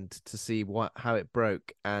examined to see how it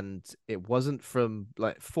broke, and it wasn't from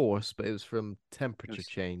like force, but it was from temperature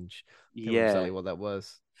change. Exactly what that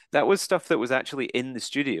was. That was stuff that was actually in the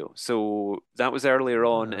studio. So that was earlier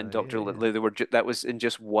on, and Dr. That was in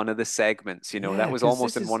just one of the segments. That was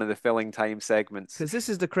almost in one of the filling time segments. Because this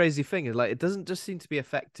is the crazy thing, is like it doesn't just seem to be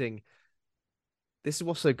affecting. This is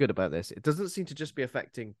what's so good about this. It doesn't seem to just be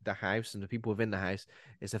affecting the house and the people within the house.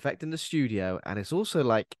 It's affecting the studio, and it's also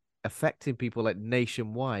like affecting people like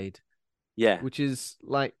nationwide. Yeah. Which is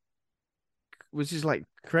like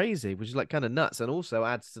crazy, which is like kind of nuts, and also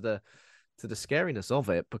adds to the scariness of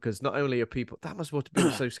it, because not only are people, that must have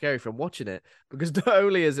been so scary from watching it, because not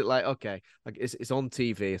only is it like, okay, like it's on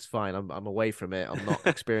TV, it's fine, I'm away from it, I'm not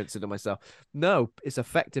experiencing it myself. No, it's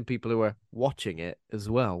affecting people who are watching it as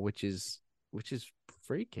well, which is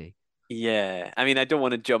freaky. Yeah, I mean, I don't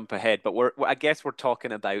want to jump ahead, but I guess we're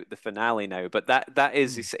talking about the finale now. But that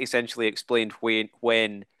is essentially explained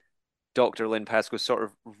when Dr. Lynn Pascoe sort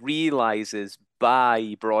of realizes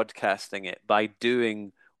by broadcasting it, by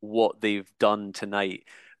doing what they've done tonight,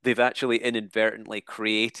 they've actually inadvertently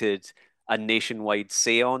created a nationwide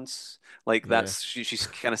seance. Like she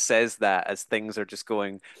kind of says that as things are just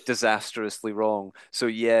going disastrously wrong. So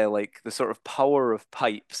like the sort of power of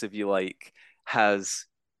Pipes, if you like, has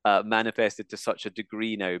manifested to such a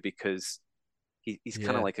degree now, because he's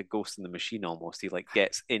kind of like a ghost in the machine almost. He like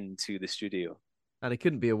gets into the studio. And it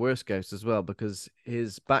couldn't be a worse ghost as well, because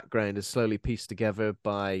his background is slowly pieced together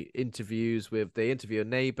by interviews they interview a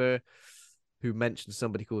neighbor who mentioned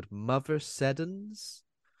somebody called Mother Seddons,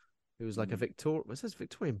 who was like it says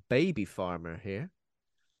Victorian baby farmer here.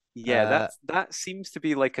 Yeah, that seems to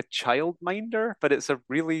be like a childminder, but it's a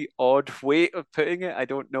really odd way of putting it. I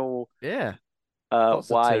don't know. Yeah.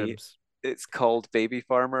 Why it's called baby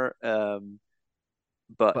farmer.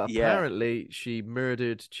 But apparently she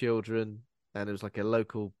murdered children, and it was like a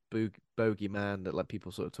local bogeyman that like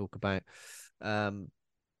people sort of talk about.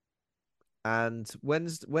 And when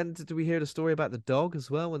did we hear the story about the dog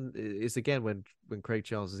as well? When Craig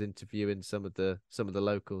Charles is interviewing some of the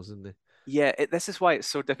locals, isn't it? Yeah, this is why it's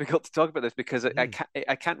so difficult to talk about this because I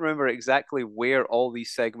can't remember exactly where all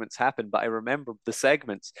these segments happen, but I remember the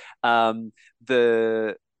segments.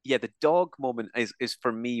 The Yeah, the dog moment is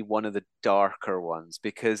for me one of the darker ones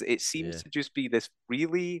because it seems to just be this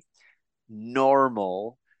really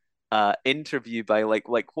normal interview by like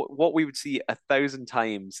what we would see 1,000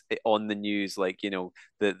 times on the news. Like,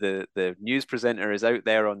 the news presenter is out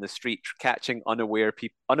there on the street catching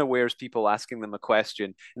unawares people asking them a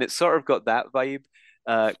question, and it's sort of got that vibe.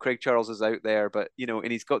 Craig Charles is out there, but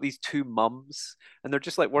and he's got these two mums, and they're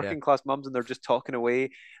just like working class mums, and they're just talking away.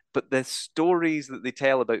 But the stories that they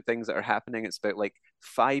tell about things that are happening, it's about like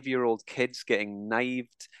 5-year-old kids getting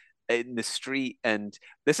knifed in the street, and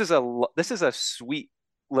this is a sweet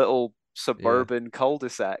little suburban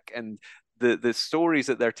cul-de-sac, and the stories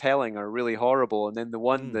that they're telling are really horrible. And then the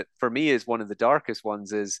one that for me is one of the darkest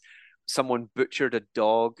ones is someone butchered a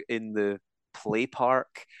dog in the play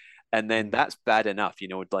park, and then that's bad enough,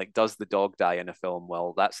 like, does the dog die in a film?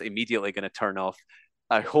 Well, that's immediately going to turn off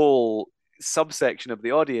a whole subsection of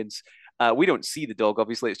the audience. We don't see the dog,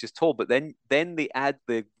 obviously; it's just told. But then they add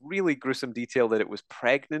the really gruesome detail that it was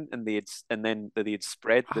pregnant, and then that they had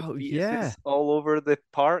spread the fetuses all over the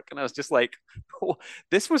park. And I was just like, oh,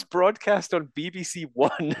 this was broadcast on BBC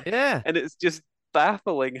One, and it's just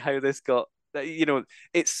baffling how this got.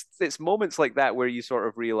 It's moments like that where you sort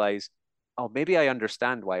of realize, oh, maybe I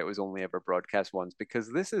understand why it was only ever broadcast once,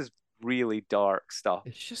 because this is really dark stuff.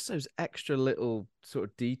 It's just those extra little sort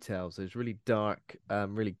of details, those really dark,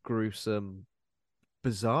 really gruesome,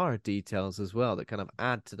 bizarre details as well that kind of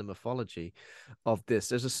add to the mythology of this.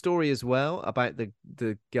 There's a story as well about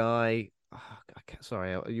the guy.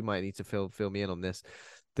 Sorry, you might need to fill me in on this.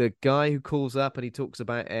 The guy who calls up and he talks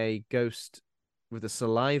about a ghost with the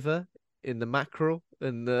saliva in the mackerel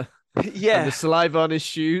and the and the saliva on his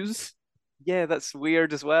shoes. Yeah, that's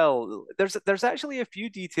weird as well. There's actually a few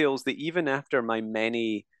details that even after my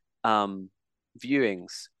many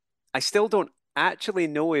viewings, I still don't actually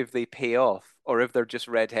know if they pay off or if they're just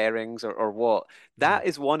red herrings or what. That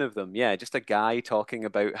is one of them. Yeah, just a guy talking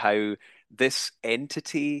about how this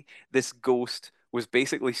entity, this ghost, was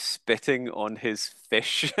basically spitting on his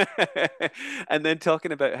fish and then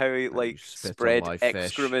talking about how he spread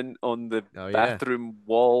excrement on the bathroom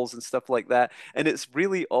walls and stuff like that. And it's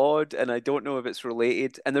really odd, and I don't know if it's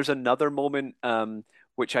related. And there's another moment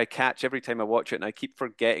which I catch every time I watch it, and I keep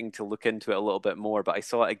forgetting to look into it a little bit more, but I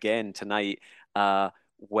saw it again tonight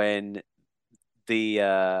when the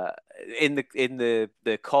in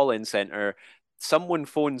the call-in center, someone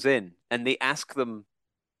phones in and they ask them,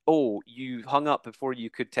 oh, you hung up before you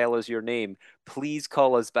could tell us your name. Please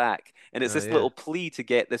call us back. And it's this little plea to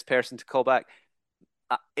get this person to call back.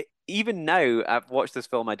 Even now, I've watched this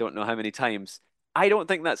film I don't know how many times. I don't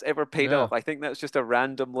think that's ever paid off. I think that's just a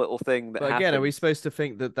random little thing that happened. Again, are we supposed to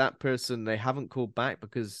think that person, they haven't called back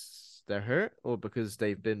because they're hurt or because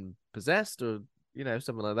they've been possessed or,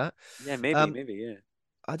 something like that? Yeah, maybe, yeah.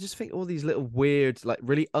 I just think all these little weird, like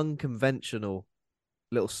really unconventional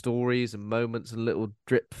little stories and moments and little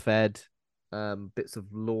drip fed bits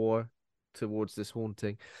of lore towards this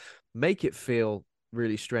haunting make it feel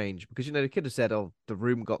really strange, because they could have said, oh, the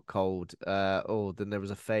room got cold, or then there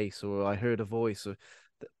was a face, or I heard a voice, or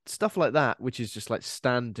stuff like that, which is just like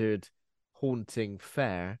standard haunting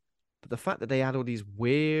fare. But the fact that they add all these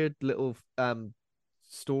weird little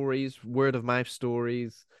stories, word of mouth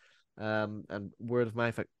stories, and word of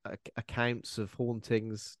mouth accounts of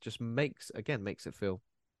hauntings just makes it feel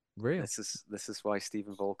real. This is why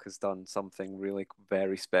Stephen Volk has done something really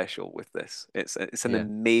very special with this. It's an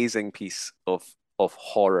amazing piece of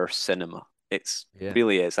horror cinema.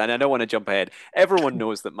 Really is. And I don't want to jump ahead. Everyone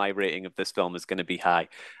knows that my rating of this film is going to be high.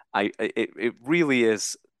 It really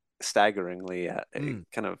is staggeringly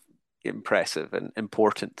kind of impressive and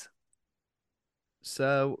important.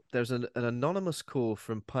 So there's an anonymous call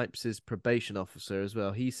from Pipes' probation officer as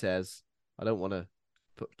well. He says, I don't want to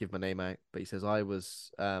give my name out, but he says, I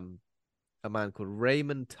was a man called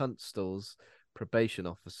Raymond Tunstall's probation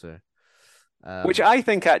officer. Which I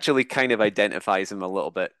think actually kind of identifies him a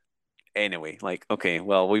little bit anyway. Like, okay,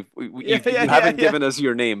 well, you haven't given us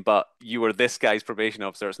your name, but you were this guy's probation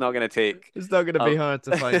officer. It's not going to take... It's not going to be hard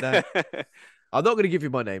to find out. I'm not going to give you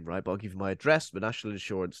my name, right? But I'll give you my address, my national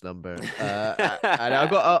insurance number, and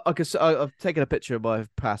I've taken a picture of my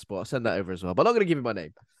passport. I'll send that over as well. But I'm not going to give you my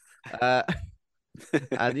name.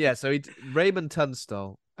 And yeah, so Raymond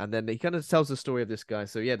Tunstall, and then he kind of tells the story of this guy.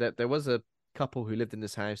 So yeah, there was a couple who lived in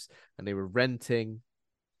this house, and they were renting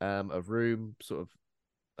a room, sort of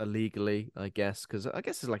illegally, I guess, because I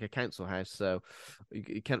guess it's like a council house, so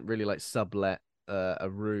you can't really like sublet a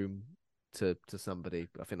room to somebody.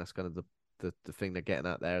 I think that's kind of the thing they're getting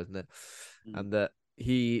at there, isn't it? And that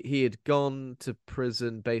he had gone to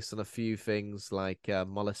prison based on a few things like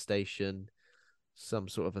molestation, some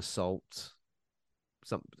sort of assault,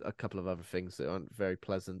 a couple of other things that aren't very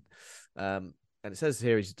pleasant. And it says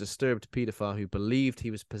here he's a disturbed paedophile who believed he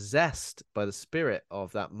was possessed by the spirit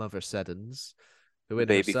of that Mother Seddons, who in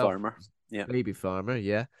baby herself, farmer, yeah, baby farmer,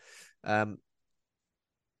 yeah. And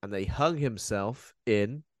they hung himself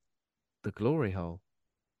in the glory hole.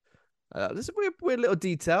 This is a weird little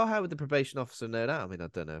detail. How would the probation officer know that? I mean, I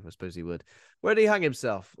don't know. I suppose he would. Where did he hang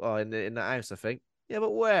himself? Oh, in that house, I think. Yeah,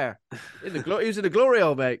 but where? In the glory. He was in the glory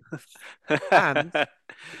hole, mate. And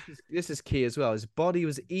this is key as well. His body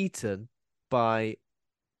was eaten by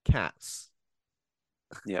cats.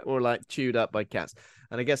 Yeah, or like chewed up by cats.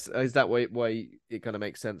 And I guess is that why it kind of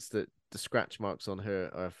makes sense that the scratch marks on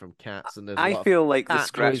her are from cats, and there's I feel like the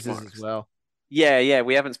scratch marks as well. Yeah,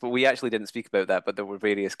 we haven't, but we actually didn't speak about that. But there were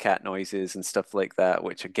various cat noises and stuff like that,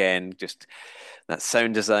 which again, just that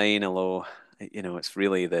sound design. Although it's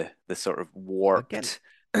really the sort of warped.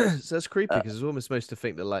 Again, so that's creepy because it's almost supposed to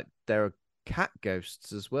think that like there are cat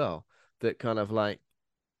ghosts as well that kind of like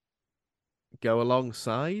go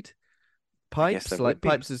alongside Pipes. Like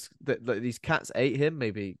Pipes is that these cats ate him.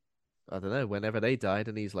 Maybe I don't know. Whenever they died,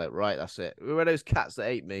 and he's like, right, that's it. Who are those cats that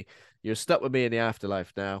ate me? You're stuck with me in the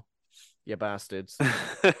afterlife now. You bastards.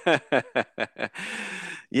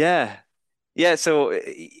 Yeah. So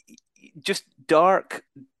just dark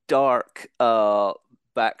backstory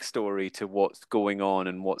to what's going on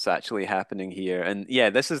and what's actually happening here. And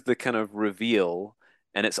yeah, this is the kind of reveal,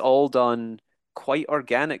 and it's all done quite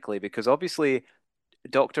organically because obviously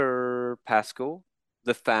Dr. Pascoe,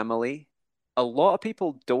 the family, a lot of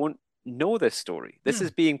people don't know this story. This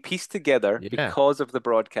is being pieced together because of the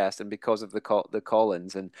broadcast and because of the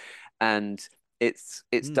Collins, and it's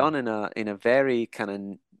done in a very kind of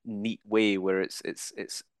neat way where it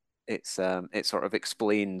sort of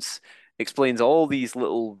explains all these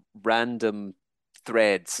little random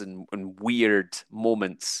threads and weird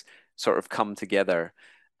moments sort of come together,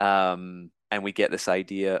 and we get this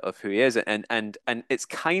idea of who he is, and it's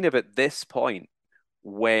kind of at this point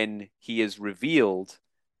when he is revealed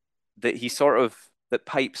that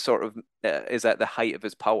Pipes sort of is at the height of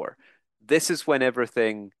his power. This is when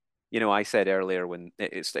everything, I said earlier, when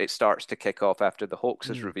it starts to kick off after the hoax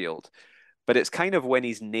is revealed, but it's kind of when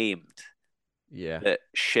he's named that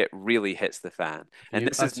shit really hits the fan. And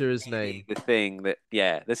this is his name. The thing that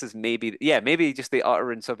this is maybe just the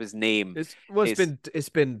utterance of his name. It's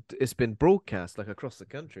been broadcast like across the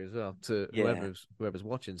country as well to whoever's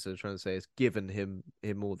watching. So trying to say it's given him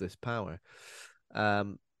all this power.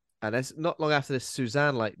 And it's not long after this,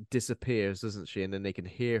 Suzanne like disappears, doesn't she? And then they can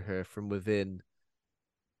hear her from within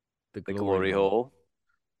the glory hole.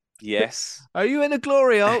 Yes. Are you in the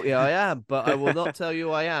glory hole? Yeah, I am, but I will not tell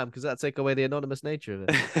you I am because that take away the anonymous nature of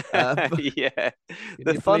it. Yeah.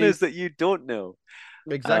 The fun is that you don't know.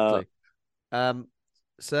 Exactly.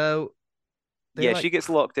 So she gets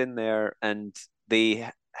locked in there, and they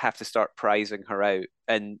have to start prizing her out.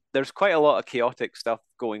 And there's quite a lot of chaotic stuff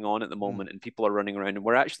going on at the moment, and people are running around, and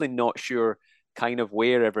we're actually not sure kind of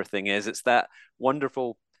where everything is. It's that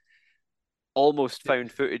wonderful almost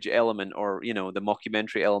found footage element, or the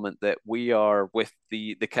mockumentary element, that we are with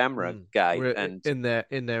the camera guy. We're and in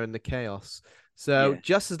the chaos. So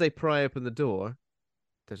just as they pry open the door,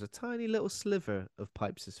 there's a tiny little sliver of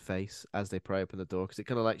Pipes' face as they pry open the door, because it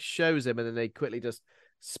kind of like shows him, and then they quickly just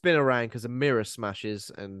spin around because a mirror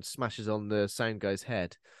smashes on the sound guy's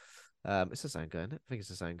head. It's a sound guy, isn't it? I think it's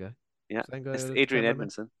a sound guy. Yeah, it's Adrian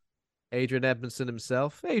Edmondson. Adrian Edmondson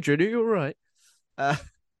himself. Adrian, are you all right?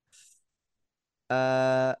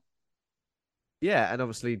 Yeah, and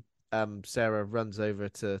obviously Sarah runs over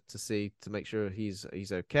to make sure he's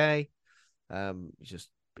okay. He's just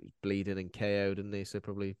bleeding and KO'd, isn't he? So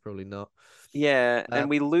probably not. Yeah, and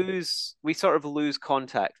we sort of lose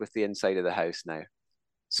contact with the inside of the house now.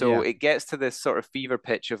 So it gets to this sort of fever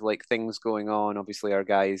pitch of like things going on. Obviously our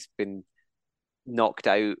guy's been knocked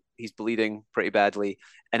out, he's bleeding pretty badly,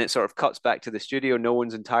 and it sort of cuts back to the studio. No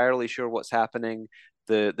one's entirely sure what's happening.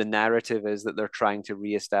 The narrative is that they're trying to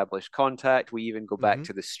reestablish contact. We even go back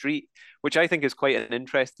to the street, which I think is quite an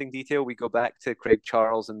interesting detail. We go back to Craig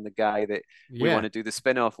Charles and the guy that we want to do the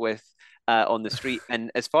spin-off with on the street.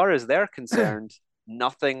 And as far as they're concerned,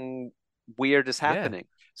 nothing weird is happening.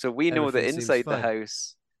 So we know that inside the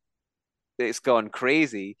house, it's gone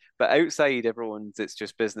crazy, but outside it's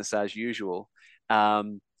just business as usual.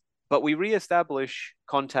 But we reestablish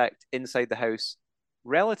contact inside the house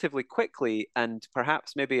relatively quickly, and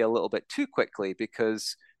perhaps maybe a little bit too quickly,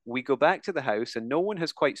 because we go back to the house, and no one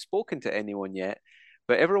has quite spoken to anyone yet,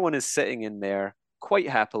 but everyone is sitting in there quite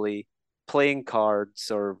happily playing cards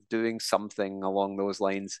or doing something along those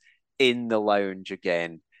lines in the lounge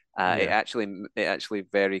again. It actually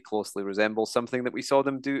very closely resembles something that we saw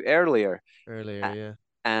them do earlier. Yeah.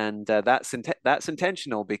 And that's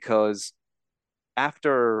intentional, because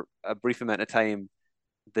after a brief amount of time,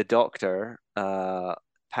 the doctor,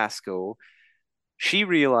 Pasco, she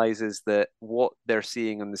realizes that what they're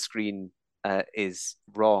seeing on the screen is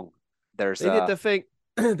wrong. They did the thing.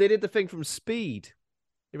 They did the thing from Speed.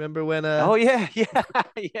 You remember when? Oh yeah,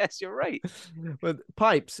 yes, you're right. When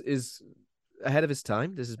Pipes is ahead of his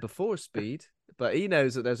time. This is before Speed, but he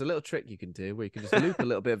knows that there's a little trick you can do where you can just loop a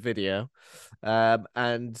little bit of video,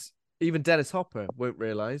 and even Dennis Hopper won't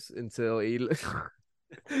realize until he.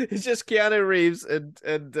 It's just Keanu Reeves and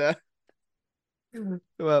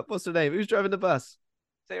well, what's her name? Who's driving the bus?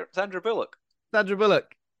 Sandra Bullock. Sandra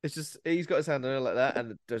Bullock. It's just he's got his hand on her like that,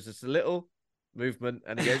 and there's just a little movement,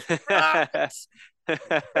 and he goes,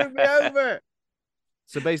 "Move me over."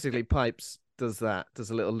 So basically, Pipes does that, does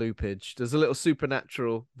a little loopage, does a little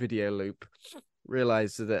supernatural video loop.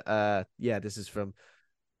 Realizes that, this is from,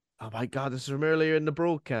 oh my God, this is from earlier in the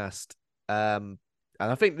broadcast. And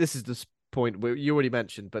I think this is the point where you already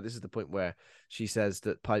mentioned, but this is the point where she says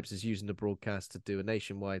that Pipes is using the broadcast to do a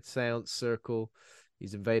nationwide seance circle.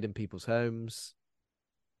 He's invading people's homes.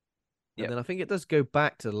 Yep. And then I think it does go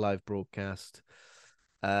back to the live broadcast.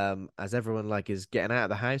 As everyone like is getting out of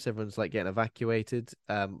the house, everyone's like getting evacuated.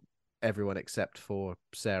 Everyone except for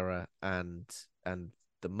Sarah and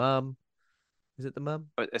the mum. Is it the mum?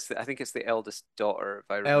 I think it's the eldest daughter, if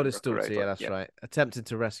I remember eldest daughter, correctly. yeah, that's right. Attempting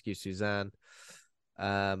to rescue Suzanne.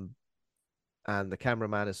 And the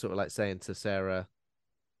cameraman is sort of like saying to Sarah,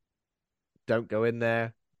 don't go in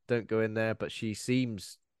there. But she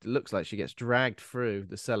looks like she gets dragged through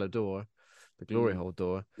the cellar door, the glory hole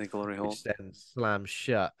door. The glory hole. Which then slams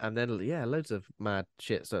shut. And then, loads of mad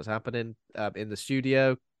shit starts happening in the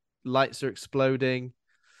studio. Lights are exploding.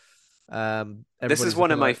 This is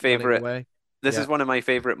one of my favorite. This is one of my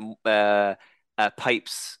favorite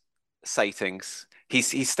Pipes sightings.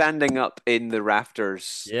 He's standing up in the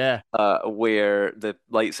rafters, where the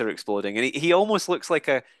lights are exploding, and he almost looks like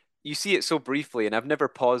you see it so briefly, and I've never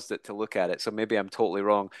paused it to look at it, so maybe I'm totally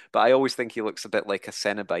wrong, but I always think he looks a bit like a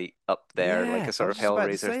Cenobite up there, like a sort of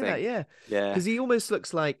Hellraiser thing. Yeah, because he almost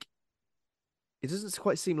looks like, it doesn't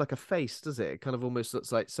quite seem like a face, does it? It kind of almost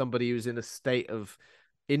looks like somebody who's in a state of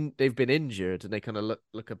they've been injured, and they kind of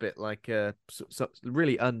look a bit like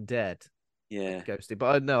really undead. Yeah, ghosty.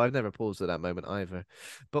 But no, I've never paused at that moment either.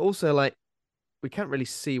 But also, like, we can't really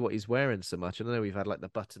see what he's wearing so much. I know we've had like the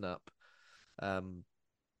button up,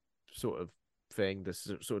 sort of thing that's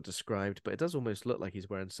sort of described, but it does almost look like he's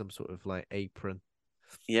wearing some sort of like apron.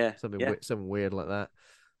 Yeah, something weird like that.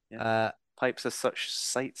 Yeah. Pipes has such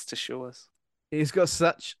sights to show us. He's got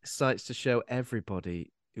such sights to show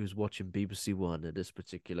everybody who's watching BBC One at this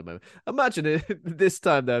particular moment. Imagine it this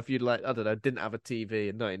time though, if you'd like, I don't know, didn't have a TV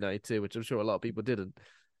in 1992, which I'm sure a lot of people didn't.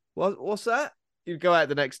 What's that? You'd go out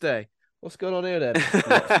the next day. What's going on here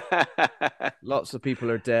then? Lots of people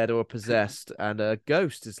are dead or possessed, and a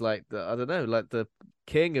ghost is like the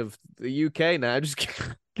king of the UK now.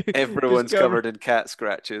 Everyone's covered in cat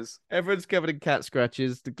scratches. Everyone's covered in cat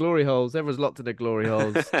scratches. The glory holes. Everyone's locked in the glory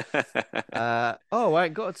holes. I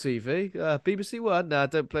ain't got a TV. BBC One. Nah,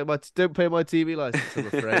 don't pay my TV license, I'm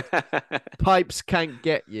afraid. Pipes can't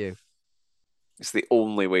get you. It's the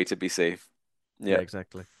only way to be safe. Yeah,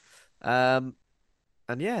 exactly. So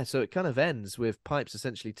it kind of ends with Pipes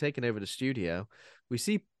essentially taking over the studio. We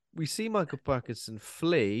see Michael Parkinson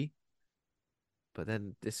flee. But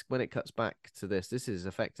then when it cuts back to this is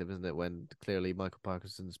effective, isn't it? When clearly Michael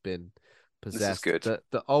Parkinson's been possessed. This is good.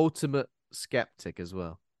 The ultimate skeptic as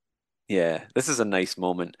well. Yeah, this is a nice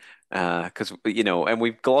moment because, and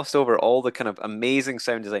we've glossed over all the kind of amazing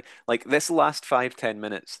sound design. Like this last 5-10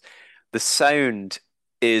 minutes, the sound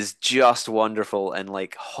is just wonderful and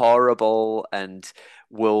like horrible and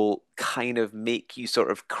will kind of make you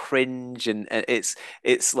sort of cringe, and it's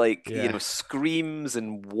like screams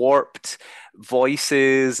and warped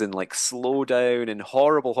voices and like slow down and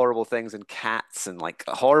horrible things and cats and like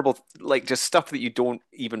horrible, like just stuff that you don't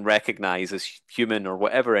even recognize as human or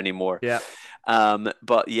whatever anymore.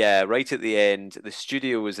 But right at the end, the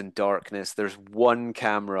studio is in darkness. There's one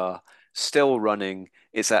camera still running.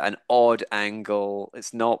 It's at an odd angle.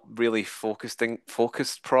 It's not really focused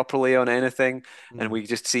properly on anything. And we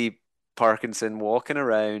just see Parkinson walking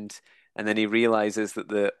around, and then he realizes that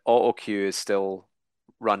the auto cue is still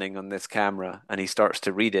running on this camera, and he starts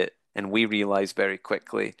to read it, and we realize very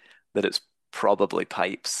quickly that it's probably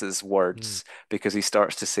Pipes' words because he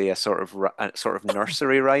starts to say a sort of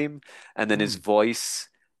nursery rhyme, and then his voice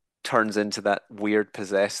turns into that weird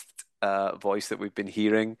possessed voice that we've been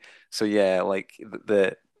hearing. So yeah, like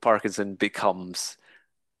the Parkinson becomes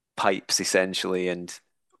Pipes essentially, and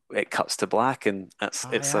it cuts to black, and it's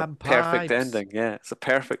a perfect ending. Yeah, it's a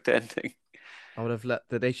perfect ending. I would have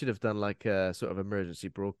they should have done like a sort of emergency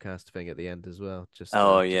broadcast thing at the end as well. Just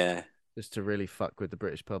to really fuck with the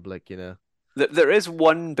British public, you know. There is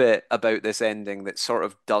one bit about this ending that sort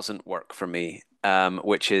of doesn't work for me,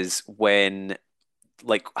 which is when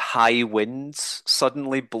like high winds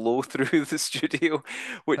suddenly blow through the studio,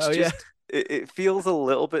 which it feels a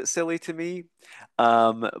little bit silly to me.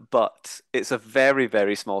 But it's a very,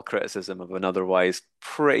 very small criticism of an otherwise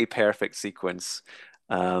pretty perfect sequence.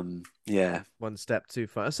 Yeah. One step too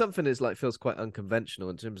far. Something is like feels quite unconventional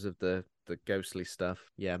in terms of the ghostly stuff.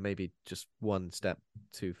 Yeah, maybe just one step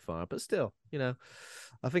too far, but still, you know,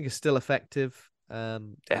 I think it's still effective.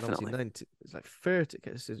 Definitely. 90, it's like 30.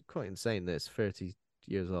 It's quite insane that it's 30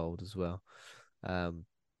 years old as well.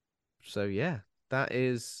 So yeah, that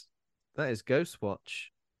is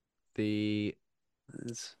Ghostwatch.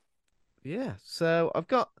 So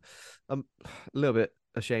I'm a little bit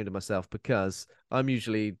ashamed of myself because I'm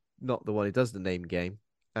usually not the one who does the name game.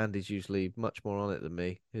 Andy's usually much more on it than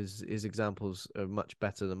me. His examples are much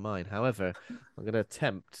better than mine. However, I'm going to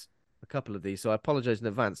attempt a couple of these, so I apologize in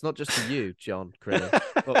advance, not just to you, John Crilly,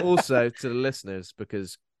 but also to the listeners,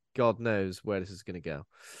 because God knows where this is going to go.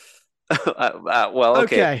 Well,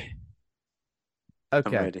 okay. I'm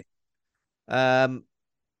ready. I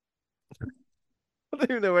don't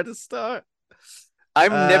even know where to start.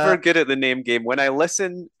 I'm never good at the name game. When I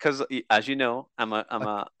listen, because as you know, I'm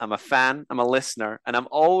a fan, I'm a listener, and I'm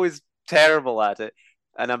always terrible at it.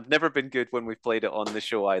 And I've never been good when we've played it on the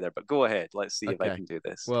show either. But go ahead, let's see if I can do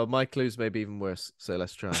this. Well, my clues may be even worse, so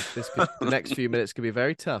let's try. The next few minutes could be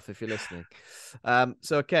very tough if you're listening.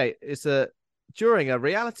 It's during a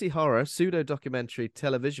reality horror pseudo documentary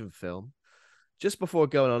television film. Just before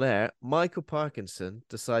going on air, Michael Parkinson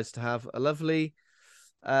decides to have a lovely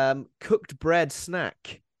cooked bread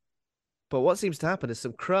snack, but what seems to happen is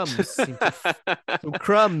some crumbs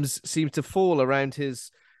seem to fall around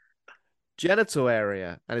his genital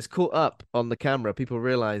area, and it's caught up on the camera. People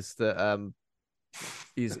realize that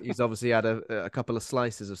he's obviously had a couple of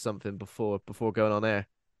slices of something before going on air.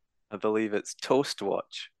 I believe it's Toast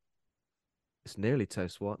Watch. It's nearly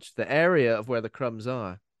Toast Watch. The area of where the crumbs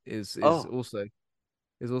are is also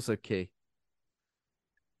key.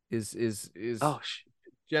 Is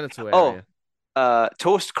genital area.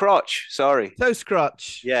 Toast crotch. Sorry. Toast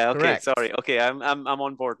crotch. Yeah. Okay. Correct. Sorry. Okay. I'm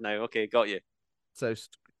on board now. Okay. Got you.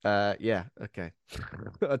 Toast. Yeah. Okay.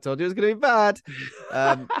 I told you it was going to be bad.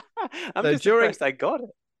 I'm just impressed I got it.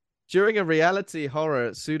 During a reality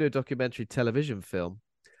horror pseudo documentary television film,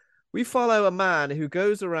 we follow a man who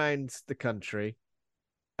goes around the country,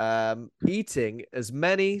 eating as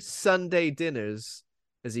many Sunday dinners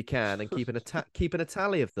as he can and keeping a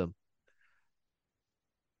tally of them.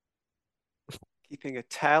 Keeping a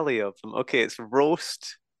tally of them. Okay, it's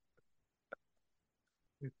roast.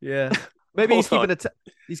 Yeah, maybe he's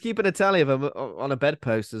keeping a tally of them on a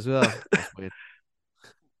bedpost as well. That's weird.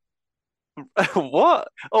 What?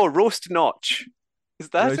 Oh, roast notch. Is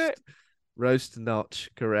that it? Roast notch,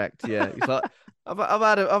 correct? Yeah, he's like,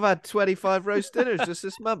 I've had 25 roast dinners just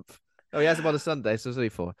this month. Oh, he has them on a Sunday, so it's only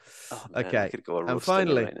 4. Oh, man, okay, I could go a roast and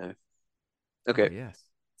finally, dinner right now. Okay, yes,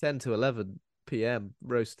 10 to 11 p.m.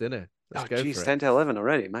 roast dinner. Let's go geez, for it. 10 to 11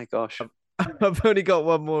 already. My gosh. I've only got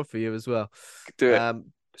one more for you as well. Do it.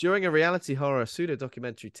 During a reality horror pseudo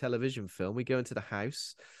documentary television film, we go into the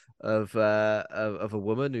house of a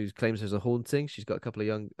woman who claims there's a haunting. She's got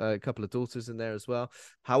a couple of daughters in there as well.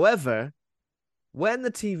 However, when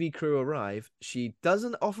the TV crew arrive, she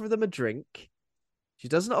doesn't offer them a drink. She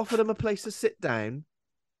doesn't offer them a place to sit down.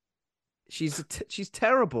 She's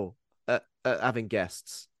terrible at having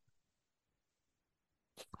guests.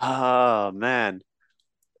 Oh man,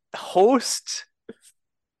 host.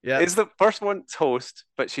 Yeah, is the first one's host,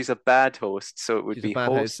 but she's a bad host, so it would be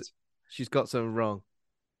host. She's got something wrong.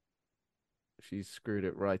 She's screwed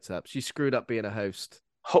it right up. She screwed up being a host.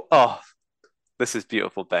 Oh, this is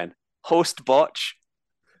beautiful, Ben. Host botch.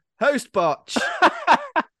 Host botch.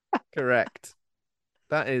 Correct.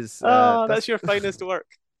 That is. That's your finest work.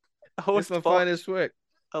 Host my finest work.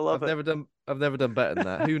 I love it. I've never done better than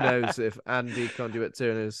that. Who knows if Andy Conduit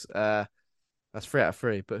Turner's that's 3 out of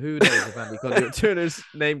 3, but who knows if Andy Conduit Turner's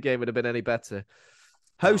name game would have been any better.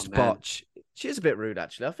 Host botch. She is a bit rude,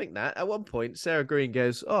 actually. I think that at one point Sarah Green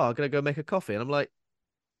goes, "Oh, I'm gonna go make a coffee," and I'm like,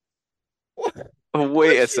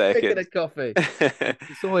 Wait a Making second. a coffee.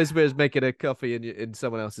 It's always weird making a coffee in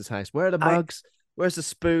someone else's house. Where are the mugs? Where's the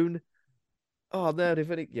spoon? Oh no, they've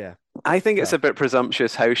only I think it's Tough. a bit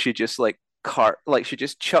presumptuous how she just she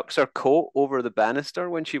just chucks her coat over the banister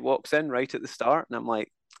when she walks in right at the start, and I'm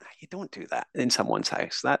like, you don't do that in someone's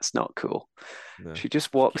house. That's not cool. No. She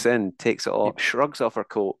just walks in, takes it off, shrugs off her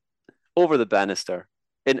coat over the banister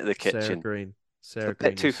into the kitchen. Sarah Green. Sarah a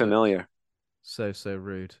Green bit too is familiar. So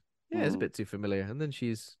rude. Yeah, it's a bit too familiar. And then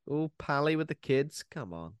she's all pally with the kids.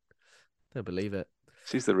 Come on. Don't believe it.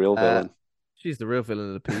 She's the real villain. She's the real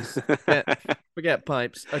villain of the piece. Forget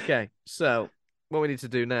Pipes. Okay, so what we need to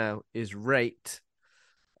do now is rate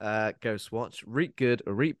Ghostwatch. Rate good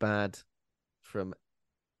or rate bad from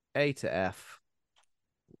A to F.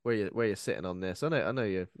 Where you're sitting on this. I know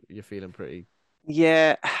you're feeling pretty.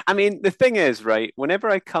 Yeah, I mean, the thing is, right, whenever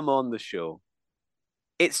I come on the show,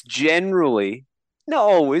 it's generally, not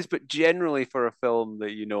always, but generally for a film that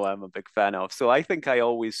I'm a big fan of. So I think I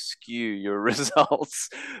always skew your results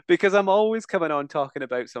because I'm always coming on talking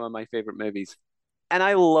about some of my favorite movies. And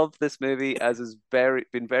I love this movie, as has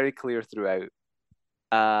been very clear throughout.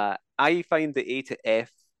 I find the A to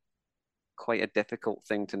F quite a difficult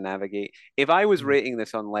thing to navigate. If I was rating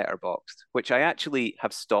this on Letterboxd, which I actually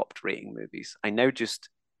have stopped rating movies, I now just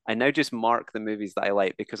mark the movies that I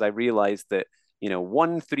like because I realize that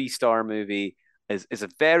one 3-star movie is a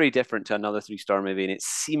very different to another 3-star movie, and it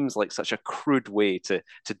seems like such a crude way to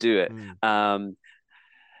do it.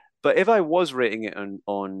 But if I was rating it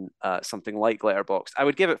on something like Letterboxd, I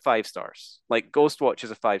would give it 5 stars. Like Ghostwatch is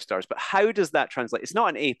a 5 stars, but how does that translate? It's not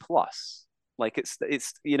an A plus. Like it's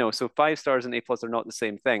so 5 stars and A plus are not the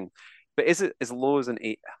same thing. But is it as low as an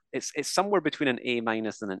A? It's somewhere between an A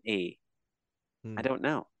minus and an A. I don't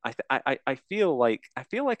know. I feel like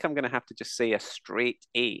I'm gonna have to just say a straight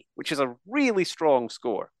A, which is a really strong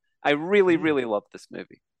score. I really love this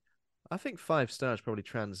movie. I think 5 stars probably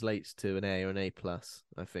translates to an A or an A plus.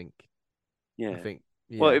 I think. Yeah. I think.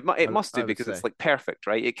 Yeah, well, it must do I would because say. it's like perfect,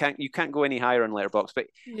 right? You can't go any higher on Letterboxd, but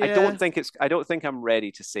I don't think I'm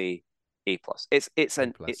ready to say A plus. It's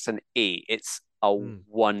an A. It's a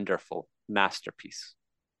wonderful masterpiece.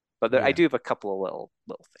 But I do have a couple of little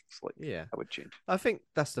things I would change. I think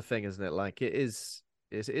that's the thing, isn't it? Like it is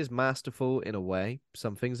masterful in a way.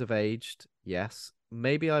 Some things have aged, yes.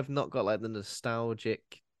 Maybe I've not got like the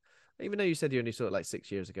nostalgic. Even though you said you only saw it like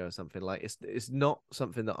 6 years ago or something, like it's not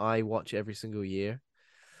something that I watch every single year.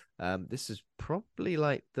 This is probably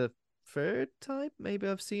like the 3rd time maybe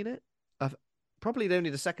I've seen it. I've probably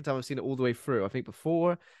only the 2nd time I've seen it all the way through. I think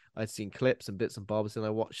before I'd seen clips and bits and bobs, and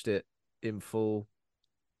I watched it in full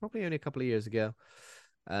probably only a couple of years ago.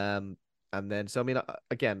 And then, so I mean,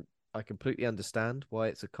 again, I completely understand why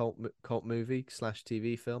it's a cult movie /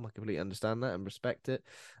 TV film. I completely understand that and respect it.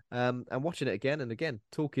 And watching it again and again,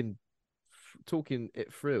 talking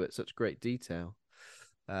it through at such great detail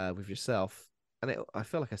with yourself. And I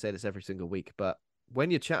feel like I say this every single week, but when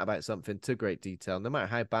you chat about something to great detail, no matter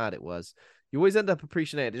how bad it was, you always end up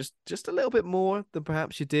appreciating it just a little bit more than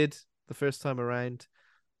perhaps you did the first time around,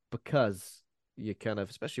 because you kind of,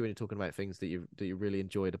 especially when you're talking about things that you really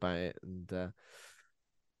enjoyed about it. And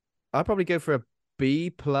I'd probably go for a B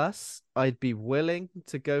plus. I'd be willing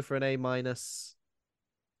to go for an A minus.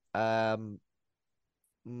 I'm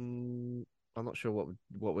not sure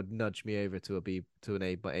what would nudge me over to an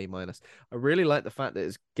A minus. I really like the fact that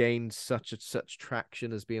it's gained such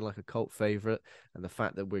traction as being like a cult favorite, and the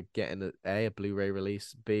fact that we're getting a Blu-ray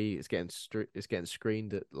release, B it's getting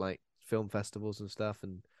screened at like film festivals and stuff,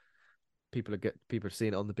 and people are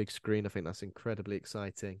seeing it on the big screen. I think that's incredibly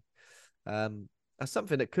exciting. That's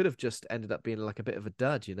something that could have just ended up being like a bit of a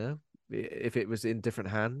dud, if it was in different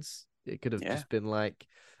hands. It could have just been like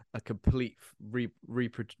a complete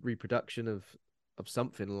reproduction of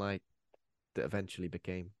something like that eventually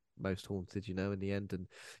became Most Haunted, in the end, and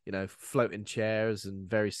floating chairs and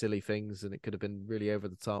very silly things, and it could have been really over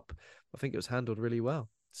the top. I think it was handled really well.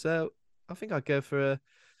 So I think I'd go for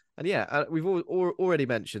we've already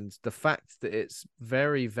mentioned the fact that it's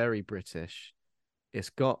very, very British. It's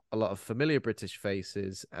got a lot of familiar British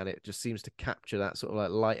faces, and it just seems to capture that sort of like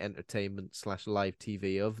light entertainment / live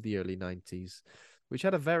TV of the early 90s, which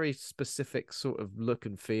had a very specific sort of look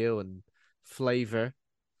and feel and flavor.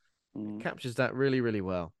 It captures that really, really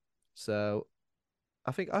well. So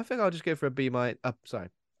I think I'll just go for a B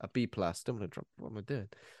plus. Don't want to drop. What am I doing?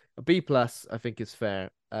 A B plus, I think, is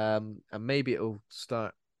fair. And maybe it'll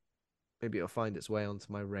find its way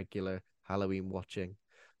onto my regular Halloween watching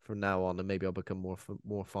from now on, and maybe I'll become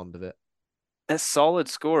more fond of it. It's solid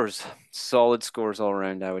scores all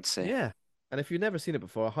around, I would say. Yeah, And if you've never seen it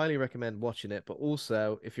before, I highly recommend watching it. But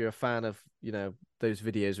also, if you're a fan of, those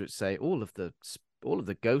videos which say all of the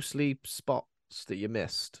ghostly spots that you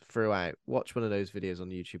missed throughout, watch one of those videos on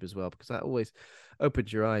YouTube as well, because that always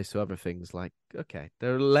opens your eyes to other things. Like, okay,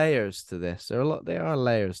 there are layers to this. There are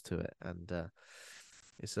layers to it, and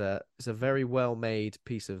it's a very well made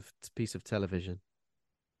piece of television.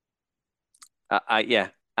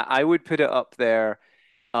 I would put it up there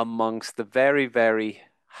amongst the very, very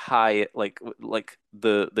high, like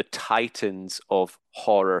the titans of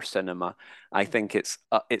horror cinema. I think it's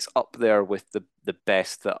up there with the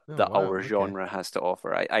best that our genre has to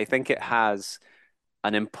offer. I think it has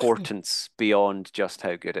an importance beyond just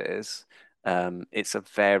how good it is. It's a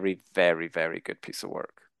very, very, very good piece of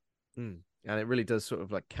work. And it really does sort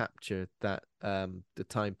of like capture that the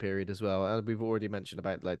time period as well. And we've already mentioned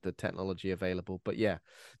about like the technology available, but yeah,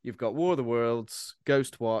 you've got War of the Worlds,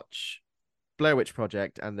 Ghostwatch, Blair Witch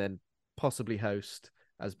Project, and then possibly Host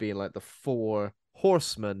as being like the 4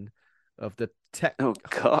 horsemen of the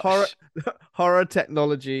horror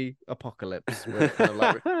technology apocalypse. Kind of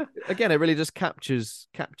like, again, it really just captures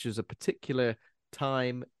a particular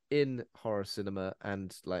time in horror cinema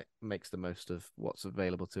and like makes the most of what's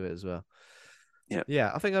available to it as well. I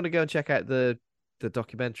think I'm gonna go and check out the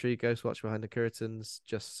documentary Ghostwatch Behind the Curtains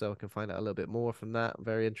just so I can find out a little bit more from that. I'm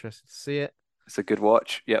very interested to see it. It's a good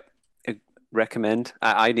watch. Yep. Recommend.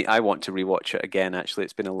 I want to rewatch it again. Actually,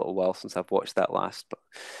 it's been a little while since I've watched that last, but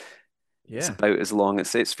it's about as long.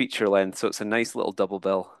 It's feature length, so it's a nice little double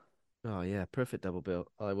bill. Oh yeah, perfect double bill.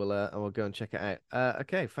 I will go and check it out.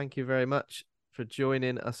 Okay, thank you very much for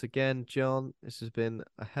joining us again, John. This has been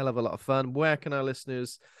a hell of a lot of fun. Where can our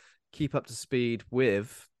listeners keep up to speed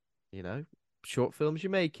with, short films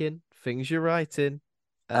you're making, things you're writing,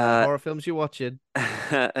 horror films you're watching?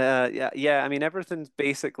 I mean, everything's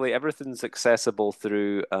accessible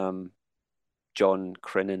through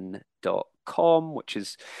johncrinan.com, which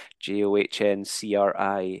is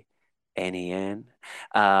JOHNCRINAN.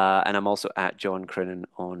 And I'm also at John Crinan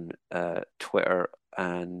on Twitter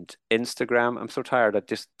and Instagram. I'm so tired.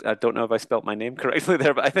 I don't know if I spelt my name correctly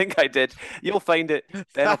there, but I think I did. You'll find it.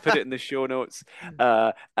 Then I'll put it in the show notes.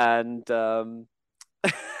 And I'm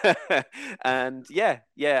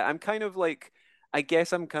kind of like, I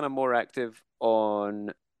guess I'm kind of more active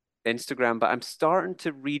on Instagram, but I'm starting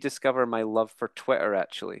to rediscover my love for Twitter.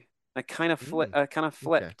 Actually, I kind of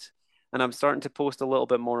flipped, and I'm starting to post a little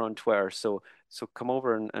bit more on Twitter. So come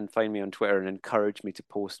over and find me on Twitter and encourage me to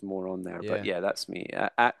post more on there. But yeah, that's me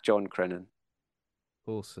at John Crinan.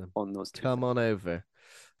 Awesome. On those two. Come on over.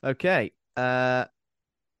 Okay. That's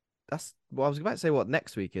I was about to say what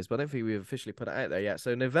next week is, but I don't think we've officially put it out there yet.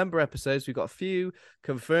 So November episodes, we've got a few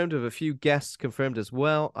confirmed with a few guests confirmed as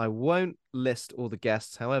well. I won't list all the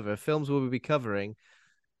guests. However, films we'll be covering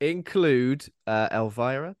include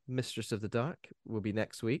Elvira, Mistress of the Dark, will be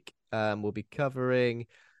next week. We'll be covering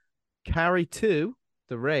Carrie 2,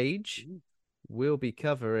 The Rage. We'll be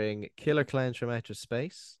covering Killer Clowns from Outer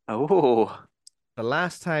Space. Oh. The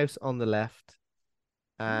Last House on the Left.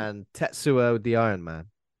 And Tetsuo the Iron Man.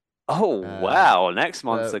 Oh, wow. Next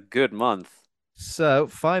month's a good month. So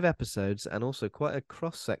 5 episodes and also quite a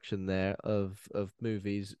cross-section there of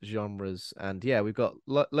movies, genres. And yeah, we've got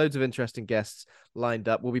loads of interesting guests lined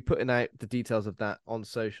up. We'll be putting out the details of that on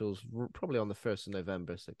socials probably on the 1st of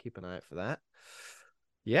November. So keep an eye out for that.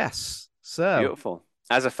 Yes. So beautiful.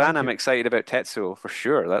 As a fan, I'm excited about Tetsuo for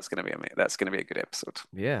sure. That's going to be amazing. That's going to be a good episode.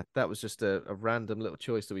 Yeah, that was just a random little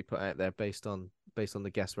choice that we put out there based on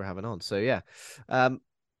the guests we're having on. So yeah.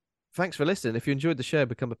 Thanks for listening. If you enjoyed the show,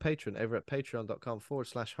 become a patron over at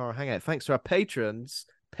patreon.com/horror hangout. Thanks to our patrons,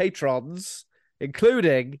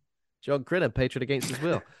 including John Crinan, patron against his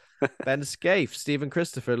will, Ben Scaife, Stephen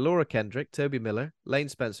Christopher, Laura Kendrick, Toby Miller, Lane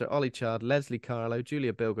Spencer, Ollie Child, Leslie Carlo,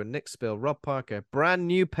 Julia Bilger, Nick Spill, Rob Parker, brand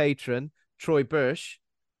new patron, Troy Bursch,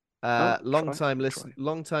 long time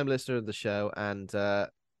listener of the show, and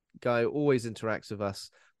guy who always interacts with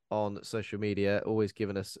us on social media, always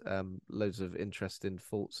giving us loads of interesting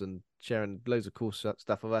thoughts and sharing loads of cool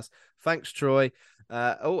stuff with us. Thanks, Troy.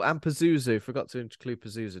 And Pazuzu. Forgot to include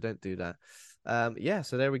Pazuzu. Don't do that.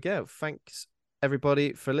 So there we go. Thanks,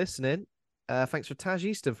 everybody, for listening. Thanks for Taj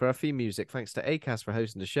Easton for our theme music. Thanks to Acast for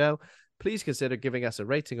hosting the show. Please consider giving us a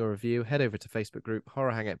rating or review. Head over to Facebook group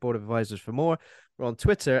Horror Hangout Board of Advisors for more. We're on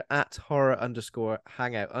Twitter at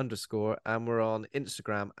horror_hangout_, and we're on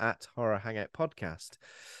Instagram at Horror Hangout Podcast.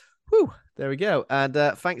 Whew, there we go. And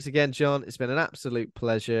thanks again, John. It's been an absolute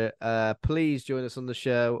pleasure. Please join us on the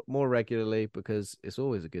show more regularly because it's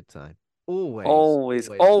always a good time.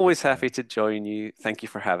 Always happy to join you. Thank you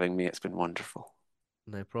for having me. It's been wonderful.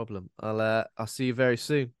 No problem. I'll see you very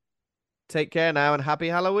soon. Take care now and happy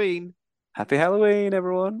Halloween. Happy Halloween,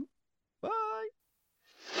 everyone. Bye.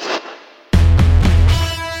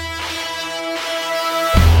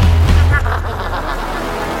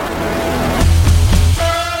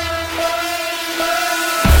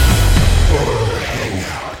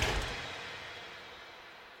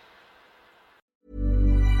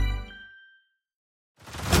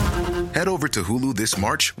 Head over to Hulu this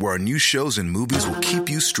March, where our new shows and movies will keep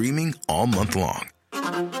you streaming all month long.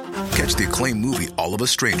 Catch the acclaimed movie All of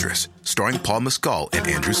Us Strangers, starring Paul Mescal and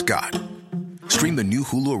Andrew Scott. Stream the new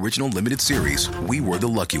Hulu original limited series We Were the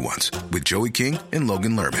Lucky Ones with Joey King and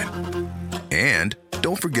Logan Lerman. And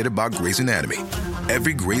don't forget about Grey's Anatomy.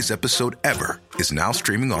 Every Grey's episode ever is now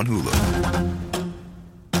streaming on Hulu.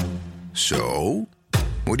 So,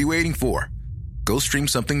 what are you waiting for? Go stream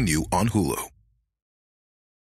something new on Hulu.